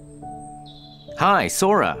 Hi,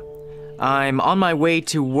 Sora. I'm on my way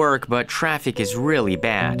to work, but traffic is really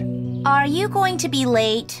bad. Are you going to be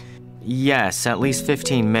late? Yes, at least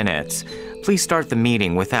 15 minutes. Please start the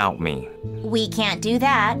meeting without me. We can't do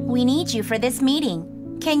that. We need you for this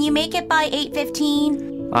meeting. Can you make it by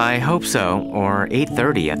 8:15? I hope so, or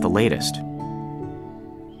 8:30 at the latest.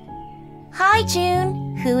 Hi,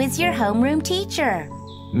 June. Who is your homeroom teacher?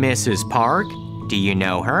 Mrs. Park? Do you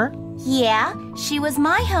know her? Yeah, she was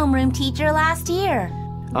my homeroom teacher last year.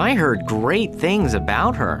 I heard great things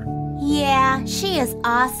about her. Yeah, she is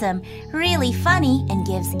awesome, really funny, and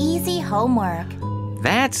gives easy homework.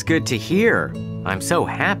 That's good to hear. I'm so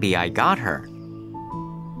happy I got her.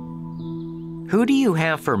 Who do you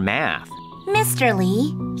have for math? Mr.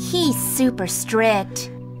 Lee, he's super strict.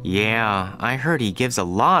 Yeah, I heard he gives a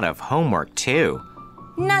lot of homework too.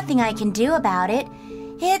 Nothing I can do about it.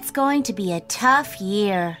 It's going to be a tough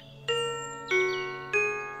year.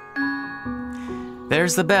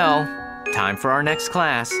 There's the bell. Time for our next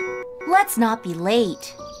class. Let's not be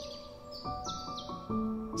late.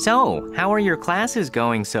 So, how are your classes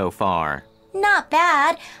going so far? Not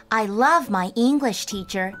bad. I love my English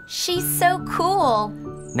teacher. She's so cool.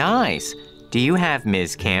 Nice. Do you have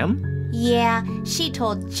Ms. Kim? Yeah, she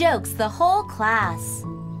told jokes the whole class.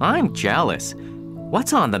 I'm jealous.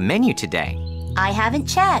 What's on the menu today? I haven't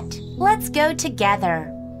checked. Let's go together.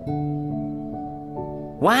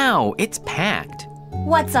 Wow, it's packed.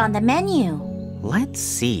 What's on the menu? Let's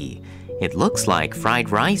see. It looks like fried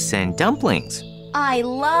rice and dumplings. I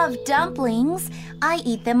love dumplings. I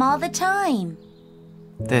eat them all the time.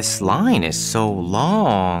 This line is so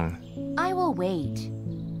long. I will wait.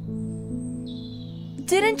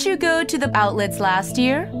 Didn't you go to the outlets last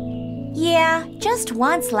year? Yeah, just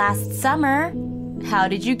once last summer. How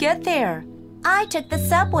did you get there? I took the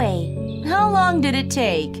subway. How long did it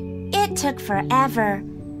take? It took forever.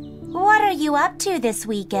 What are you up to this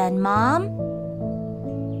weekend, Mom?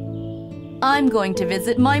 I'm going to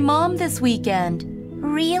visit my mom this weekend.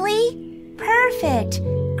 Really? Perfect.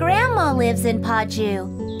 Grandma lives in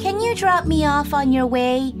Paju. Can you drop me off on your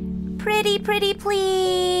way? Pretty,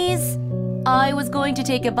 please. I was going to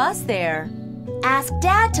take a bus there. Ask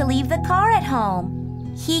Dad to leave the car at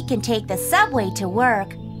home. He can take the subway to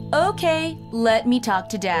work. Okay, let me talk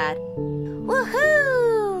to Dad.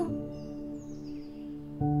 Woohoo!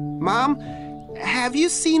 Mom, have you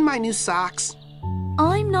seen my new socks?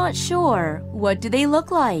 I'm not sure. What do they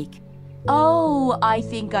look like? Oh, I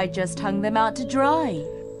think I just hung them out to dry.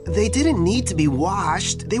 They didn't need to be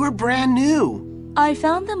washed. They were brand new. I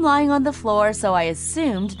found them lying on the floor, so I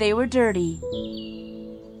assumed they were dirty.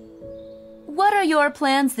 What are your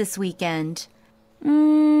plans this weekend?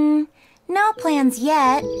 No plans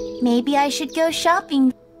yet. Maybe I should go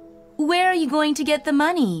shopping. Where are you going to get the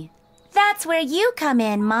money? That's where you come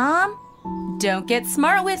in, Mom. Don't get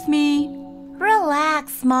smart with me.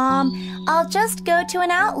 Relax, Mom. I'll just go to an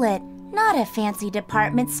outlet, not a fancy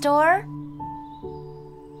department store.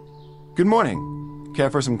 Good morning. Care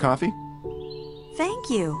for some coffee? Thank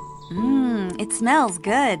you. It smells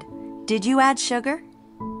good. Did you add sugar?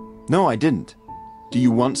 No, I didn't. Do you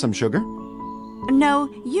want some sugar? No,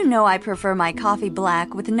 you know I prefer my coffee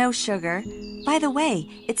black with no sugar. By the way,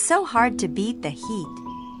 it's so hard to beat the heat.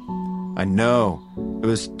 I know. It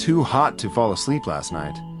was too hot to fall asleep last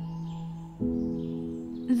night.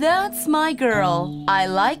 That's my girl. I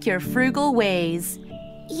like your frugal ways.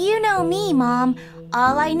 You know me, Mom.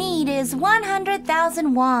 All I need is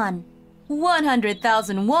 100,000 won.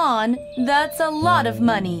 100,000 won? That's a lot of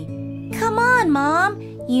money. Come on, Mom.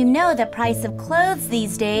 You know the price of clothes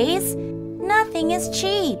these days. Nothing is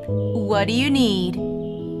cheap. What do you need?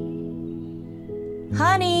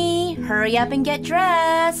 Honey, hurry up and get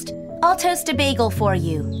dressed. I'll toast a bagel for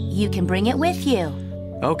you. You can bring it with you.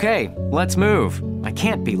 Okay, let's move. I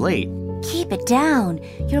can't be late. Keep it down.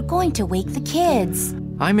 You're going to wake the kids.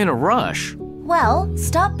 I'm in a rush. Well,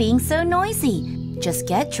 stop being so noisy. Just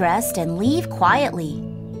get dressed and leave quietly.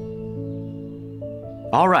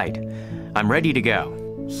 All right, I'm ready to go.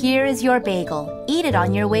 Here is your bagel. Eat it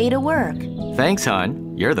on your way to work. Thanks,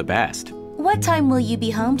 hon. You're the best. What time will you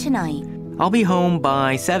be home tonight? I'll be home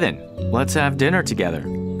by 7. Let's have dinner together.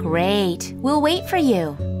 Great. We'll wait for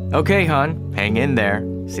you. Okay, hon. Hang in there.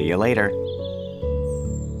 See you later.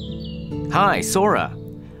 Hi, Sora.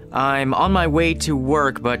 I'm on my way to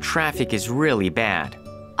work, but traffic is really bad.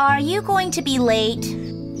 Are you going to be late?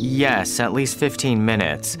 Yes, at least 15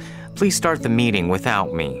 minutes. Please start the meeting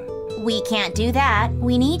without me. We can't do that.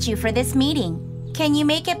 We need you for this meeting. Can you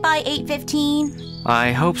make it by 8:15?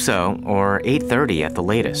 I hope so, or 8:30 at the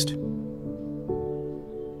latest.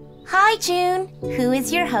 Hi, June. Who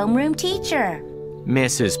is your homeroom teacher?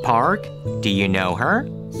 Mrs. Park? Do you know her?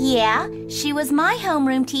 Yeah, she was my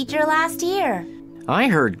homeroom teacher last year. I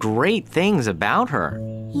heard great things about her.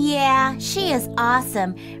 Yeah, she is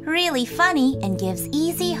awesome, really funny, and gives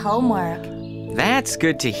easy homework. That's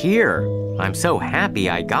good to hear. I'm so happy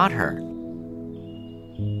I got her.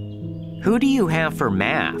 Who do you have for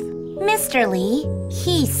math? Mr. Lee,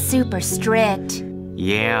 he's super strict.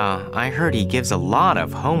 Yeah, I heard he gives a lot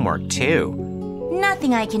of homework too.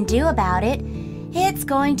 Nothing I can do about it. It's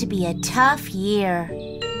going to be a tough year.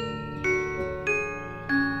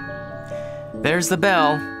 There's the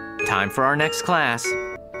bell. Time for our next class.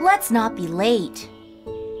 Let's not be late.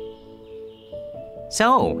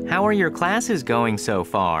 So, how are your classes going so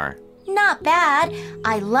far? Not bad.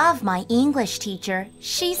 I love my English teacher.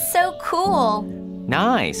 She's so cool.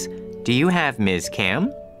 Nice. Do you have Ms.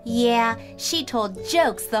 Kim? Yeah, she told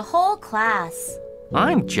jokes the whole class.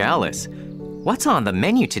 I'm jealous. What's on the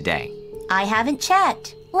menu today? I haven't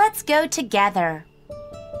checked. Let's go together.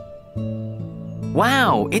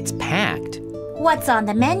 Wow, it's packed. What's on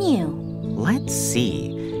the menu? Let's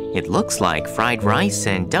see. It looks like fried rice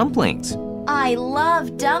and dumplings. I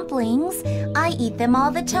love dumplings. I eat them all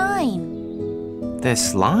the time.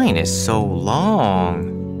 This line is so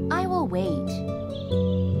long. I will wait.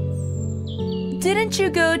 Didn't you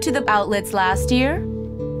go to the outlets last year?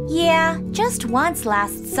 Yeah, just once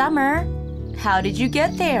last summer. How did you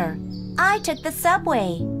get there? I took the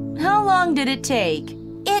subway. How long did it take?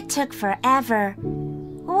 It took forever.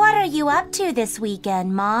 What are you up to this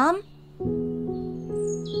weekend, Mom?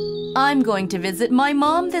 I'm going to visit my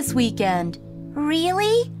mom this weekend.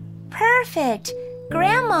 Really? Perfect.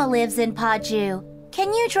 Grandma lives in Paju.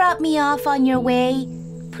 Can you drop me off on your way?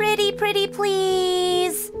 Pretty,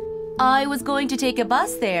 please. I was going to take a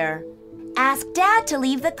bus there. Ask Dad to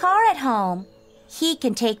leave the car at home. He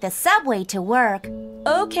can take the subway to work.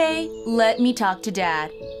 Okay, let me talk to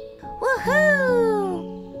Dad. Woohoo!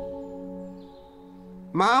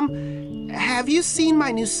 Mom, have you seen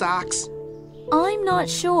my new socks? I'm not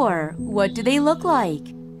sure. What do they look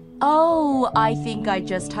like? Oh, I think I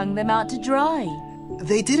just hung them out to dry.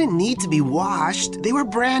 They didn't need to be washed. They were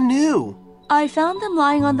brand new. I found them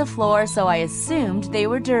lying on the floor, so I assumed they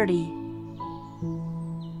were dirty.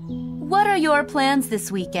 What are your plans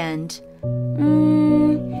this weekend?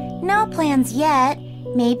 No plans yet.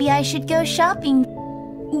 Maybe I should go shopping.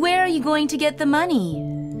 Where are you going to get the money?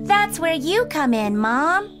 That's where you come in,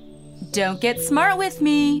 Mom. Don't get smart with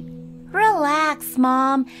me. Relax,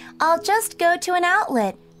 Mom. I'll just go to an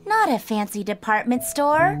outlet, not a fancy department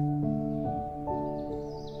store.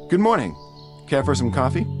 Good morning. Care for some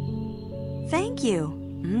coffee? Thank you.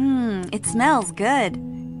 It smells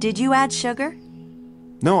good. Did you add sugar?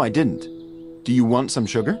 No, I didn't. Do you want some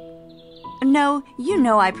sugar? No, you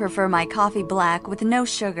know I prefer my coffee black with no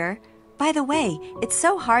sugar. By the way, it's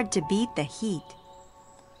so hard to beat the heat.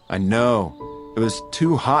 I know. It was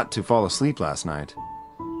too hot to fall asleep last night.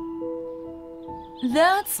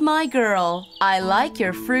 That's my girl. I like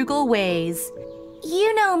your frugal ways.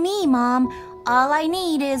 You know me, Mom. All I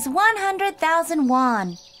need is 100,000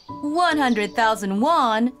 won. 100,000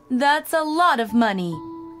 won? That's a lot of money.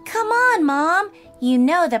 Come on, Mom. You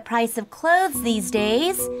know the price of clothes these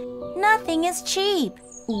days. Nothing is cheap.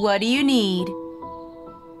 What do you need?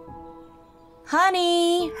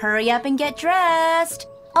 Honey, hurry up and get dressed.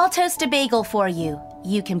 I'll toast a bagel for you.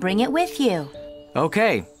 You can bring it with you.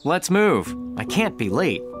 Okay, let's move. I can't be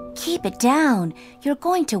late. Keep it down. You're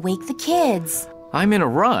going to wake the kids. I'm in a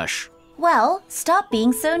rush. Well, stop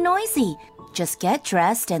being so noisy. Just get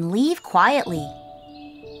dressed and leave quietly.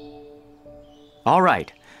 All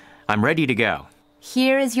right, I'm ready to go.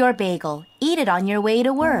 Here is your bagel. Eat it on your way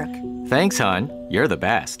to work. Thanks, hon. You're the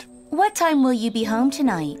best. What time will you be home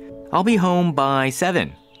tonight? I'll be home by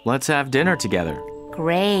 7. Let's have dinner together.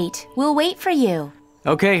 Great. We'll wait for you.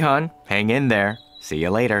 Okay, hon. Hang in there. See you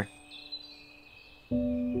later.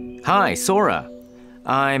 Hi, Sora.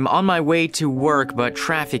 I'm on my way to work, but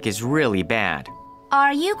traffic is really bad.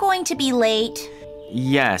 Are you going to be late?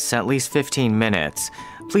 Yes, at least 15 minutes.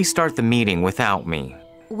 Please start the meeting without me.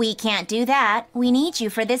 We can't do that. We need you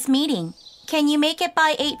for this meeting. Can you make it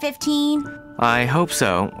by 8:15? I hope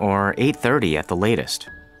so, or 8:30 at the latest.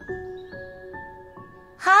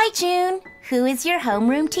 Hi, June. Who is your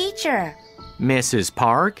homeroom teacher? Mrs.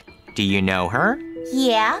 Park? Do you know her?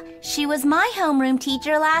 Yeah, she was my homeroom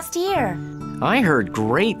teacher last year. I heard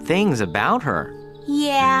great things about her.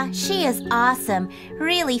 Yeah, she is awesome,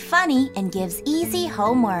 really funny, and gives easy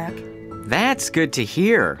homework. That's good to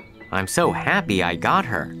hear. I'm so happy I got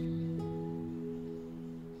her.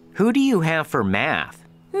 Who do you have for math?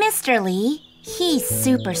 Mr. Lee, he's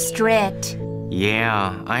super strict.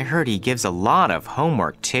 Yeah, I heard he gives a lot of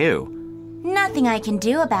homework too. Nothing I can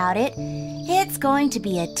do about it. It's going to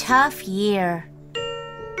be a tough year.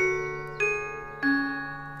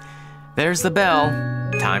 There's the bell.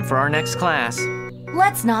 Time for our next class.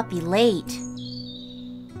 Let's not be late.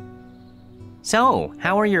 So,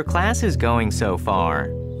 how are your classes going so far?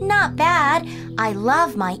 Not bad. I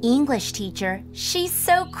love my English teacher. She's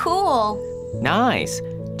so cool. Nice.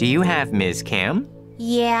 Do you have Ms. Kim?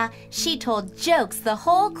 Yeah, she told jokes the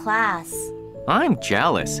whole class. I'm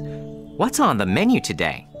jealous. What's on the menu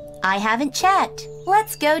today? I haven't checked.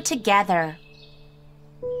 Let's go together.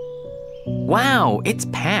 Wow, it's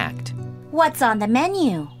packed. What's on the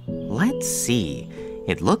menu? Let's see.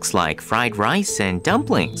 It looks like fried rice and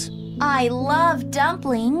dumplings. I love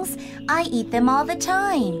dumplings. I eat them all the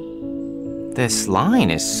time. This line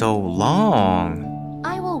is so long.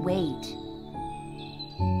 I will wait.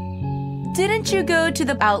 Didn't you go to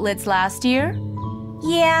the outlets last year?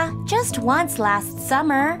 Yeah, just once last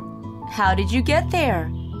summer. How did you get there?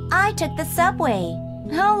 I took the subway.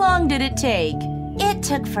 How long did it take? It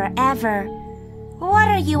took forever. What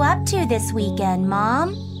are you up to this weekend,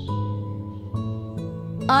 Mom?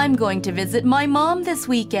 I'm going to visit my mom this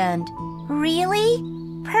weekend. Really?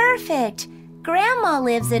 Perfect. Grandma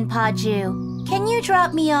lives in Paju. Can you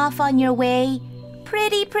drop me off on your way?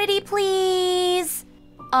 Pretty, please.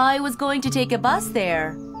 I was going to take a bus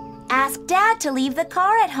there. Ask Dad to leave the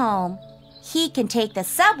car at home. He can take the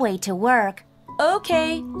subway to work.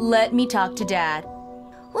 Okay, let me talk to Dad.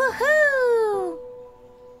 Woohoo!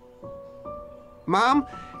 Mom,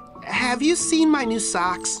 have you seen my new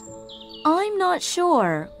socks? I'm not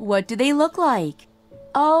sure. What do they look like?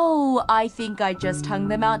 Oh, I think I just hung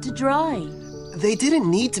them out to dry. They didn't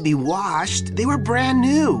need to be washed. They were brand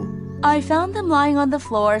new. I found them lying on the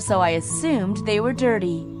floor, so I assumed they were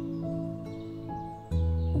dirty.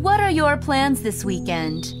 What are your plans this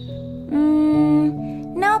weekend?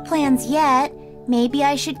 No plans yet. Maybe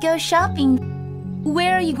I should go shopping.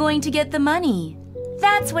 Where are you going to get the money?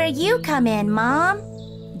 That's where you come in, Mom.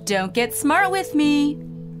 Don't get smart with me.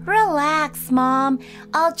 Relax, Mom.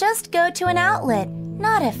 I'll just go to an outlet,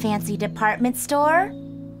 not a fancy department store.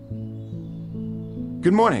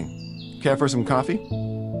 Good morning. Care for some coffee?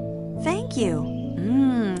 Thank you.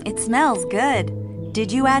 It smells good.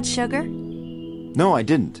 Did you add sugar? No, I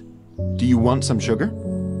didn't. Do you want some sugar?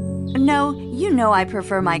 No, you know I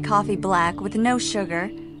prefer my coffee black with no sugar.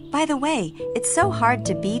 By the way, it's so hard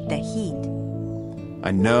to beat the heat. I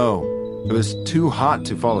know. It was too hot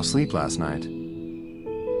to fall asleep last night.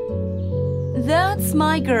 That's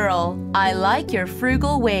my girl. I like your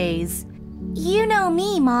frugal ways. You know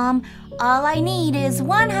me, Mom. All I need is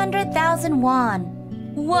 100,000 won.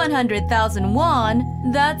 100,000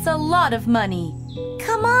 won? That's a lot of money.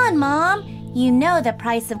 Come on, Mom. You know the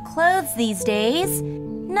price of clothes these days.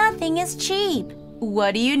 Nothing is cheap.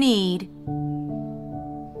 What do you need?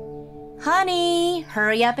 Honey,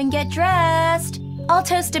 hurry up and get dressed. I'll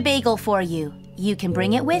toast a bagel for you. You can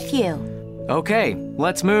bring it with you. Okay,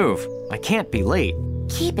 let's move. I can't be late.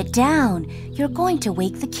 Keep it down. You're going to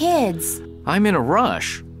wake the kids. I'm in a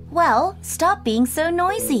rush. Well, stop being so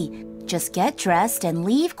noisy. Just get dressed and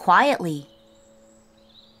leave quietly.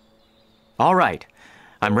 All right,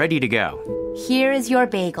 I'm ready to go. Here is your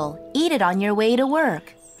bagel. Eat it on your way to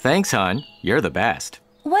work. Thanks, hon. You're the best.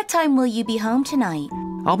 What time will you be home tonight?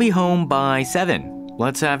 I'll be home by 7.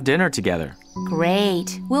 Let's have dinner together.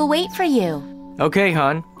 Great. We'll wait for you. Okay,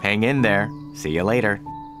 hon. Hang in there. See you later.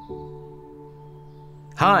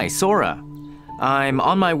 Hi, Sora. I'm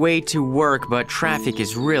on my way to work, but traffic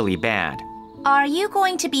is really bad. Are you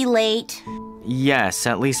going to be late? Yes,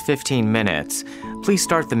 at least 15 minutes. Please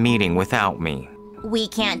start the meeting without me. We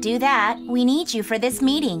can't do that. We need you for this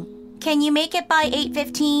meeting. Can you make it by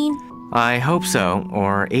 8:15? I hope so,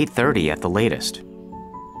 or 8:30 at the latest.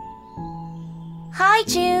 Hi,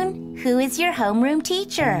 June. Who is your homeroom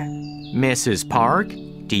teacher? Mrs. Park?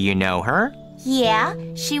 Do you know her? Yeah,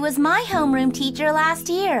 she was my homeroom teacher last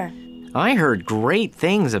year. I heard great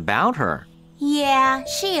things about her. Yeah,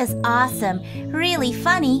 she is awesome, really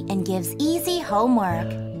funny, and gives easy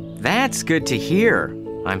homework. That's good to hear.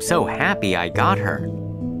 I'm so happy I got her.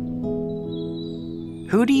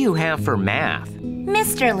 Who do you have for math?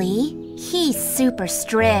 Mr. Lee, he's super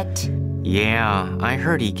strict. Yeah, I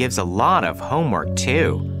heard he gives a lot of homework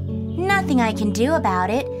too. Nothing I can do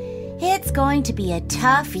about it. It's going to be a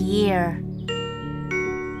tough year.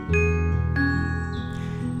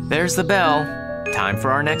 There's the bell. Time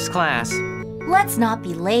for our next class. Let's not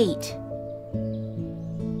be late.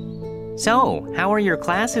 So, how are your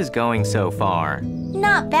classes going so far?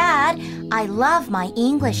 Not bad. I love my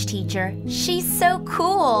English teacher. She's so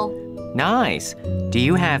cool. Nice. Do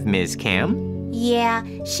you have Ms. Kim? Yeah,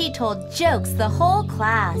 she told jokes the whole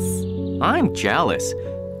class. I'm jealous.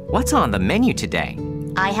 What's on the menu today?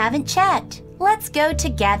 I haven't checked. Let's go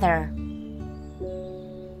together.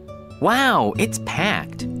 Wow, it's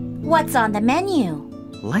packed. What's on the menu?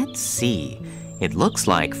 Let's see. It looks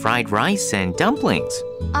like fried rice and dumplings.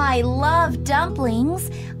 I love dumplings.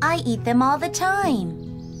 I eat them all the time.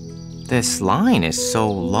 This line is so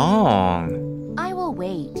long. I will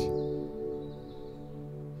wait.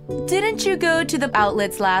 Didn't you go to the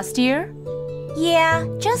outlets last year? Yeah,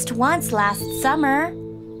 just once last summer.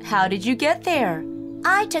 How did you get there?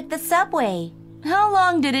 I took the subway. How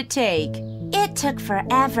long did it take? It took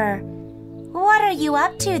forever. What are you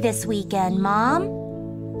up to this weekend, Mom?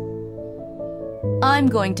 I'm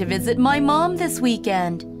going to visit my mom this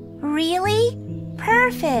weekend. Really?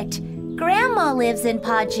 Perfect. Grandma lives in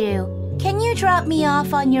Paju. Can you drop me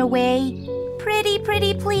off on your way? Pretty,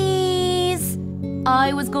 please.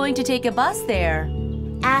 I was going to take a bus there.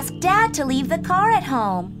 Ask Dad to leave the car at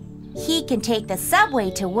home. He can take the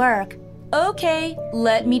subway to work. Okay,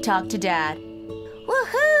 let me talk to Dad.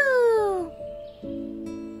 Woohoo!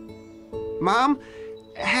 Mom,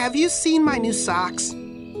 have you seen my new socks?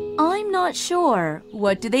 I'm not sure.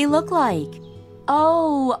 What do they look like?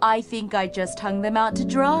 Oh, I think I just hung them out to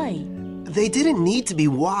dry. They didn't need to be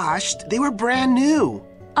washed. They were brand new.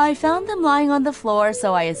 I found them lying on the floor,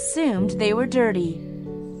 so I assumed they were dirty.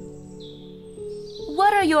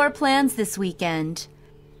 What are your plans this weekend?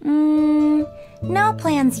 No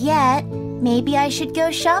plans yet. Maybe I should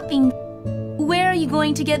go shopping. Where are you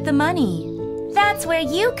going to get the money? That's where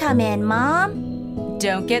you come in, Mom.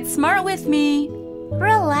 Don't get smart with me.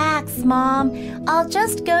 Relax, Mom. I'll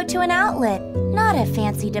just go to an outlet, not a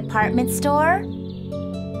fancy department store.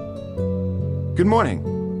 Good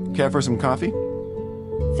morning. Care for some coffee?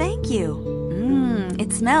 Thank you.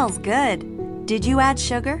 It smells good. Did you add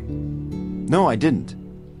sugar? No, I didn't.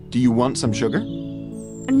 Do you want some sugar?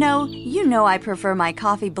 No, you know I prefer my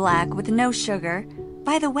coffee black with no sugar.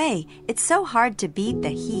 By the way, it's so hard to beat the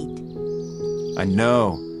heat. I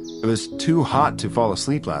know. It was too hot to fall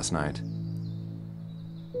asleep last night.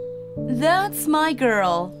 That's my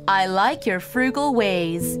girl. I like your frugal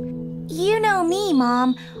ways. You know me,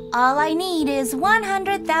 Mom. All I need is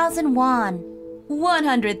 100,000 won.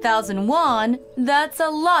 100,000 won? That's a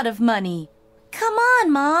lot of money. Come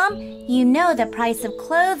on, Mom. You know the price of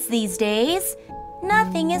clothes these days.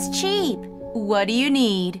 Nothing is cheap. What do you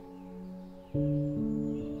need?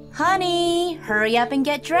 Honey, hurry up and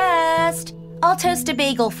get dressed. I'll toast a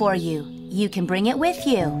bagel for you. You can bring it with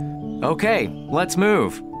you. Okay, let's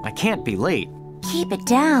move. I can't be late. Keep it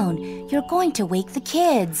down. You're going to wake the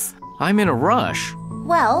kids. I'm in a rush.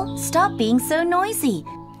 Well, stop being so noisy.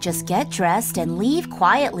 Just get dressed and leave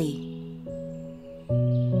quietly.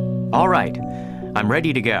 All right, I'm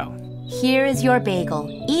ready to go. Here is your bagel.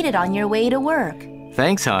 Eat it on your way to work.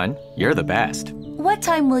 Thanks, hon. You're the best. What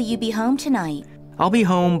time will you be home tonight? I'll be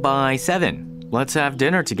home by 7. Let's have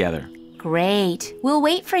dinner together. Great. We'll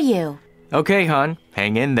wait for you. Okay, hon.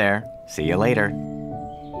 Hang in there. See you later.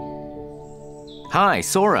 Hi,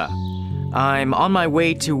 Sora. I'm on my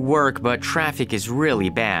way to work, but traffic is really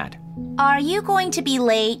bad. Are you going to be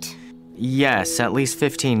late? Yes, at least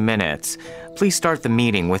 15 minutes. Please start the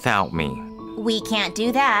meeting without me. We can't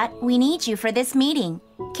do that. We need you for this meeting.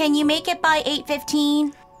 Can you make it by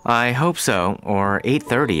 8:15? I hope so, or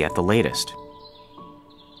 8:30 at the latest.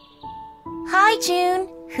 Hi, June.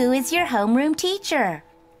 Who is your homeroom teacher?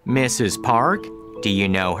 Mrs. Park? Do you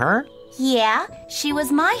know her? Yeah, she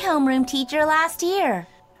was my homeroom teacher last year.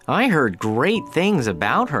 I heard great things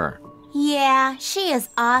about her. Yeah, she is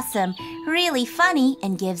awesome, really funny,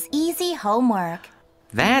 and gives easy homework.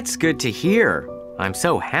 That's good to hear. I'm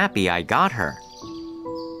so happy I got her.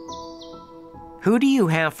 Who do you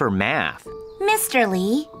have for math? Mr.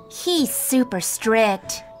 Lee, he's super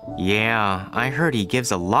strict. Yeah, I heard he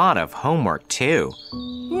gives a lot of homework too.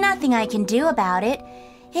 Nothing I can do about it.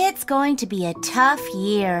 It's going to be a tough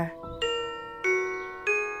year.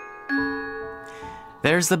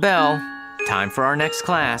 There's the bell. Time for our next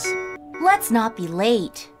class. Let's not be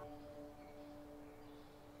late.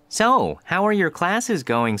 So, how are your classes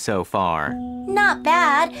going so far? Not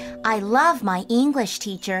bad. I love my English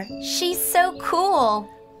teacher. She's so cool.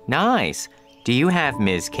 Nice. Do you have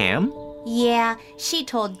Ms. Kim? Yeah, she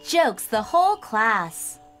told jokes the whole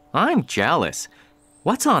class. I'm jealous.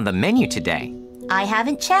 What's on the menu today? I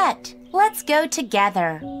haven't checked. Let's go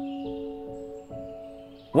together.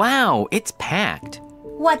 Wow, it's packed.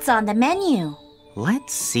 What's on the menu?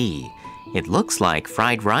 Let's see. It looks like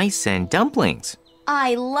fried rice and dumplings.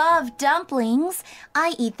 I love dumplings.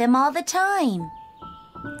 I eat them all the time.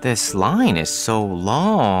 This line is so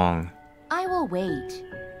long. I will wait.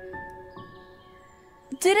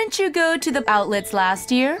 Didn't you go to the outlets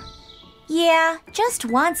last year? Yeah, just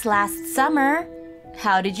once last summer.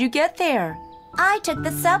 How did you get there? I took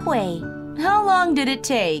the subway. How long did it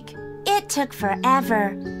take? It took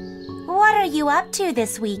forever. What are you up to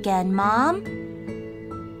this weekend, Mom?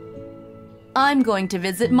 I'm going to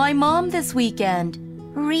visit my mom this weekend.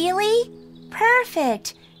 Really?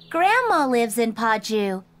 Perfect. Grandma lives in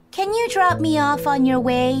Paju. Can you drop me off on your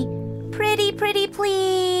way? Pretty,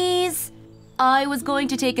 please. I was going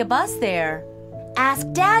to take a bus there. Ask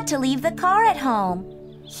Dad to leave the car at home.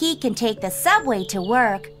 He can take the subway to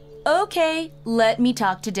work. Okay, let me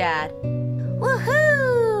talk to Dad.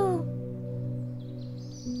 Woohoo!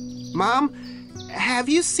 Mom, have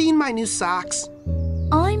you seen my new socks?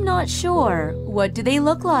 I'm not sure. What do they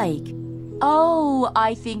look like? Oh,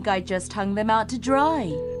 I think I just hung them out to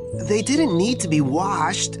dry. They didn't need to be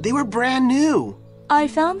washed. They were brand new. I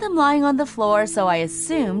found them lying on the floor, so I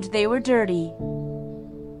assumed they were dirty.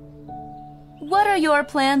 What are your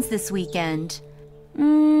plans this weekend?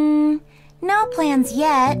 No plans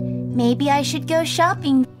yet. Maybe I should go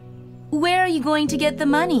shopping. Where are you going to get the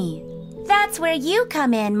money? That's where you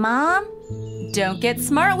come in, Mom. Don't get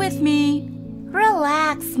smart with me.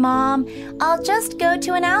 Relax, Mom. I'll just go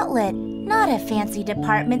to an outlet, not a fancy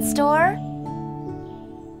department store.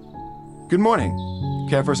 Good morning.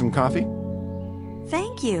 Care for some coffee?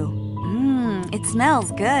 Thank you. It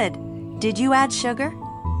smells good. Did you add sugar?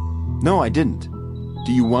 No, I didn't.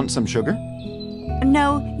 Do you want some sugar?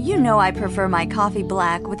 No, you know I prefer my coffee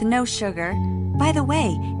black with no sugar. By the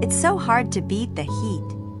way, it's so hard to beat the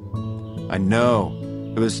heat. I know.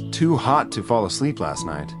 It was too hot to fall asleep last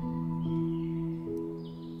night.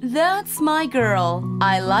 That's my girl.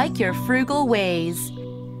 I like your frugal ways.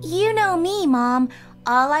 You know me, Mom.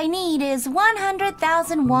 All I need is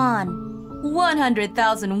 100,000 won.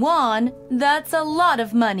 100,000 won? That's a lot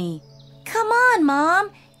of money. Come on,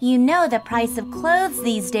 Mom. You know the price of clothes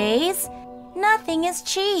these days. Nothing is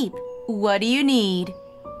cheap. What do you need?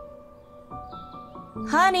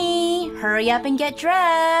 Honey, hurry up and get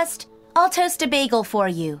dressed. I'll toast a bagel for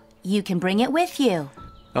you. You can bring it with you.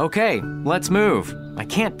 Okay, let's move. I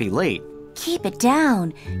can't be late. Keep it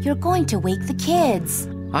down. You're going to wake the kids.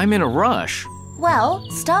 I'm in a rush. Well,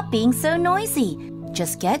 stop being so noisy.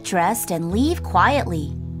 Just get dressed and leave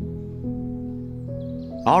quietly.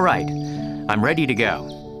 All right, I'm ready to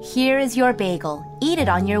go. Here is your bagel. Eat it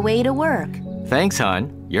on your way to work. Thanks,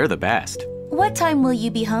 hon. You're the best. What time will you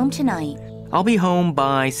be home tonight? I'll be home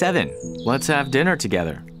by 7. Let's have dinner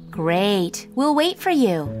together. Great. We'll wait for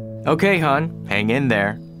you. Okay, hon. Hang in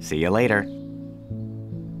there. See you later.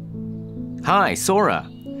 Hi, Sora.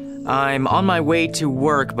 I'm on my way to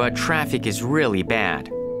work, but traffic is really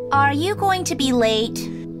bad. Are you going to be late?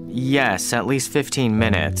 Yes, at least 15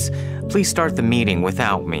 minutes. Please start the meeting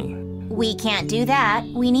without me. We can't do that.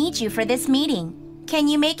 We need you for this meeting. Can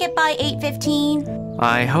you make it by 8:15?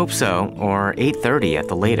 I hope so, or 8:30 at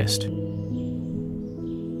the latest.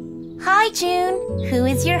 Hi, June. Who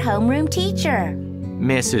is your homeroom teacher?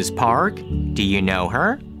 Mrs. Park, do you know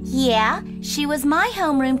her? Yeah, she was my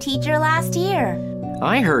homeroom teacher last year.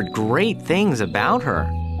 I heard great things about her.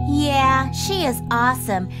 Yeah, she is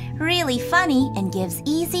awesome, really funny, and gives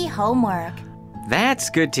easy homework. That's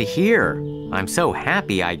good to hear. I'm so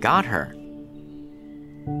happy I got her.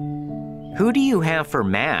 Who do you have for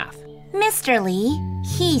math? Mr. Lee,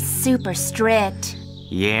 he's super strict.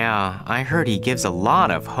 Yeah, I heard he gives a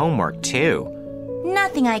lot of homework too.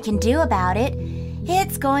 Nothing I can do about it.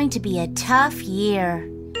 It's going to be a tough year.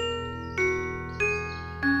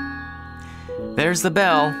 There's the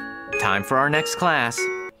bell. Time for our next class.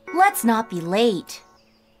 Let's not be late.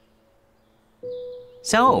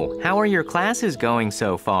 So, how are your classes going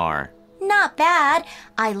so far? Not bad.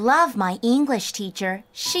 I love my English teacher.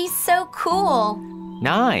 She's so cool.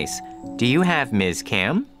 Nice. Do you have Ms.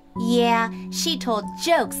 Kim? Yeah, she told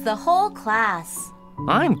jokes the whole class.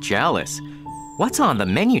 I'm jealous. What's on the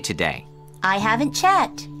menu today? I haven't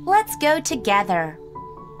checked. Let's go together.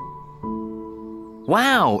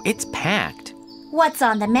 Wow, it's packed. What's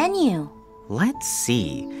on the menu? Let's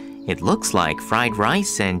see. It looks like fried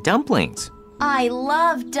rice and dumplings. I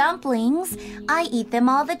love dumplings. I eat them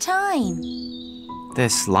all the time.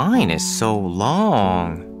 This line is so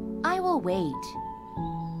long. I will wait.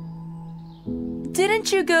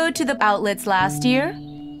 Didn't you go to the outlets last year?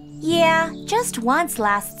 Yeah, just once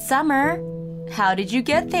last summer. How did you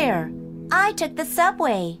get there? I took the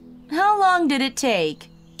subway. How long did it take?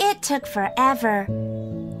 It took forever.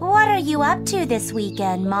 What are you up to this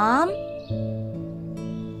weekend, Mom?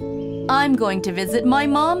 I'm going to visit my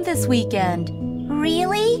mom this weekend.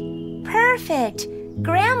 Really? Perfect.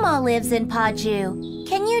 Grandma lives in Paju.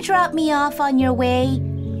 Can you drop me off on your way?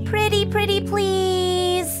 Pretty,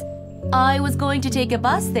 please. I was going to take a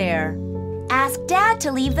bus there. Ask Dad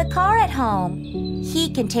to leave the car at home. He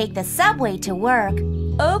can take the subway to work.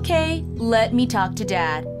 Okay, let me talk to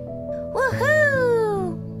Dad.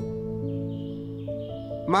 Woohoo!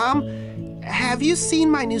 Mom, have you seen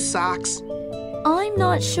my new socks? I'm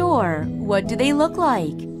not sure. What do they look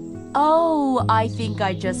like? Oh, I think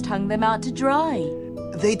I just hung them out to dry.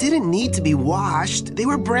 They didn't need to be washed. They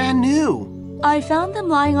were brand new. I found them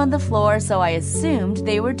lying on the floor, so I assumed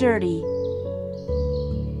they were dirty.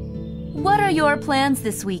 What are your plans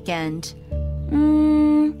this weekend?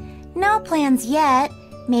 No plans yet.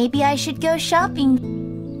 Maybe I should go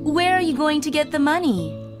shopping. Where are you going to get the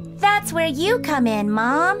money? That's where you come in,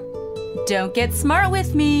 Mom. Don't get smart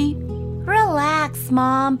with me. Relax,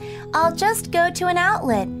 Mom. I'll just go to an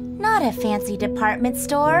outlet, not a fancy department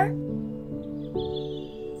store.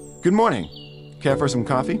 Good morning. Care for some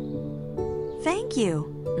coffee? Thank you.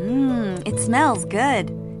 It smells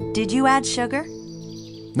good. Did you add sugar?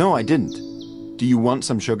 No, I didn't. Do you want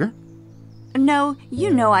some sugar? No,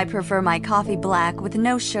 you know I prefer my coffee black with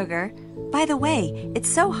no sugar. By the way, it's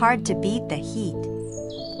so hard to beat the heat.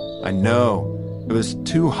 I know. It was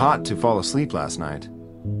too hot to fall asleep last night.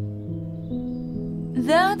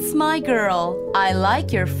 That's my girl. I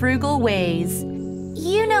like your frugal ways.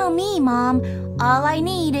 You know me, Mom. All I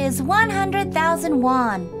need is 100,000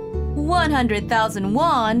 won. 100,000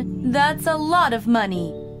 won? That's a lot of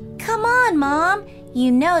money. Come on, Mom.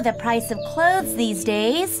 You know the price of clothes these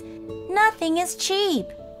days. Nothing is cheap.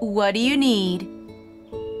 What do you need?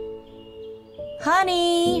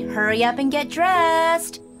 Honey, hurry up and get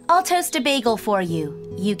dressed. I'll toast a bagel for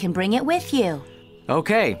you. You can bring it with you.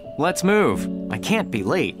 Okay, let's move. I can't be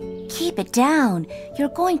late. Keep it down. You're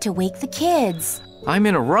going to wake the kids. I'm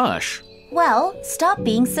in a rush. Well, stop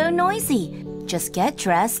being so noisy. Just get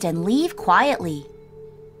dressed and leave quietly.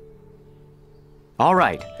 All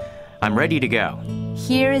right, I'm ready to go.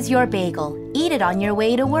 Here is your bagel. Eat it on your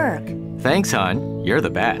way to work. Thanks, hon. You're the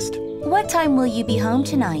best. What time will you be home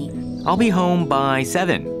tonight? I'll be home by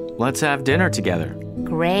 7. Let's have dinner together.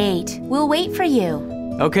 Great. We'll wait for you.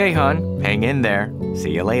 Okay, hon. Hang in there.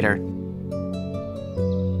 See you later.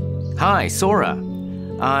 Hi, Sora.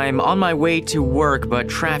 I'm on my way to work, but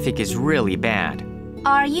traffic is really bad.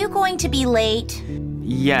 Are you going to be late?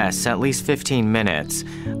 Yes, at least 15 minutes.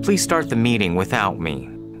 Please start the meeting without me.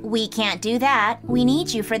 We can't do that. We need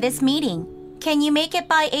you for this meeting. Can you make it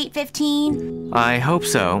by 8:15? I hope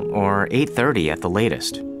so, or 8:30 at the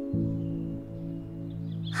latest.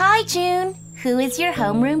 Hi, June. Who is your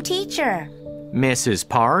homeroom teacher? Mrs.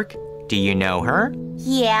 Park, do you know her?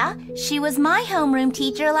 Yeah, she was my homeroom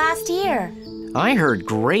teacher last year. I heard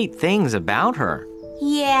great things about her.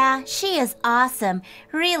 Yeah, she is awesome,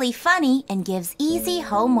 really funny, and gives easy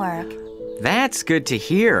homework. That's good to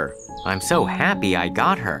hear. I'm so happy I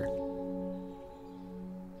got her.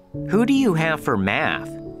 Who do you have for math?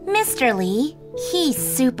 Mr. Lee, he's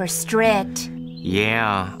super strict.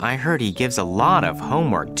 Yeah, I heard he gives a lot of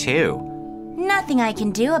homework too. Nothing I can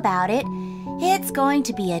do about it. It's going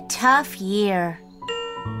to be a tough year.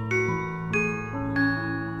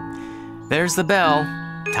 There's the bell.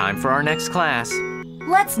 Time for our next class.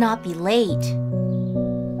 Let's not be late.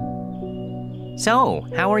 So,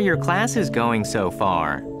 how are your classes going so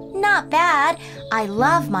far? Not bad. I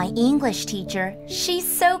love my English teacher. She's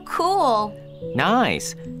so cool.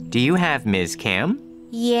 Nice. Do you have Ms. Kim?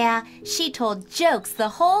 Yeah, she told jokes the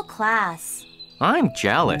whole class. I'm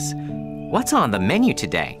jealous. What's on the menu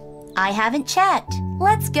today? I haven't checked.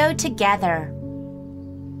 Let's go together.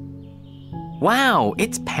 Wow,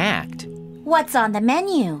 it's packed. What's on the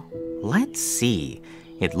menu? Let's see.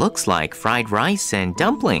 It looks like fried rice and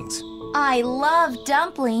dumplings. I love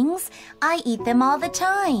dumplings. I eat them all the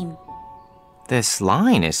time. This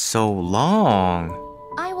line is so long.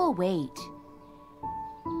 I will wait.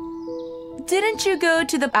 Didn't you go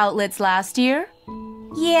to the outlets last year?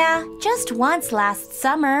 Yeah, just once last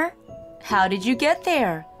summer. How did you get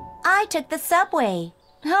there? I took the subway.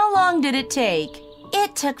 How long did it take?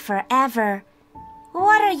 It took forever.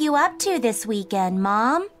 What are you up to this weekend,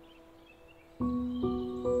 Mom?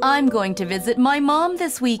 I'm going to visit my mom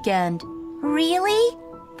this weekend. Really?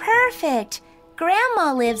 Perfect.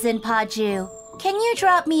 Grandma lives in Paju. Can you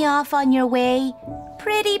drop me off on your way?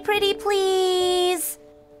 Pretty, please.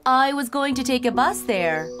 I was going to take a bus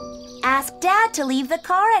there. Ask Dad to leave the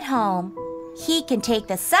car at home. He can take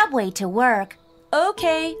the subway to work.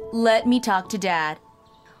 Okay, let me talk to Dad.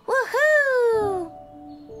 Woohoo!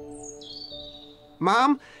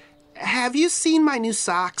 Mom, have you seen my new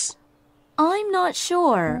socks? I'm not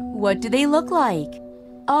sure. What do they look like?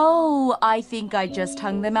 Oh, I think I just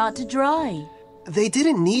hung them out to dry. They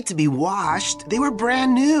didn't need to be washed. They were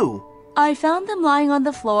brand new. I found them lying on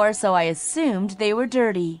the floor, so I assumed they were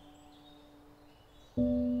dirty.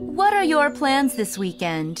 What are your plans this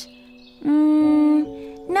weekend?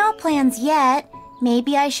 No plans yet.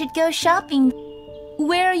 Maybe I should go shopping.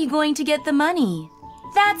 Where are you going to get the money?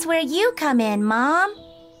 That's where you come in, Mom.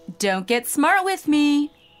 Don't get smart with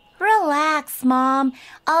me. Relax, Mom.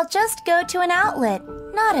 I'll just go to an outlet,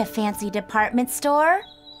 not a fancy department store.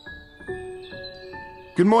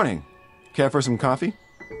 Good morning. Care for some coffee?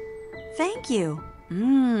 Thank you.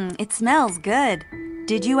 It smells good.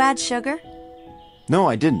 Did you add sugar? No,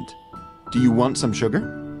 I didn't. Do you want some sugar?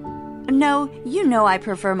 No, you know I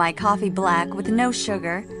prefer my coffee black with no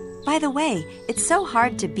sugar. By the way, it's so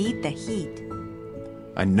hard to beat the heat.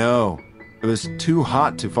 I know. It was too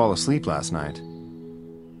hot to fall asleep last night.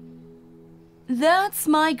 That's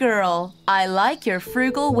my girl. I like your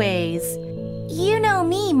frugal ways. You know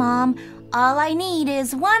me, Mom. All I need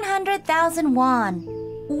is 100,000 won.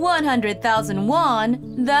 100,000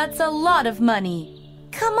 won? That's a lot of money.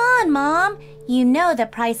 Come on, Mom. You know the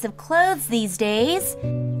price of clothes these days.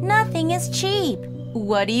 Nothing is cheap.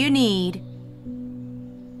 What do you need?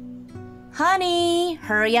 Honey,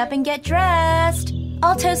 hurry up and get dressed.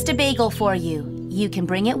 I'll toast a bagel for you. You can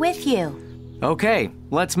bring it with you. Okay,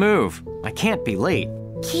 let's move. I can't be late.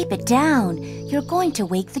 Keep it down. You're going to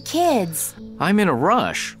wake the kids. I'm in a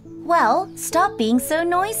rush. Well, stop being so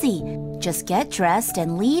noisy. Just get dressed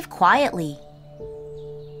and leave quietly.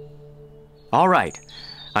 All right,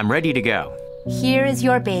 I'm ready to go. Here is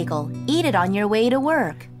your bagel. Eat it on your way to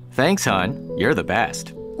work. Thanks, hon. You're the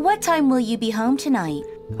best. What time will you be home tonight?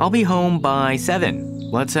 I'll be home by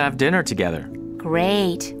 7. Let's have dinner together.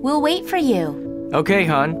 Great. We'll wait for you. Okay,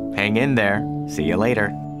 hon. Hang in there. See you later.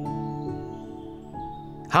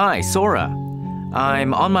 Hi, Sora.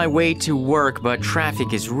 I'm on my way to work, but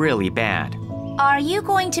traffic is really bad. Are you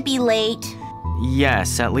going to be late?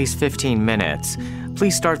 Yes, at least 15 minutes.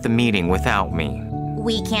 Please start the meeting without me.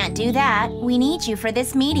 We can't do that. We need you for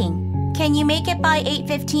this meeting. Can you make it by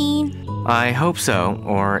 8:15? I hope so,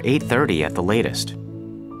 or 8:30 at the latest.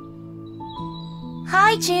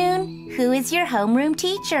 Hi, June. Who is your homeroom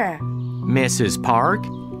teacher? Mrs. Park?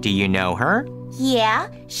 Do you know her? Yeah,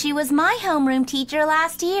 she was my homeroom teacher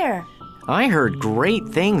last year. I heard great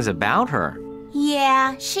things about her.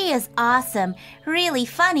 Yeah, she is awesome, really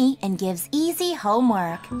funny, and gives easy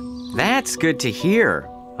homework. That's good to hear.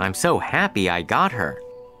 I'm so happy I got her.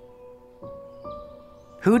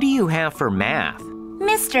 Who do you have for math?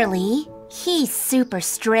 Mr. Lee, he's super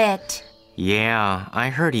strict. Yeah, I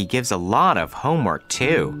heard he gives a lot of homework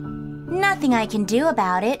too. Nothing I can do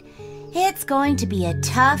about it. It's going to be a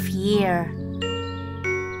tough year.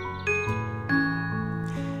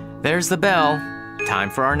 There's the bell. Time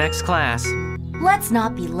for our next class. Let's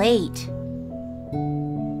not be late.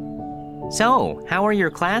 So, how are your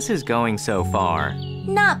classes going so far?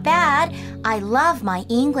 Not bad. I love my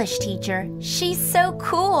English teacher. She's so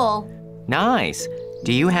cool. Nice.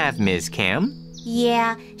 Do you have Ms. Kim?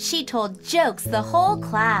 Yeah, she told jokes the whole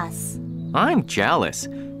class. I'm jealous.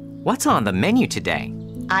 What's on the menu today?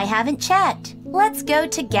 I haven't checked. Let's go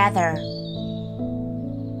together.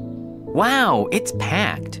 Wow, it's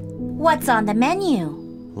packed. What's on the menu?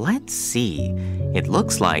 Let's see. It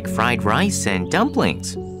looks like fried rice and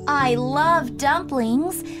dumplings. I love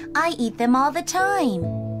dumplings. I eat them all the time.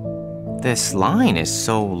 This line is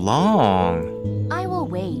so long. I will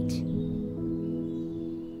wait.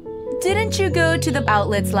 Didn't you go to the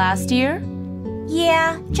outlets last year?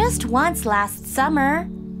 Yeah, just once last summer.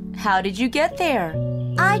 How did you get there?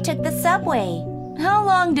 I took the subway. How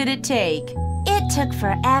long did it take? It took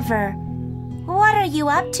forever. What are you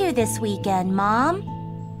up to this weekend, Mom?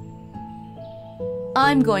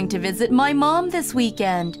 I'm going to visit my mom this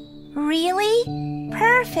weekend. Really?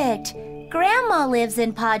 Perfect. Grandma lives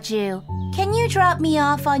in Paju. Can you drop me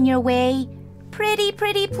off on your way? Pretty,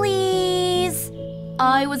 please.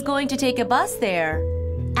 I was going to take a bus there.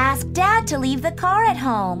 Ask Dad to leave the car at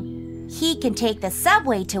home. He can take the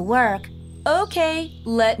subway to work. Okay,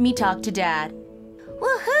 let me talk to Dad.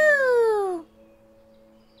 Woohoo!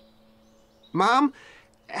 Mom,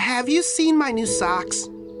 have you seen my new socks?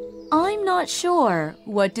 I'm not sure.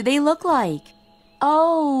 What do they look like?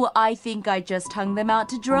 Oh, I think I just hung them out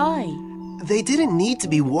to dry. They didn't need to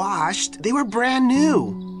be washed. They were brand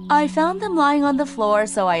new. I found them lying on the floor,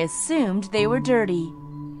 so I assumed they were dirty.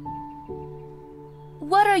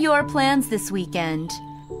 What are your plans this weekend?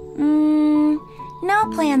 No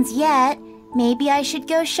plans yet. Maybe I should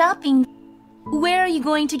go shopping. Where are you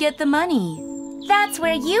going to get the money? That's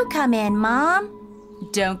where you come in, Mom.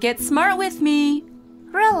 Don't get smart with me.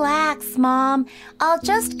 Relax, Mom. I'll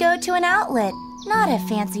just go to an outlet, not a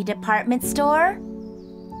fancy department store.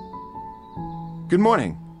 Good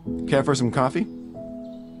morning. Care for some coffee?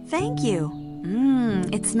 Thank you.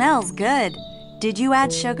 It smells good. Did you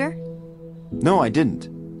add sugar? No, I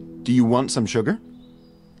didn't. Do you want some sugar?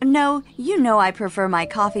 No, you know I prefer my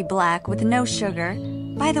coffee black with no sugar.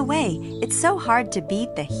 By the way, it's so hard to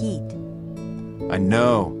beat the heat. I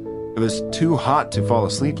know. It was too hot to fall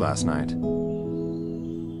asleep last night.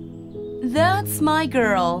 That's my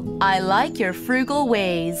girl. I like your frugal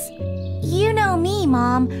ways. You know me,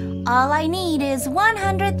 Mom. All I need is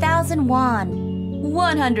 100,000 won.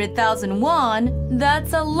 100,000 won?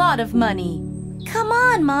 That's a lot of money. Come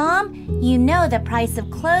on, Mom. You know the price of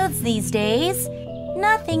clothes these days.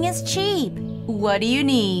 Nothing is cheap. What do you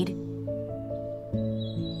need?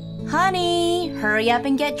 Honey, hurry up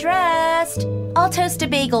and get dressed. I'll toast a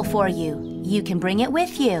bagel for you. You can bring it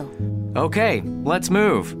with you. Okay, let's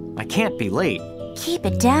move. I can't be late. Keep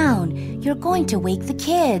it down. You're going to wake the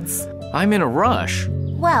kids. I'm in a rush.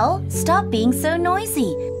 Well, stop being so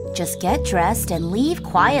noisy. Just get dressed and leave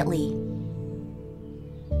quietly.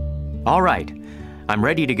 All right, I'm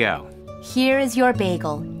ready to go. Here is your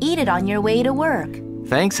bagel. Eat it on your way to work.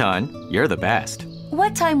 Thanks, hon. You're the best.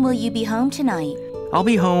 What time will you be home tonight? I'll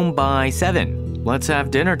be home by 7. Let's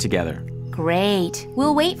have dinner together. Great.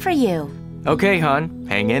 We'll wait for you. Okay, hon.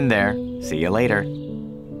 Hang in there. See you later.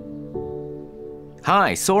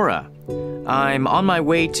 Hi, Sora. I'm on my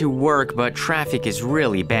way to work, but traffic is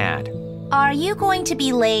really bad. Are you going to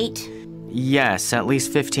be late? Yes, at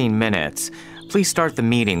least 15 minutes. Please start the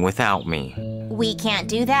meeting without me. We can't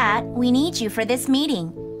do that. We need you for this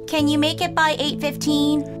meeting. Can you make it by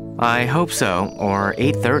 8:15? I hope so, or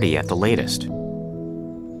 8:30 at the latest.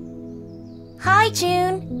 Hi,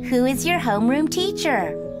 June. Who is your homeroom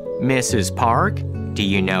teacher? Mrs. Park? Do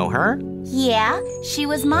you know her? Yeah, she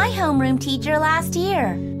was my homeroom teacher last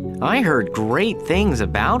year. I heard great things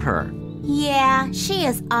about her. Yeah, she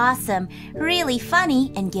is awesome, really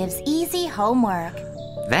funny, and gives easy homework.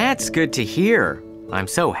 That's good to hear. I'm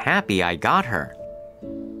so happy I got her.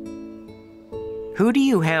 Who do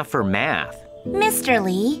you have for math? Mr.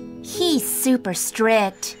 Lee, he's super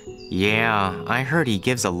strict. Yeah, I heard he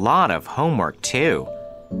gives a lot of homework too.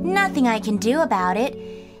 Nothing I can do about it.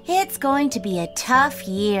 It's going to be a tough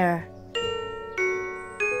year.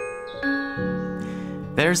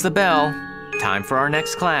 There's the bell. Time for our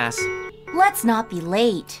next class. Let's not be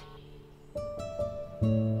late.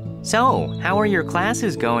 So, how are your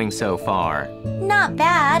classes going so far? Not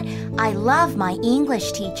bad. I love my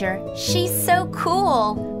English teacher. She's so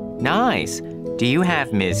cool. Nice. Do you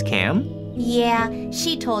have Ms. Kim? Yeah,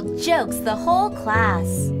 she told jokes the whole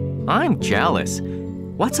class. I'm jealous.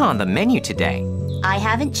 What's on the menu today? I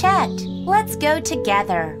haven't checked. Let's go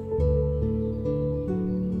together.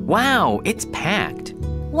 Wow, it's packed.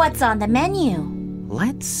 What's on the menu?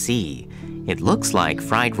 Let's see. It looks like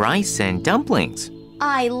fried rice and dumplings.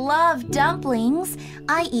 I love dumplings.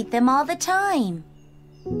 I eat them all the time.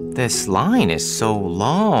 This line is so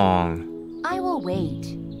long. I will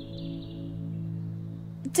wait.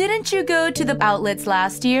 Didn't you go to the outlets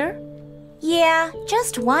last year? Yeah,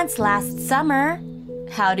 just once last summer.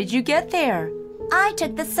 How did you get there? I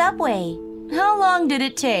took the subway. How long did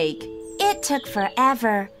it take? It took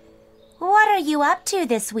forever. What are you up to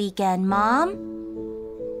this weekend, Mom?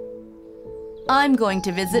 I'm going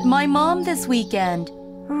to visit my mom this weekend.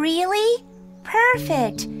 Really?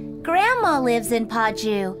 Perfect. Grandma lives in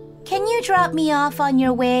Paju. Can you drop me off on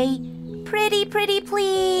your way? Pretty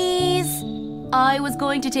please. I was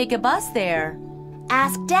going to take a bus there.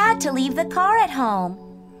 Ask Dad to leave the car at home.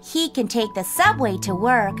 He can take the subway to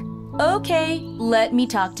work. Okay, let me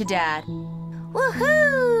talk to Dad.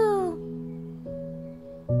 Woohoo!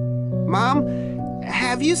 Mom,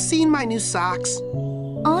 have you seen my new socks?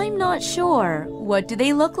 I'm not sure. What do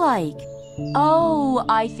they look like? Oh,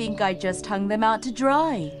 I think I just hung them out to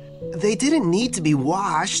dry. They didn't need to be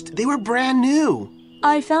washed. They were brand new.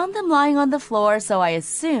 I found them lying on the floor, so I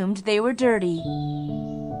assumed they were dirty.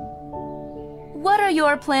 What are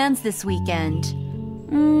your plans this weekend?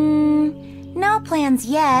 No plans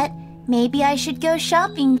yet. Maybe I should go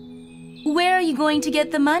shopping. Where are you going to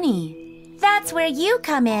get the money? That's where you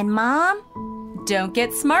come in, Mom. Don't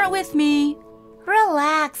get smart with me.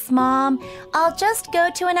 Relax, Mom. I'll just go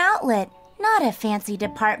to an outlet, not a fancy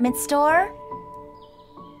department store.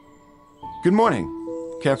 Good morning.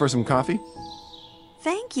 Care for some coffee?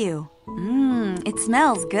 Thank you. It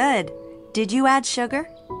smells good. Did you add sugar?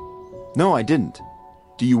 No, I didn't.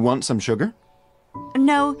 Do you want some sugar?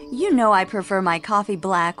 No, you know I prefer my coffee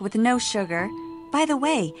black with no sugar. By the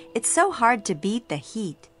way, it's so hard to beat the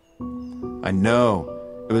heat. I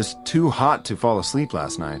know. It was too hot to fall asleep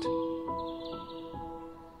last night.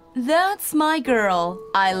 That's my girl.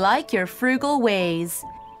 I like your frugal ways.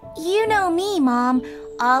 You know me, Mom.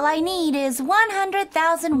 All I need is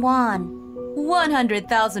 100,000 won.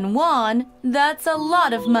 100,000 won? That's a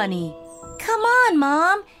lot of money. Come on,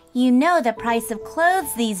 Mom. You know the price of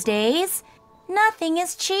clothes these days. Nothing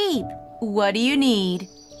is cheap. What do you need?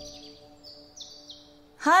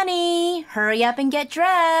 Honey, hurry up and get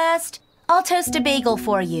dressed. I'll toast a bagel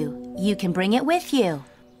for you. You can bring it with you.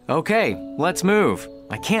 Okay, let's move.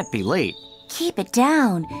 I can't be late. Keep it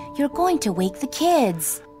down. You're going to wake the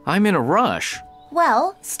kids. I'm in a rush.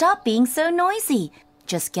 Well, stop being so noisy.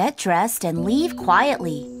 Just get dressed and leave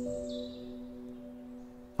quietly.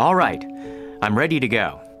 All right, I'm ready to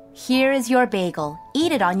go. Here is your bagel.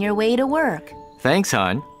 Eat it on your way to work. Thanks,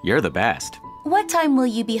 hon. You're the best. What time will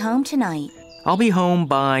you be home tonight? I'll be home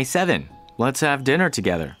by 7. Let's have dinner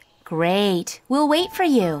together. Great. We'll wait for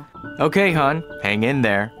you. Okay, hon. Hang in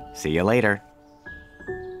there. See you later.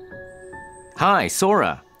 Hi,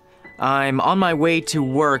 Sora. I'm on my way to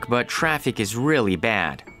work, but traffic is really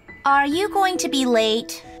bad. Are you going to be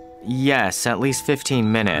late? Yes, at least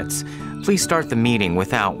 15 minutes. Please start the meeting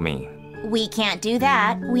without me. We can't do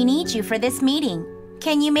that. We need you for this meeting.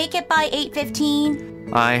 Can you make it by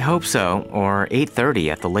 8:15? I hope so, or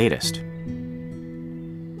 8:30 at the latest.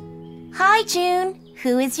 Hi, June.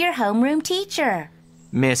 Who is your homeroom teacher?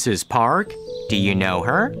 Mrs. Park? Do you know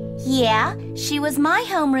her? Yeah, she was my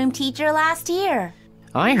homeroom teacher last year.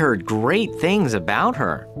 I heard great things about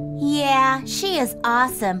her. Yeah, she is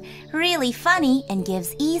awesome, really funny, and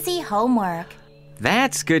gives easy homework.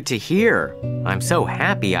 That's good to hear. I'm so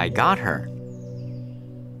happy I got her.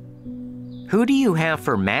 Who do you have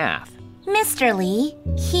for math? Mr. Lee,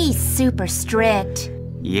 he's super strict.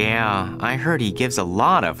 Yeah, I heard he gives a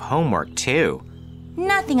lot of homework too.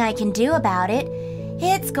 Nothing I can do about it.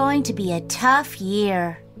 It's going to be a tough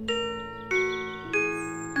year.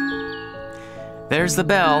 There's the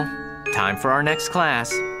bell. Time for our next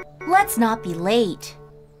class. Let's not be late.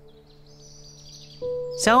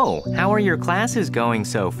 So, how are your classes going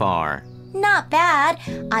so far? Not bad.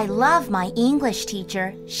 I love my English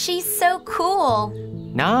teacher. She's so cool.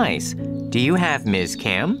 Nice. Do you have Ms.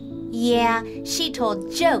 Kim? Yeah, she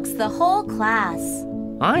told jokes the whole class.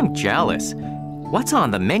 I'm jealous. What's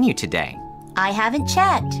on the menu today? I haven't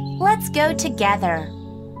checked. Let's go together.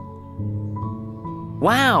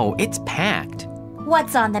 Wow, it's packed.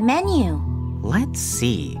 What's on the menu? Let's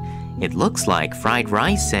see. It looks like fried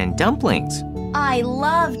rice and dumplings. I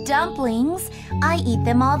love dumplings. I eat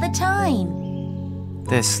them all the time.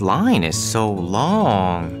 This line is so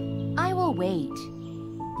long. I will wait.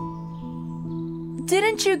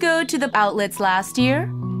 Didn't you go to the outlets last year?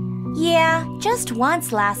 Yeah, just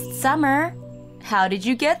once last summer. How did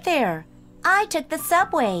you get there? I took the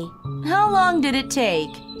subway. How long did it take?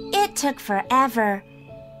 It took forever.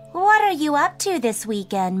 What are you up to this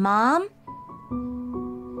weekend, Mom?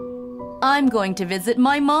 I'm going to visit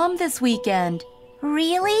my mom this weekend.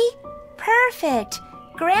 Really? Perfect.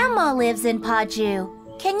 Grandma lives in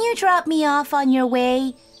Paju. Can you drop me off on your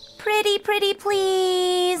way? Pretty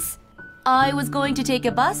please. I was going to take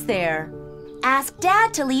a bus there. Ask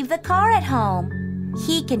Dad to leave the car at home.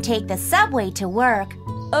 He can take the subway to work.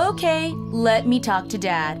 Okay, let me talk to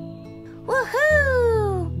Dad.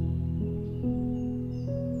 Woohoo!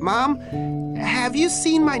 Mom, have you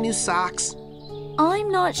seen my new socks? I'm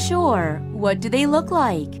not sure. What do they look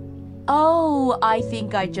like? Oh, I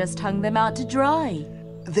think I just hung them out to dry.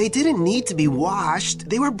 They didn't need to be washed.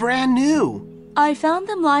 They were brand new. I found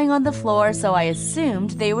them lying on the floor, so I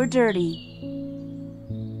assumed they were dirty.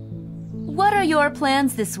 What are your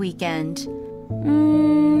plans this weekend?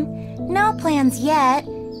 No plans yet.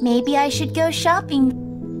 Maybe I should go shopping.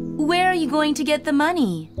 Where are you going to get the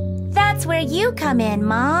money? That's where you come in,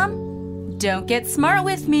 Mom. Don't get smart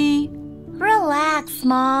with me. Relax,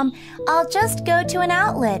 Mom. I'll just go to an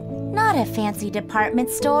outlet, not a fancy department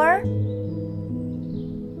store.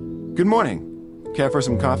 Good morning. Care for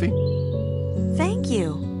some coffee? Thank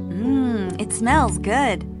you. It smells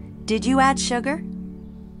good. Did you add sugar?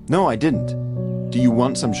 No, I didn't. Do you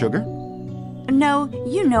want some sugar? No,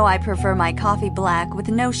 you know I prefer my coffee black with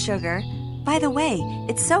no sugar. By the way,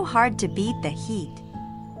 it's so hard to beat the heat.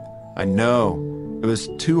 I know. It was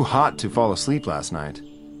too hot to fall asleep last night.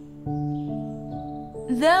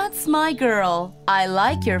 That's my girl. I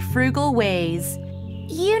like your frugal ways.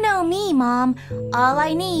 You know me, Mom. All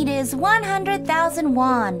I need is 100,000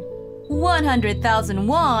 won. 100,000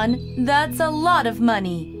 won? That's a lot of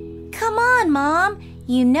money. Come on, Mom.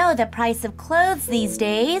 You know the price of clothes these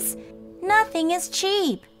days. Nothing is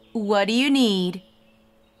cheap. What do you need?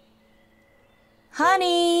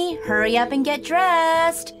 Honey, hurry up and get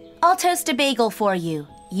dressed. I'll toast a bagel for you.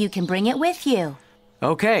 You can bring it with you.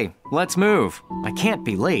 Okay, let's move. I can't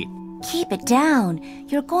be late. Keep it down.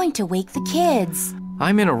 You're going to wake the kids.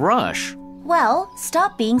 I'm in a rush. Well,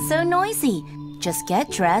 stop being so noisy. Just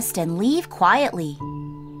get dressed and leave quietly.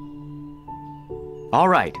 All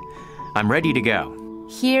right, I'm ready to go.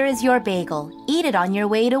 Here is your bagel. Eat it on your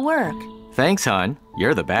way to work. Thanks, hon.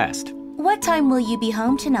 You're the best. What time will you be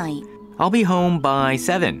home tonight? I'll be home by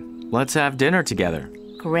 7. Let's have dinner together.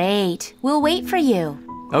 Great. We'll wait for you.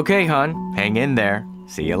 Okay, hon. Hang in there.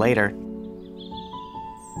 See you later.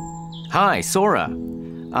 Hi, Sora.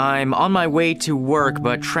 I'm on my way to work,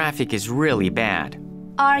 but traffic is really bad.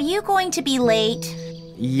 Are you going to be late?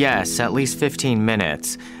 Yes, at least 15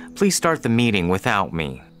 minutes. Please start the meeting without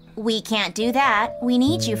me. We can't do that. We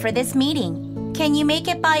need you for this meeting. Can you make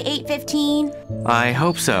it by 8:15? I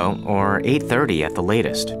hope so, or 8:30 at the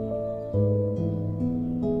latest.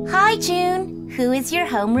 Hi, June. Who is your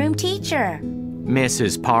homeroom teacher?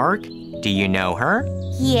 Mrs. Park? Do you know her?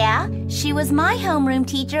 Yeah, she was my homeroom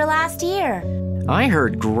teacher last year. I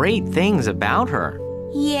heard great things about her.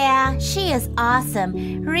 Yeah, she is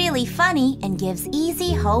awesome, really funny, and gives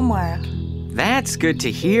easy homework. That's good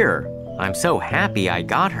to hear. I'm so happy I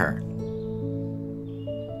got her.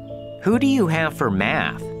 Who do you have for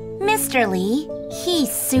math? Mr. Lee,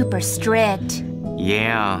 he's super strict.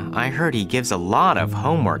 Yeah, I heard he gives a lot of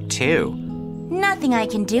homework too. Nothing I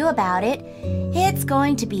can do about it. It's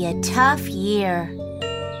going to be a tough year.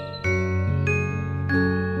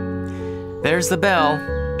 There's the bell.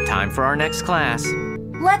 Time for our next class.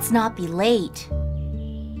 Let's not be late.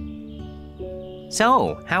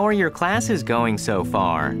 So, how are your classes going so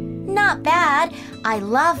far? Not bad. I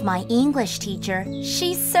love my English teacher.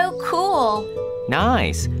 She's so cool.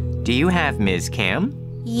 Nice. Do you have Ms. Kim?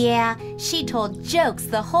 Yeah, she told jokes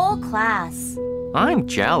the whole class. I'm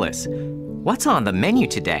jealous. What's on the menu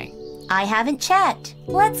today? I haven't checked.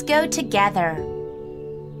 Let's go together.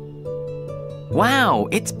 Wow,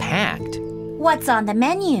 it's packed. What's on the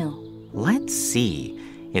menu? Let's see.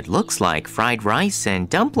 It looks like fried rice and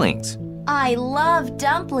dumplings. I love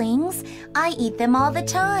dumplings. I eat them all the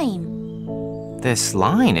time. This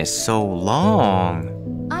line is so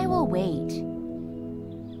long. I will wait.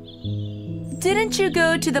 Didn't you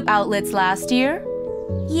go to the outlets last year?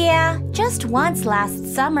 Yeah, just once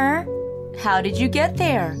last summer. How did you get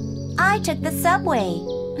there? I took the subway.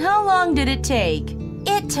 How long did it take?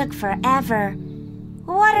 It took forever.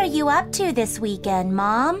 What are you up to this weekend,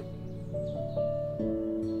 Mom?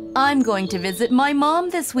 I'm going to visit my mom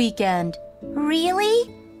this weekend.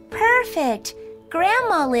 Really? Perfect.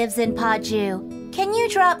 Grandma lives in Paju. Can you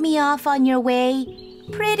drop me off on your way?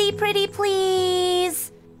 Pretty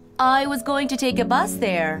please. I was going to take a bus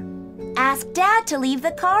there. Ask Dad to leave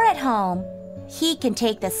the car at home. He can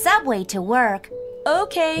take the subway to work.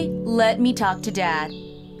 Okay, let me talk to Dad.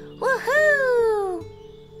 Woohoo!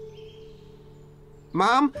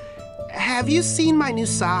 Mom, have you seen my new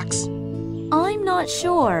socks? I'm not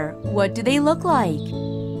sure. What do they look like?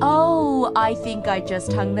 Oh, I think I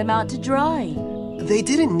just hung them out to dry. They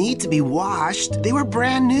didn't need to be washed. They were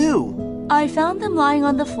brand new. I found them lying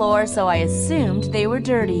on the floor, so I assumed they were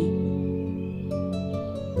dirty.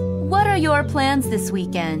 What are your plans this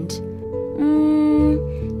weekend?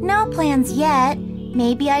 No plans yet.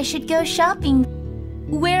 Maybe I should go shopping.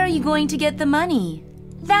 Where are you going to get the money?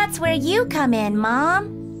 That's where you come in,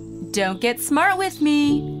 Mom. Don't get smart with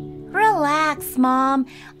me. Relax, Mom.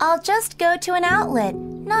 I'll just go to an outlet,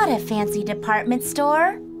 not a fancy department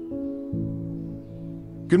store.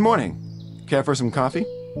 Good morning. Care for some coffee?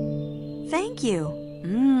 Thank you.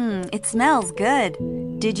 It smells good.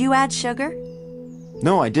 Did you add sugar?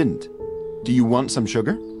 No, I didn't. Do you want some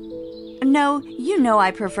sugar? No, you know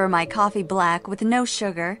I prefer my coffee black with no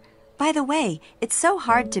sugar. By the way, it's so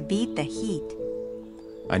hard to beat the heat.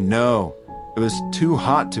 I know. It was too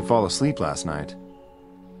hot to fall asleep last night.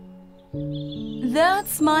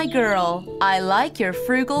 That's my girl. I like your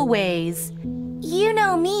frugal ways. You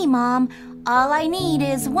know me, Mom. All I need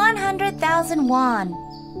is 100,000 won.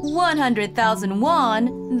 100,000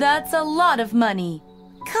 won? That's a lot of money.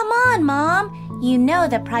 Come on, Mom. You know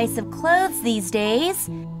the price of clothes these days.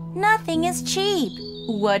 Nothing is cheap.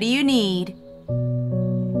 What do you need?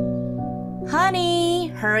 Honey,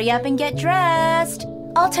 hurry up and get dressed.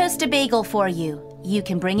 I'll toast a bagel for you. You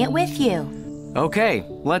can bring it with you. Okay,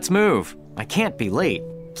 let's move. I can't be late.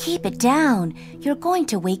 Keep it down. You're going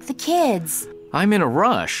to wake the kids. I'm in a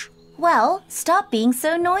rush. Well, stop being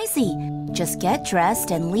so noisy. Just get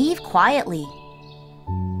dressed and leave quietly.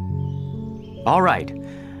 All right,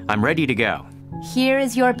 I'm ready to go. Here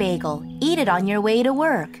is your bagel. Eat it on your way to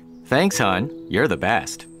work. Thanks, hon. You're the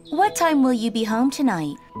best. What time will you be home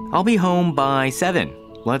tonight? I'll be home by 7.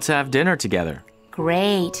 Let's have dinner together.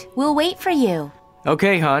 Great. We'll wait for you.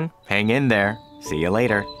 Okay, hon. Hang in there. See you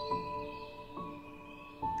later.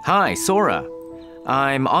 Hi, Sora.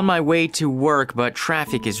 I'm on my way to work, but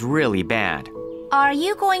traffic is really bad. Are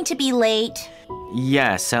you going to be late?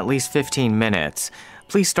 Yes, at least 15 minutes.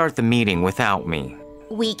 Please start the meeting without me.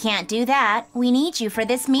 We can't do that. We need you for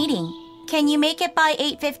this meeting. Can you make it by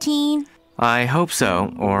 8:15? I hope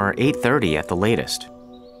so, or 8:30 at the latest.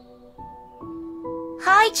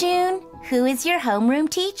 Hi, June. Who is your homeroom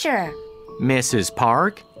teacher? Mrs.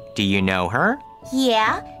 Park? Do you know her?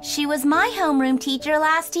 Yeah, she was my homeroom teacher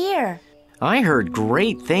last year. I heard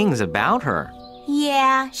great things about her.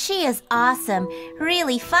 Yeah, she is awesome,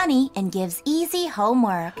 really funny, and gives easy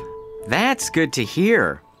homework. That's good to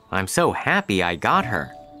hear. I'm so happy I got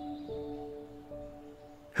her.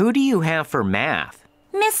 Who do you have for math?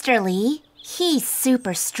 Mr. Lee, he's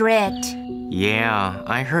super strict. Yeah,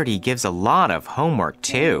 I heard he gives a lot of homework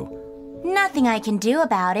too. Nothing I can do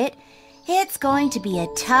about it. It's going to be a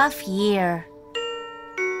tough year.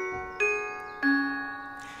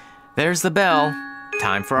 There's the bell.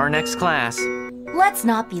 Time for our next class. Let's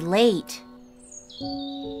not be late.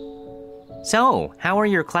 So, how are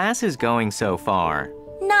your classes going so far?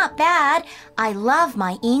 Not bad. I love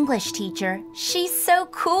my English teacher. She's so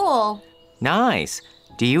cool. Nice.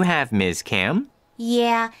 Do you have Ms. Kim?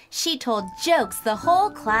 Yeah, she told jokes the whole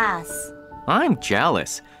class. I'm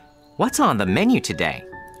jealous. What's on the menu today?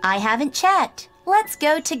 I haven't checked. Let's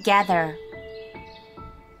go together.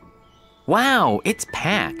 Wow, it's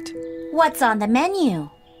packed. What's on the menu?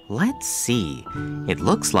 Let's see. It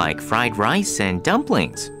looks like fried rice and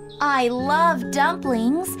dumplings. I love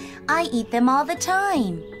dumplings. I eat them all the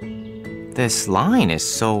time. This line is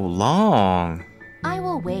so long. I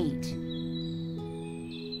will wait.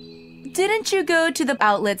 Didn't you go to the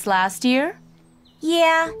outlets last year?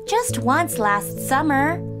 Yeah, just once last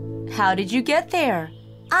summer. How did you get there?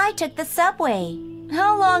 I took the subway.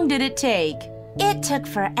 How long did it take? It took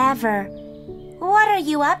forever. What are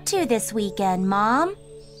you up to this weekend, Mom?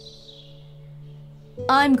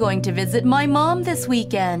 I'm going to visit my mom this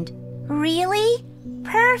weekend. Really?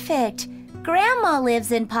 Perfect. Grandma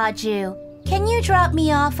lives in Paju. Can you drop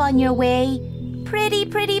me off on your way? Pretty,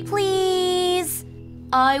 please.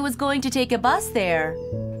 I was going to take a bus there.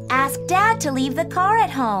 Ask Dad to leave the car at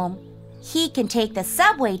home. He can take the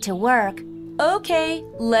subway to work. Okay,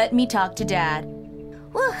 let me talk to Dad.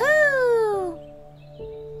 Woohoo!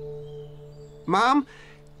 Mom,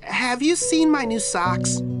 have you seen my new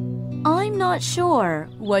socks? I'm not sure.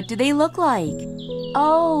 What do they look like?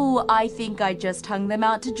 Oh, I think I just hung them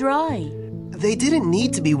out to dry. They didn't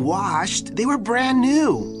need to be washed. They were brand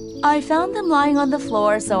new. I found them lying on the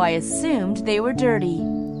floor, so I assumed they were dirty.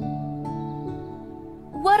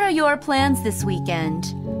 What are your plans this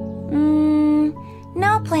weekend?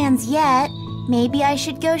 No plans yet. Maybe I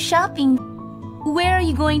should go shopping. Where are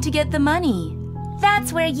you going to get the money?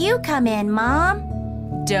 That's where you come in,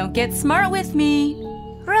 Mom. Don't get smart with me.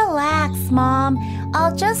 Relax, Mom.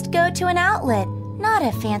 I'll just go to an outlet, not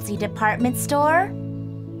a fancy department store.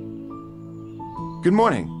 Good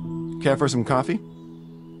morning. Care for some coffee?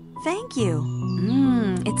 Thank you.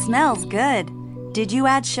 It smells good. Did you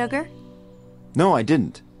add sugar? No, I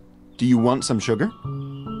didn't. Do you want some sugar?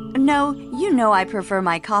 No, you know I prefer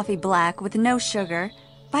my coffee black with no sugar.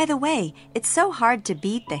 By the way, it's so hard to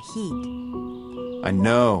beat the heat. I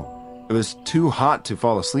know. It was too hot to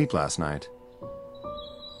fall asleep last night.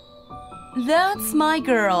 That's my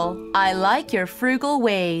girl. I like your frugal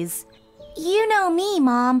ways. You know me,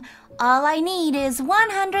 Mom. All I need is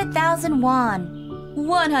 100,000 won.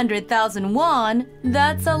 100,000 won?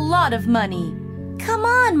 That's a lot of money. Come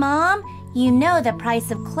on, Mom. You know the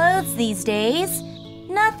price of clothes these days.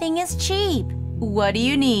 Nothing is cheap. What do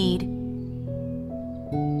you need?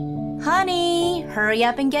 Honey, hurry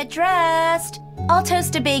up and get dressed. I'll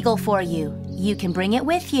toast a bagel for you. You can bring it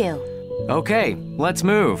with you. Okay, let's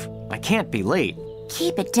move. I can't be late.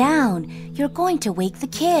 Keep it down. You're going to wake the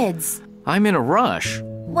kids. I'm in a rush.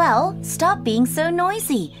 Well, stop being so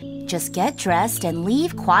noisy. Just get dressed and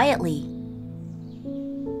leave quietly.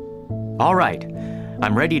 All right,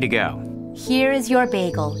 I'm ready to go. Here is your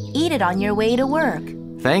bagel. Eat it on your way to work.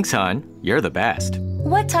 Thanks, hon. You're the best.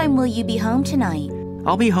 What time will you be home tonight?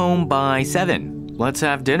 I'll be home by 7. Let's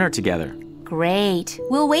have dinner together. Great.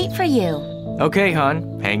 We'll wait for you. Okay,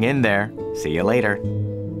 hon. Hang in there. See you later.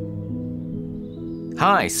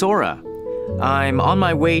 Hi, Sora. I'm on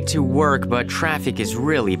my way to work, but traffic is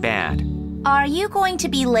really bad. Are you going to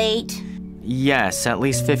be late? Yes, at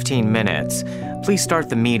least 15 minutes. Please start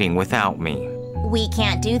the meeting without me. We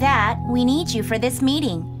can't do that. We need you for this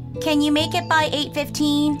meeting. Can you make it by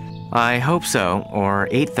 8:15? I hope so, or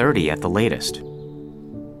 8:30 at the latest.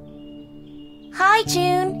 Hi,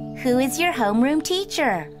 June. Who is your homeroom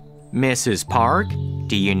teacher? Mrs. Park?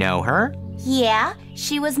 Do you know her? Yeah,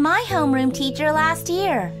 she was my homeroom teacher last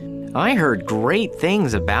year. I heard great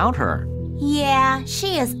things about her. Yeah,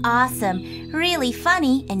 she is awesome, really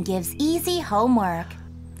funny, and gives easy homework.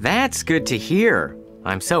 That's good to hear.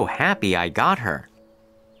 I'm so happy I got her.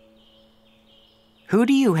 Who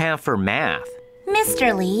do you have for math?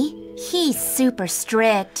 Mr. Lee, he's super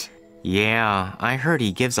strict. Yeah, I heard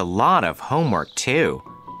he gives a lot of homework too.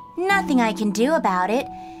 Nothing I can do about it.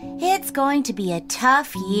 It's going to be a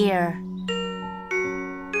tough year.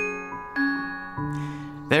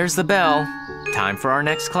 There's the bell. Time for our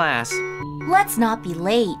next class. Let's not be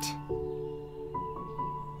late.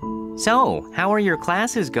 So, how are your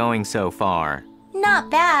classes going so far? Not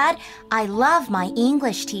bad. I love my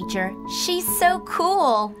English teacher. She's so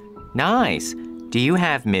cool. Nice. Do you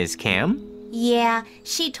have Ms. Kim? Yeah,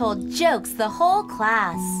 she told jokes the whole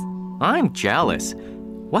class. I'm jealous.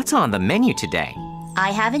 What's on the menu today?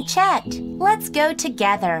 I haven't checked. Let's go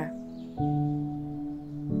together.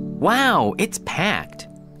 Wow, it's packed.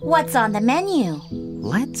 What's on the menu?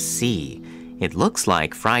 Let's see. It looks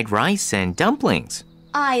like fried rice and dumplings.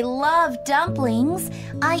 I love dumplings.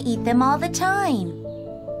 I eat them all the time.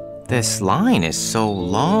 This line is so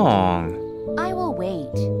long. I will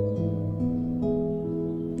wait.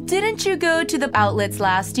 Didn't you go to the outlets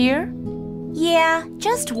last year? Yeah,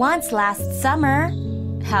 just once last summer.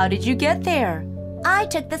 How did you get there? I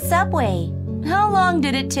took the subway. How long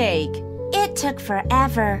did it take? It took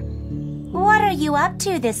forever. What are you up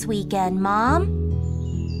to this weekend, Mom?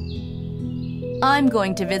 I'm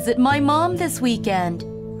going to visit my mom this weekend.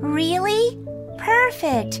 Really?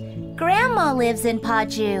 Perfect. Grandma lives in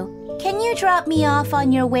Paju. Can you drop me off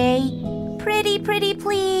on your way? Pretty,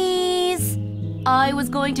 please. I was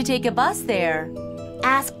going to take a bus there.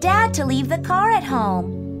 Ask Dad to leave the car at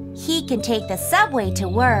home. He can take the subway to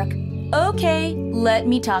work. Okay, let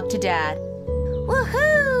me talk to Dad.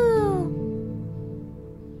 Woohoo!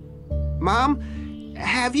 Mom,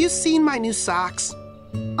 have you seen my new socks?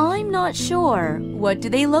 I'm not sure. What do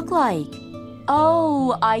they look like?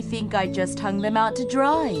 Oh, I think I just hung them out to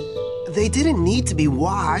dry. They didn't need to be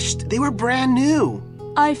washed. They were brand new.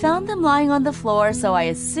 I found them lying on the floor, so I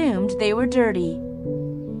assumed they were dirty.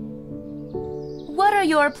 What are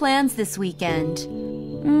your plans this weekend?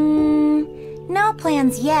 No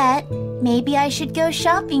plans yet. Maybe I should go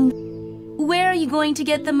shopping. Where are you going to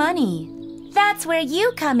get the money? That's where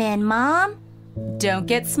you come in, Mom. Don't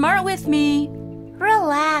get smart with me.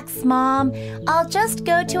 Relax, Mom. I'll just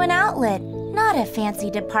go to an outlet, not a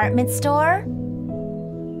fancy department store.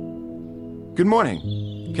 Good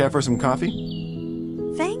morning. Care for some coffee?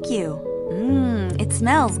 Thank you. It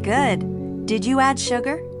smells good. Did you add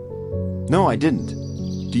sugar? No, I didn't.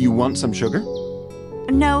 Do you want some sugar?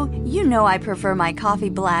 No, you know I prefer my coffee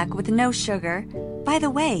black with no sugar. By the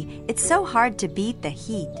way, it's so hard to beat the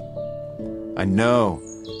heat. I know.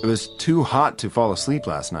 It was too hot to fall asleep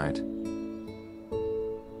last night.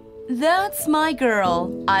 That's my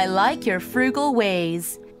girl. I like your frugal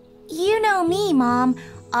ways. You know me, Mom.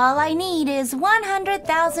 All I need is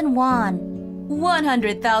 100,000 won.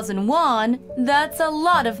 100,000 won? That's a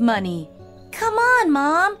lot of money. Come on,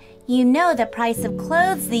 Mom. You know the price of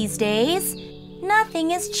clothes these days.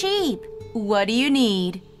 Nothing is cheap. What do you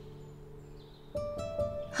need?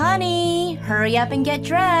 Honey, hurry up and get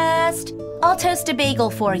dressed. I'll toast a bagel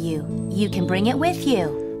for you. You can bring it with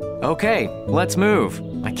you. Okay, let's move.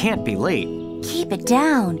 I can't be late. Keep it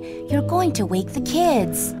down. You're going to wake the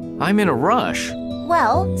kids. I'm in a rush.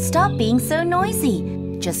 Well, stop being so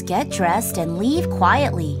noisy. Just get dressed and leave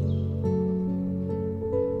quietly.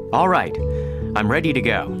 All right, I'm ready to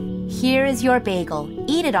go. Here is your bagel.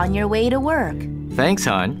 Eat it on your way to work. Thanks,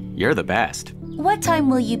 hon. You're the best. What time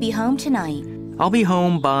will you be home tonight? I'll be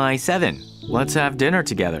home by 7. Let's have dinner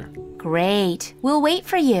together. Great. We'll wait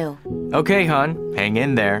for you. Okay, hon. Hang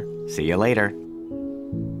in there. See you later.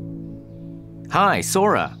 Hi,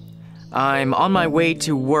 Sora. I'm on my way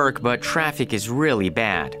to work, but traffic is really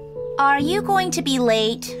bad. Are you going to be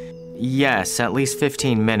late? Yes, at least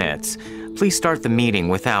 15 minutes. Please start the meeting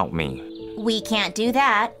without me. We can't do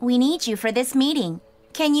that. We need you for this meeting.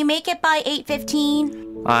 Can you make it by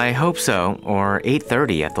 8:15? I hope so, or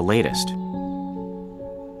 8:30 at the latest.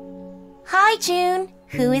 Hi, June.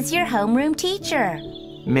 Who is your homeroom teacher?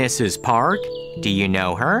 Mrs. Park? Do you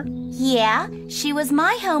know her? Yeah, she was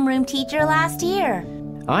my homeroom teacher last year.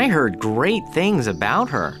 I heard great things about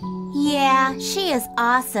her. Yeah, she is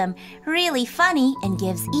awesome, really funny, and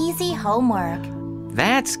gives easy homework.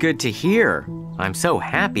 That's good to hear. I'm so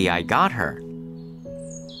happy I got her.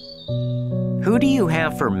 Who do you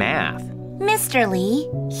have for math? Mr. Lee,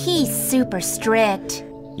 he's super strict.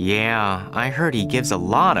 Yeah, I heard he gives a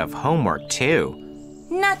lot of homework too.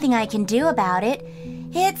 Nothing I can do about it.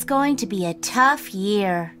 It's going to be a tough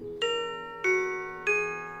year.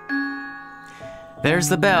 There's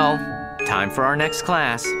the bell. Time for our next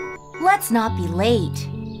class. Let's not be late.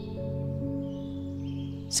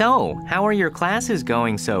 So, how are your classes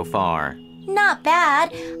going so far? Not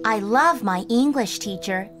bad. I love my English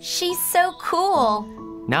teacher. She's so cool.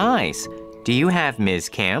 Nice. Do you have Ms.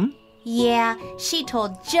 Kim? Yeah, she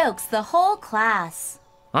told jokes the whole class.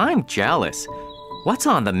 I'm jealous. What's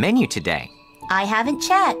on the menu today? I haven't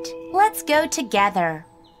checked. Let's go together.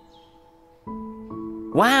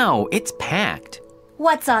 Wow, it's packed.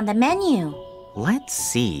 What's on the menu? Let's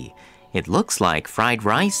see. It looks like fried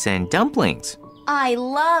rice and dumplings. I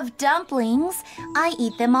love dumplings. I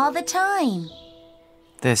eat them all the time.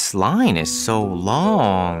 This line is so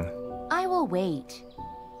long. I will wait.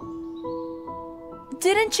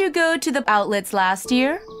 Didn't you go to the outlets last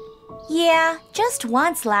year? Yeah, just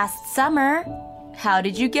once last summer. How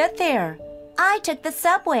did you get there? I took the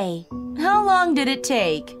subway. How long did it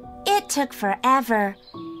take? It took forever.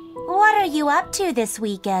 What are you up to this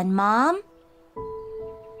weekend, Mom?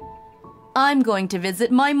 I'm going to visit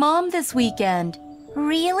my mom this weekend.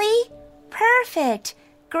 Really? Perfect.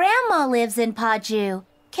 Grandma lives in Paju.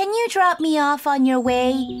 Can you drop me off on your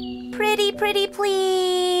way? Pretty,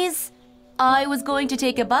 please. I was going to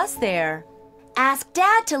take a bus there. Ask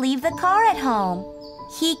Dad to leave the car at home.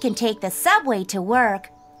 He can take the subway to work.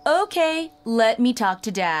 Okay, let me talk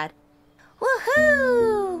to Dad.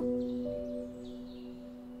 Woohoo!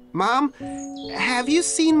 Mom, have you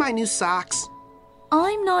seen my new socks?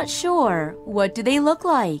 I'm not sure. What do they look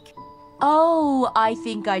like? Oh, I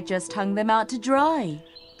think I just hung them out to dry.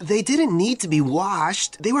 They didn't need to be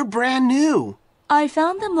washed. They were brand new. I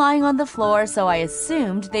found them lying on the floor, so I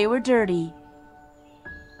assumed they were dirty.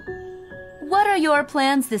 What are your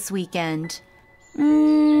plans this weekend?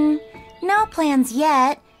 No plans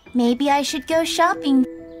yet. Maybe I should go shopping.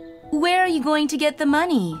 Where are you going to get the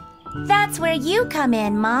money? That's where you come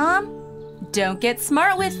in, Mom. Don't get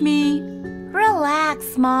smart with me.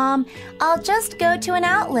 Relax, Mom. I'll just go to an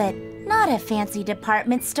outlet, not a fancy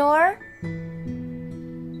department store.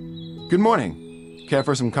 Good morning. Care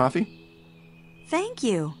for some coffee? Thank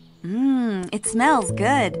you. It smells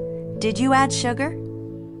good. Did you add sugar?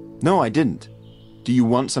 No, I didn't. Do you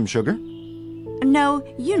want some sugar? No,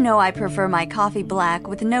 you know I prefer my coffee black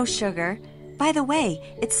with no sugar. By the way,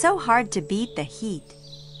 it's so hard to beat the heat.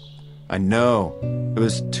 I know. It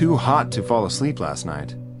was too hot to fall asleep last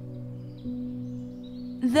night.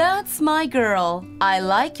 That's my girl. I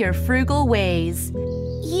like your frugal ways.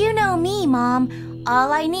 You know me, Mom.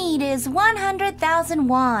 All I need is 100,000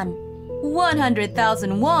 won.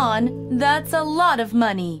 100,000 won? That's a lot of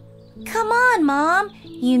money. Come on, Mom.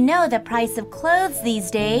 You know the price of clothes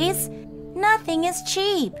these days. Nothing is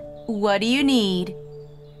cheap. What do you need?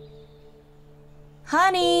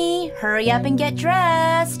 Honey, hurry up and get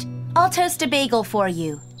dressed. I'll toast a bagel for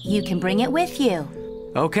you. You can bring it with you.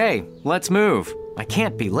 Okay, let's move. I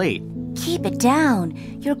can't be late. Keep it down.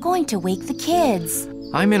 You're going to wake the kids.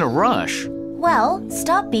 I'm in a rush. Well,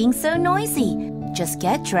 stop being so noisy. Just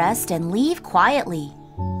get dressed and leave quietly.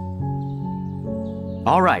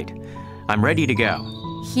 All right, I'm ready to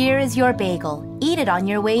go. Here is your bagel. Eat it on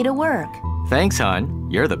your way to work. Thanks, hon.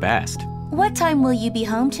 You're the best. What time will you be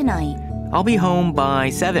home tonight? I'll be home by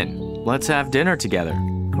 7. Let's have dinner together.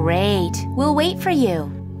 Great. We'll wait for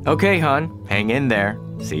you. Okay, hon. Hang in there.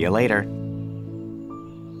 See you later.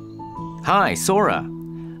 Hi, Sora.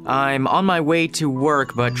 I'm on my way to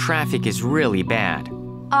work, but traffic is really bad.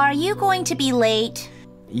 Are you going to be late?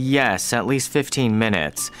 Yes, at least 15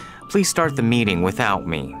 minutes. Please start the meeting without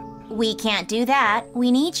me. We can't do that.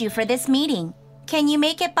 We need you for this meeting. Can you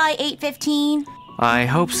make it by 8:15? I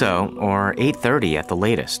hope so, or 8:30 at the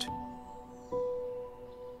latest.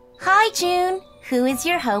 Hi, June. Who is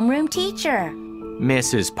your homeroom teacher?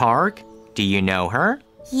 Mrs. Park? Do you know her?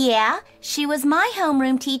 Yeah, she was my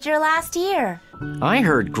homeroom teacher last year. I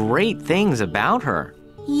heard great things about her.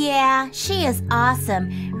 Yeah, she is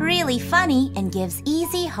awesome, really funny, and gives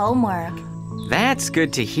easy homework. That's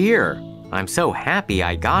good to hear. I'm so happy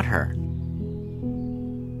I got her.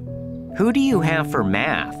 Who do you have for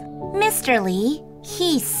math? Mr. Lee,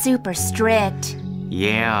 he's super strict.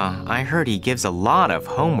 Yeah, I heard he gives a lot of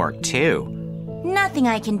homework too. Nothing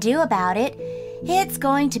I can do about it. It's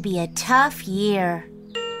going to be a tough year.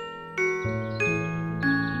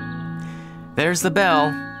 There's the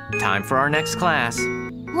bell. Time for our next class.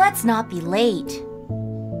 Let's not be late.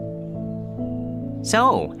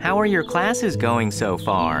 So, how are your classes going so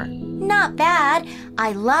far? Not bad.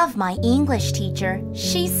 I love my English teacher.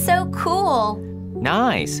 She's so cool.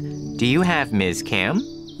 Nice. Do you have Ms. Kim?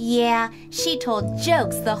 Yeah, she told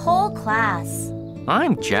jokes the whole class.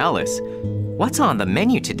 I'm jealous. What's on the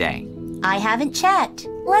menu today? I haven't checked.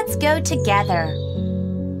 Let's go together.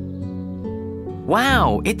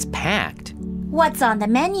 Wow, it's packed. What's on the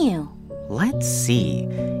menu? Let's see.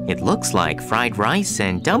 It looks like fried rice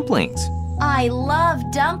and dumplings. I love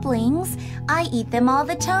dumplings. I eat them all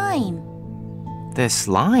the time. This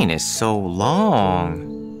line is so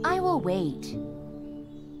long. I will wait.